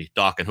 would it be?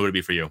 Doc, and who would it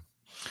be for you?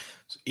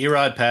 So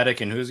Erod,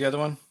 Paddock, and who's the other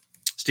one?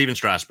 Steven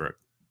Strasburg.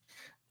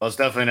 Well, it's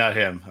definitely not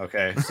him.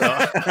 Okay.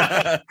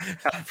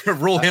 So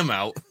rule him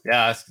out.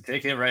 Yeah,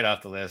 take him right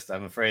off the list.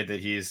 I'm afraid that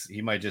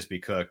he might just be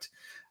cooked.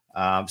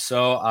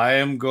 So I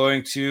am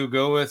going to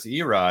go with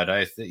Erod.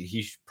 I think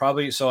he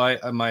probably,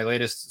 on my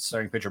latest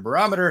starting pitcher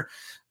barometer,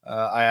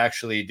 I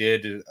actually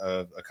did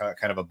a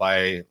kind of a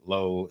buy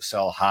low,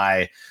 sell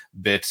high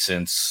bit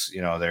since,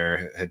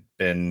 there had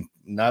been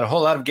not a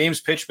whole lot of games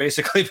pitched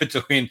basically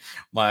between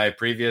my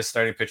previous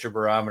starting pitcher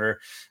barometer,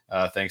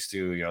 thanks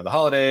to, the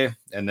holiday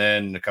and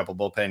then a couple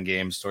bullpen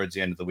games towards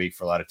the end of the week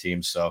for a lot of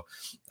teams. So,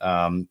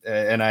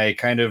 and I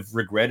kind of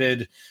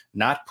regretted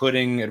not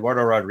putting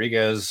Eduardo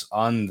Rodriguez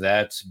on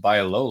that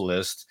buy low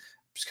list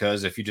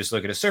because if you just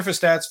look at his surface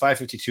stats,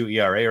 5.52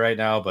 ERA right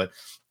now, but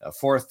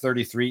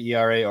 4.33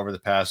 ERA over the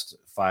past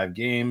 5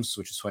 games,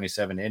 which is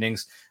 27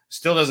 innings.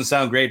 Still doesn't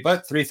sound great,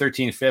 but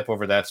 3.13 FIP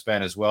over that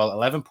span as well.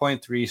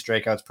 11.3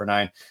 strikeouts per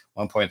 9,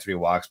 1.3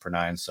 walks per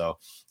 9. So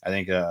I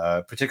think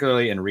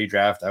particularly in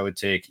redraft, I would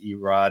take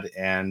Erod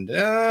and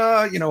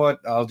you know what?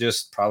 I'll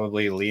just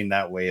probably lean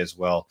that way as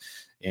well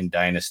in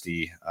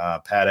Dynasty.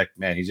 Paddock,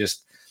 man,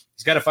 he's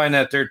got to find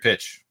that third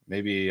pitch.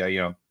 Maybe, I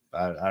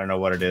don't know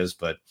what it is,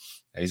 but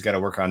he's got to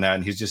work on that.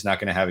 And he's just not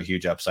going to have a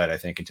huge upside, I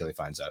think, until he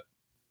finds out.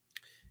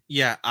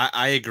 Yeah,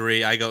 I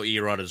agree. I go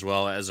Erod as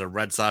well. As a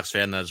Red Sox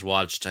fan that's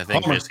watched, I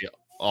think basically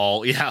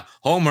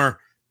Homer,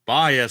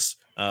 bias,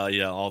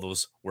 all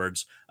those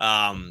words.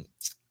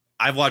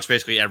 I've watched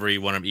basically every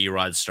one of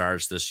Erod's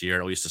starts this year,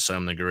 at least to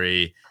some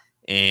degree,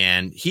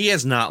 and he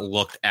has not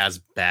looked as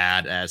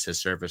bad as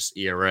his surface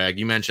ERA.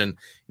 You mentioned,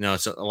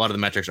 so a lot of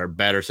the metrics are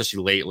better,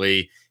 especially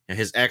lately. And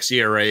his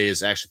xERA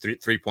is actually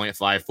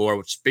 3.54,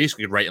 which is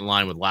basically right in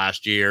line with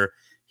last year.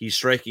 He's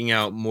striking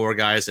out more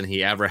guys than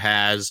he ever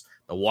has.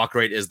 The walk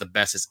rate is the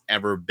best it's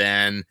ever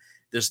been.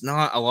 There's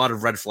not a lot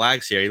of red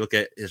flags here. You look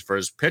at his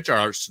pitch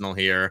arsenal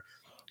here.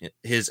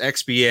 His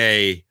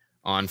XBA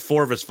on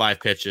 4 of his 5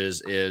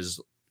 pitches is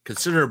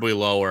considerably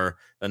lower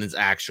than his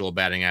actual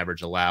batting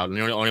average allowed. And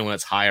the only one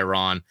that's higher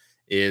on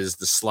is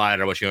the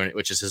slider, which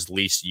is his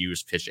least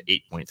used pitch at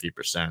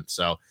 8.3%.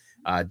 So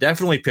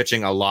definitely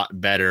pitching a lot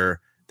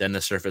better than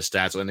the surface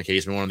stats will indicate.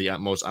 He's been one of the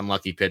most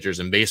unlucky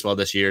pitchers in baseball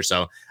this year.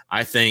 So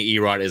I think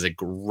Erod is a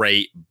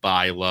great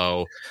buy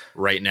low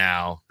right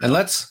now. And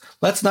let's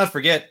not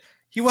forget,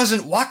 he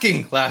wasn't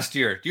walking last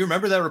year. Do you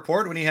remember that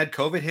report when he had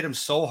COVID hit him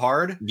so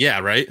hard? Yeah,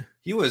 right.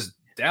 He was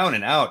down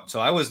and out. So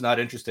I was not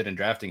interested in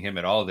drafting him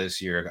at all this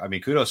year. I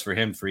mean, kudos for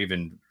him for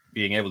even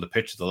being able to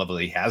pitch to the level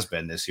that he has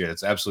been this year.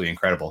 That's absolutely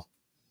incredible.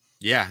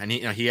 Yeah, and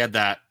he had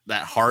that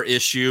heart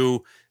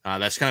issue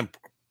that's kind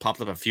of popped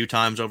up a few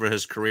times over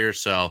his career.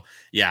 So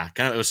yeah,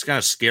 it was kind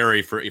of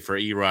scary for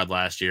Erod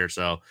last year.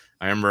 So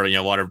I remember, a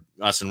lot of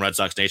us in Red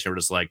Sox Nation were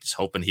just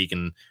hoping he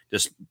can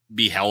just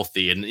be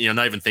healthy and,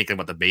 not even thinking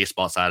about the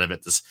baseball side of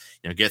it, just,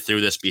 get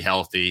through this, be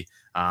healthy.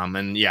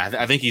 And yeah,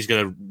 I think he's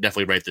going to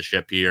definitely right the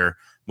ship here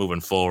moving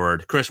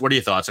forward. Chris, what are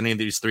your thoughts? Any of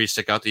these 3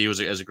 stick out to you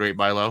as a great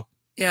buy low?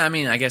 Yeah. I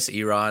mean, I guess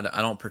Erod,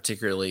 I don't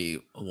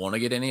particularly want to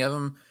get any of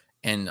them.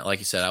 And like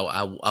you said,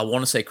 I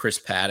want to say Chris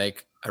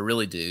Paddock. I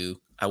really do.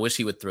 I wish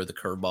he would throw the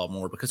curveball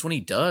more because when he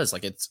does,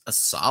 it's a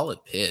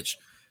solid pitch.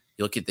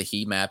 You look at the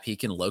heat map, he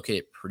can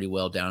locate it pretty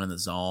well down in the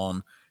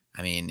zone.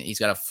 I mean, he's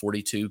got a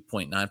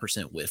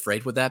 42.9% whiff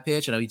rate with that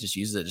pitch. I know he just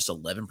uses it just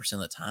 11% of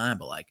the time,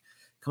 but like,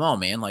 come on,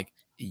 man, like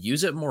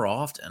use it more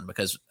often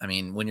because I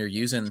mean, when you're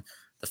using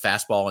the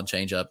fastball and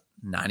changeup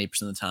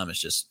 90% of the time, it's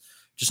just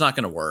not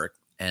going to work.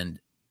 And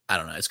I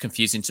don't know. It's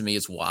confusing to me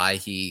as why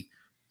he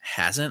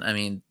hasn't. I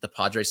mean, the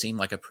Padres seem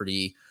like a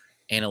pretty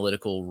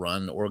analytical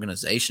run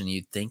organization.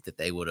 You'd think that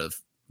they would have,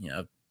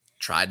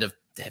 tried to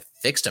have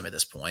fixed him at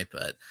this point,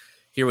 but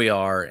here we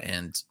are.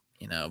 And,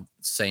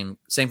 same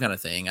kind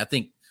of thing. I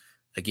think,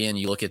 again,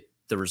 you look at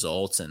the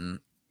results and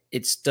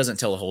it doesn't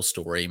tell the whole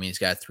story. I mean, he's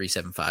got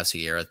 3.75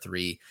 SIERA,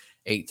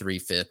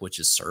 3.83 FIP, which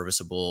is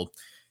serviceable.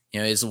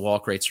 His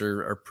walk rates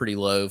are pretty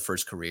low for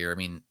his career. I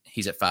mean,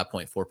 he's at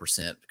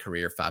 5.4%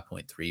 career,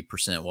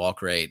 5.3%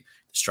 walk rate,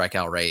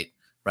 strikeout rate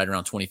right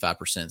around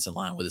 25% is in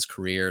line with his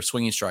career.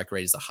 Swinging strike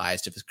rate is the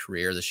highest of his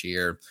career this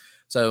year.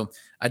 So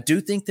I do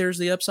think there's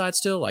the upside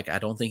still. Like, I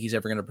don't think he's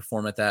ever going to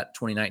perform at that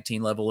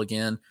 2019 level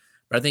again,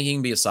 but I think he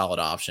can be a solid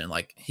option.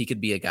 Like, he could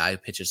be a guy who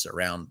pitches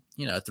around,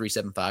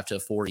 3.75 to a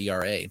 4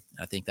 ERA.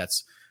 I think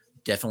that's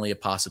definitely a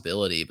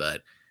possibility,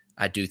 but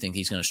I do think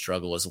he's going to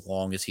struggle as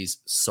long as he's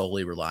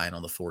solely relying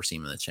on the four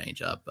seam and the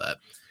changeup. But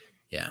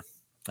yeah,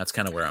 that's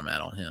kind of where I'm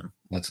at on him.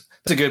 That's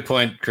a good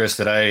point, Chris,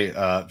 that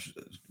I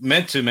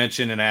meant to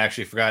mention, and I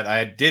actually forgot.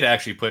 I did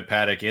actually put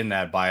Paddock in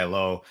that buy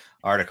low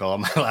article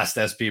on my last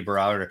SP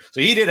barometer. So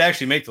he did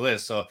actually make the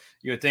list. So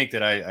you would think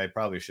that I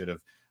probably should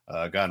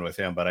have gone with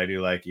him, but I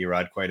do like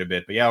Erod quite a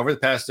bit. But yeah, over the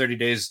past 30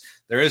 days,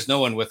 there is no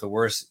one with a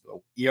worse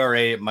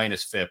ERA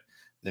minus FIP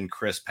than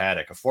Chris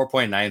Paddock, a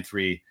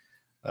 4.93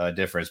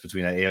 difference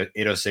between an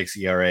 8.06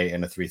 ERA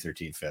and a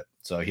 3.13 FIP.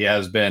 So he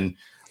has been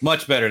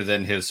much better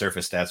than his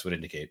surface stats would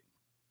indicate.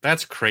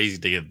 That's crazy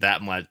to get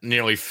that much,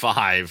 nearly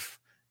 5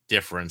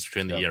 difference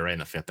between the ERA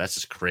and the FIP. That's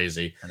just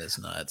crazy. That is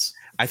nuts.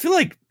 I feel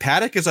like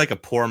Paddock is like a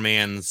poor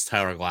man's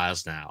Tyler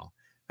Glasnow.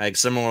 Like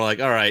similar,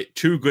 like, all right,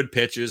 2 good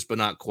pitches, but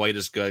not quite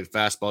as good.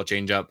 Fastball,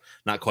 changeup,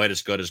 not quite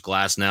as good as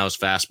Glasnow's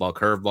fastball,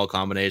 curveball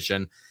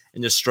combination,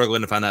 and just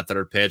struggling to find that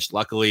third pitch.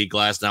 Luckily,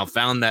 Glasnow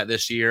found that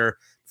this year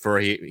before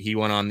he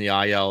went on the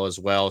IL as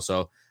well.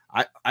 So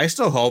I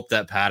still hope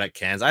that Paddock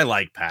can. I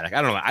like Paddock.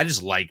 I don't know. I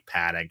just like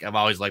Paddock. I've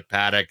always liked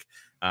Paddock.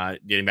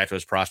 Getting back to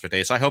his prospect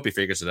day. So I hope he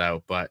figures it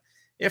out. But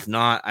if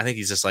not, I think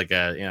he's just like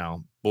a,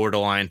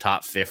 borderline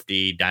top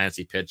 50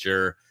 dynasty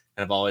pitcher,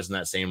 and I've always in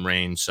that same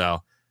range.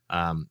 So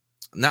I'm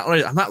not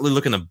really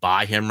looking to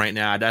buy him right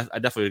now. I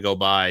definitely would go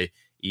buy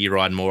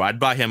Erod more. I'd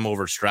buy him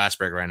over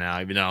Strasburg right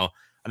now, even though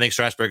I think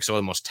Strasburg's still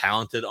the most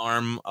talented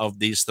arm of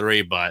these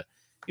 3, but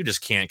you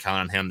just can't count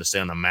on him to stay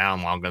on the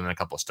mound longer than a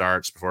couple of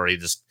starts before he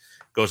just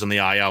goes on the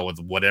IL with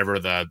whatever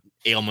the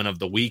ailment of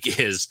the week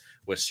is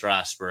with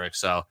Strasburg.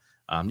 So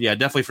yeah,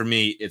 definitely for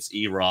me, it's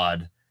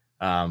Erod.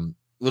 A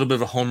little bit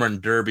of a home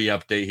run derby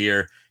update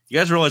here. You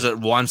guys realize that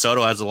Juan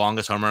Soto has the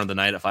longest home run of the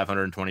night at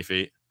 520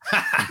 feet?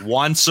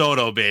 Juan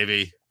Soto,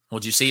 baby. Well,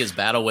 did you see his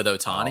battle with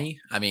Ohtani?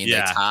 I mean,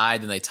 yeah.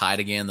 They tied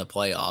again in the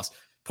playoffs.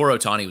 Poor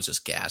Ohtani was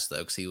just gassed, though,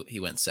 because he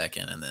went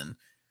second, and then,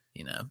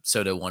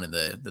 Soto won in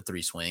the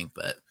 3 swing.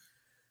 But,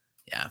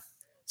 yeah,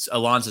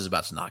 Alonso's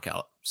about to knock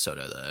out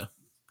Soto, though.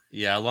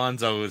 Yeah,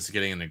 Alonso was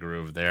getting in the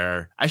groove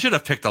there. I should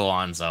have picked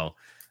Alonso.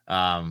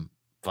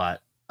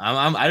 But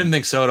I didn't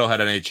think Soto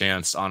had any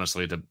chance,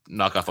 honestly, to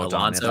knock off Ohtani.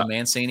 Alonso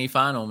Mancini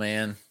final,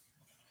 man.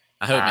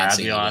 I hope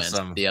Mancini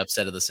wins the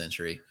upset of the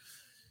century.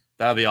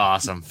 That'd be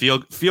awesome.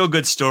 Feel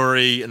good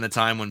story in the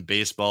time when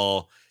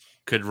baseball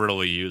could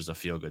really use a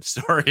feel good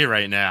story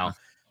right now.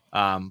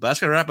 But that's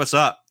gonna wrap us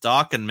up,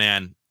 Doc. And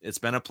man, it's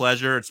been a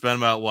pleasure. It's been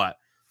about what?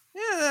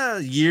 Yeah,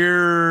 a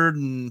year,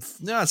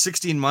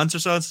 16 months or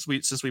so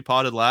since we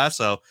potted last.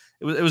 So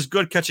it was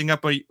good catching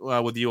up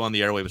with you on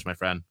the airwaves, my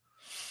friend.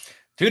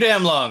 Too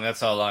damn long. That's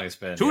how long it's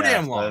been.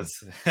 Damn long.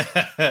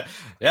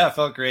 Yeah, it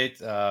felt great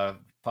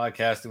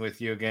podcasting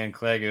with you again,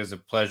 Clegg. It was a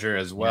pleasure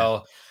as well. Yeah,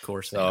 of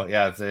course. So,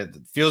 yeah, it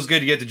feels good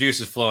to get the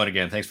juices flowing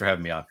again. Thanks for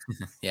having me on.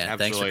 Yeah, Absolutely.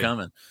 Thanks for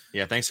coming.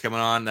 Yeah, thanks for coming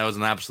on. That was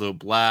an absolute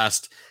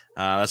blast.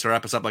 That's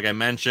wrap us up, like I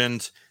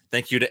mentioned.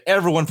 Thank you to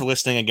everyone for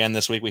listening again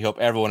this week. We hope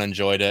everyone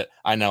enjoyed it.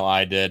 I know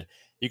I did.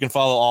 You can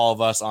follow all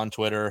of us on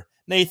Twitter.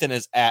 Nathan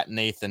is at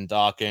Nathan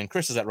Dawkin.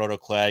 Chris is at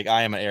RotoClegg.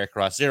 I am at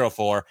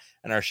EricRoss04.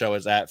 And our show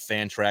is at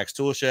Fantrax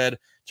Toolshed.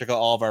 Check out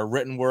all of our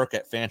written work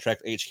at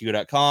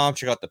fantraxhq.com.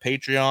 Check out the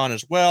Patreon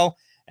as well.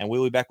 And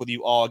we'll be back with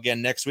you all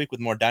again next week with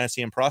more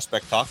Dynasty and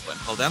Prospect talk. But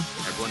until then,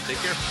 everyone take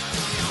care.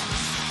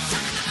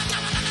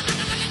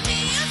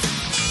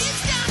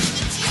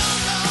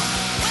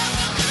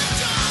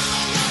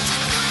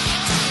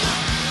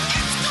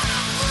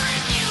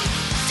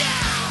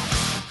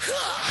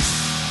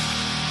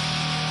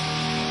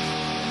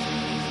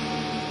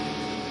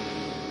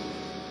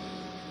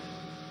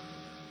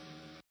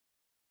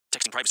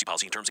 Texting privacy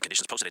policy and terms and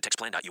conditions posted at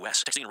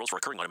textplan.us. Texting enrolls for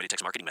recurring automated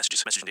text marketing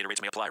messages. Message and data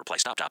rates may apply. Reply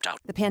stop to opt out.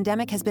 The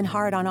pandemic has been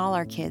hard on all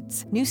our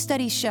kids. New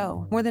studies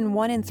show more than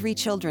 1 in 3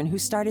 children who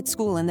started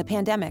school in the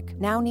pandemic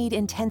now need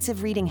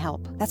intensive reading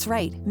help. That's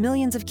right.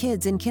 Millions of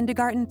kids in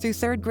kindergarten through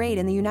 3rd grade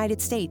in the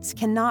United States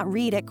cannot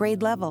read at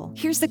grade level.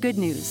 Here's the good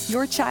news.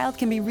 Your child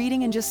can be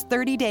reading in just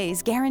 30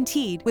 days,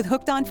 guaranteed, with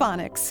Hooked on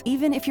Phonics.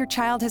 Even if your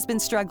child has been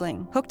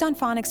struggling, Hooked on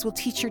Phonics will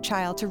teach your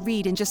child to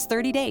read in just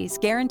 30 days,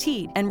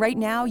 guaranteed. And right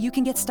now, you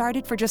can get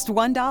started for just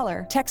 $1.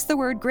 Text the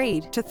word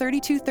GRADE to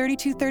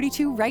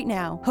 323232 right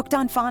now. Hooked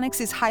on Phonics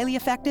is highly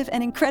effective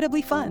and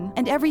incredibly fun,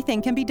 and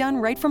everything can be done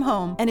right from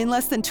home and in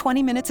less than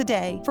 20 minutes a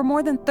day. For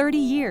more than 30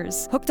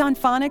 years, Hooked on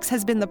Phonics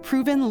has been the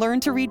proven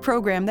learn-to-read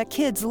program that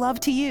kids love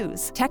to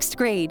use. Text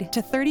GRADE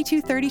to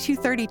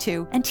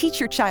 323232 and teach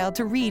your child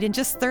to read in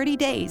just 30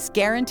 days,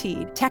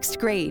 guaranteed. Text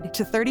GRADE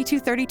to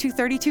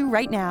 323232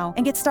 right now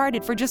and get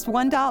started for just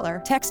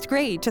 $1. Text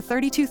GRADE to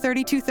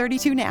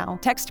 323232 now.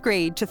 Text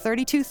GRADE to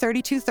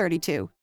 323232.